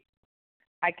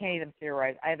can't even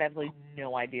theorize. I have absolutely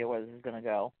no idea where this is going to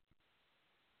go.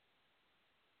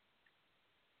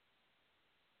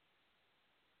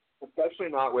 Especially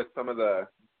not with some of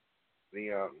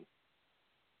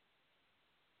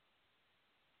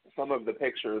some of the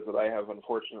pictures that I have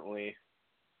unfortunately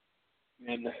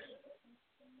been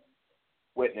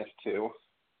witness to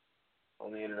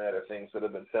on the internet of things that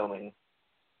have been filming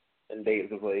in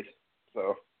days of late.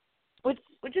 So,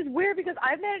 which is weird because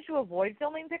I've managed to avoid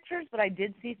filming pictures, but I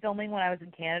did see filming when I was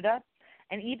in Canada,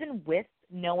 and even with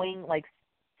knowing, like,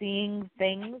 seeing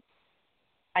things,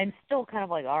 I'm still kind of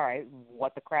like, all right,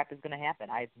 what the crap is going to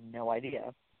happen? I have no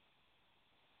idea.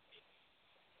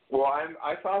 Well,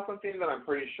 I saw something that I'm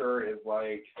pretty sure is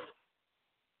like,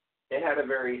 it had a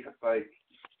very, like,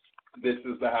 this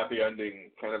is the happy ending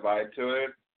kind of vibe to it.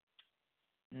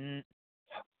 Mm.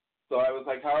 So I was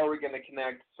like, how are we going to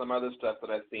connect some other stuff that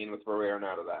I've seen with where we are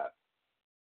now to that?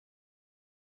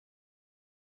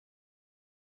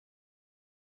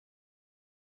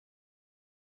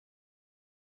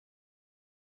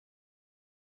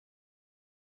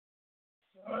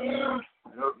 I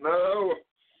don't know.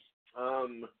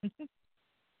 This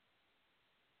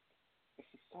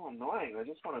is so annoying. I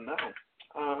just want to know.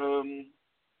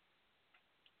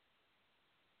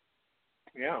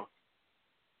 Yeah.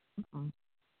 Mm-hmm.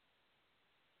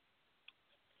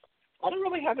 I don't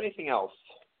really have anything else.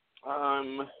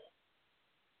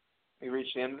 We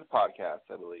reached the end of the podcast,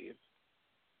 I believe.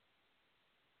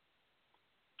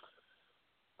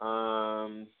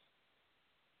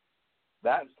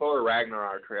 That Thor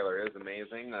Ragnarok trailer is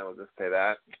amazing. I will just say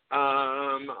that.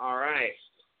 All right.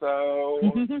 So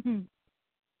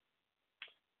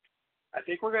I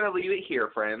think we're going to leave it here,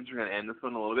 friends. We're going to end this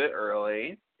one a little bit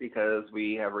early because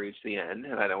we have reached the end,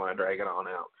 and I don't want to drag it on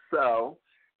out. So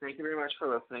thank you very much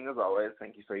for listening, as always.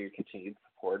 Thank you for your continued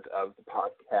support of the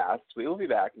podcast. We will be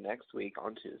back next week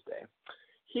on Tuesday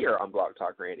here on Blog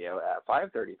Talk Radio at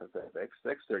 5:30 Pacific,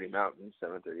 6:30 Mountain,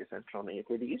 7:30 Central, and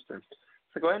 8:30 Eastern.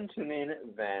 So go ahead and tune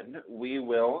in then. We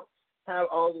will have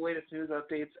all the latest news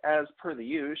updates as per the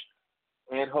usual,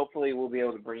 and hopefully we'll be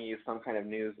able to bring you some kind of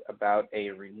news about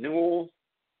a renewal.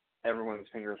 Everyone's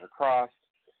fingers are crossed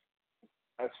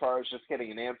as far as just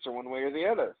getting an answer one way or the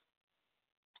other.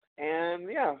 And,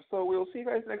 yeah, so we'll see you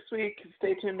guys next week.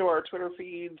 Stay tuned to our Twitter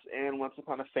feeds and Once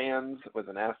Upon a Fans with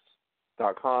an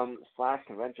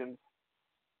S.com/convention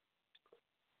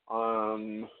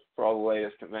for all the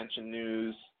latest convention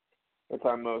news. It's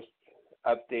our most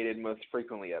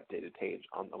frequently updated page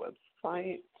on the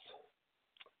website.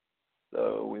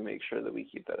 So we make sure that we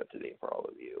keep that up to date for all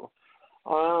of you.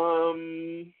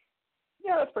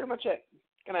 Yeah, that's pretty much it.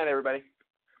 Good night, everybody.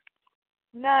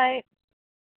 Night.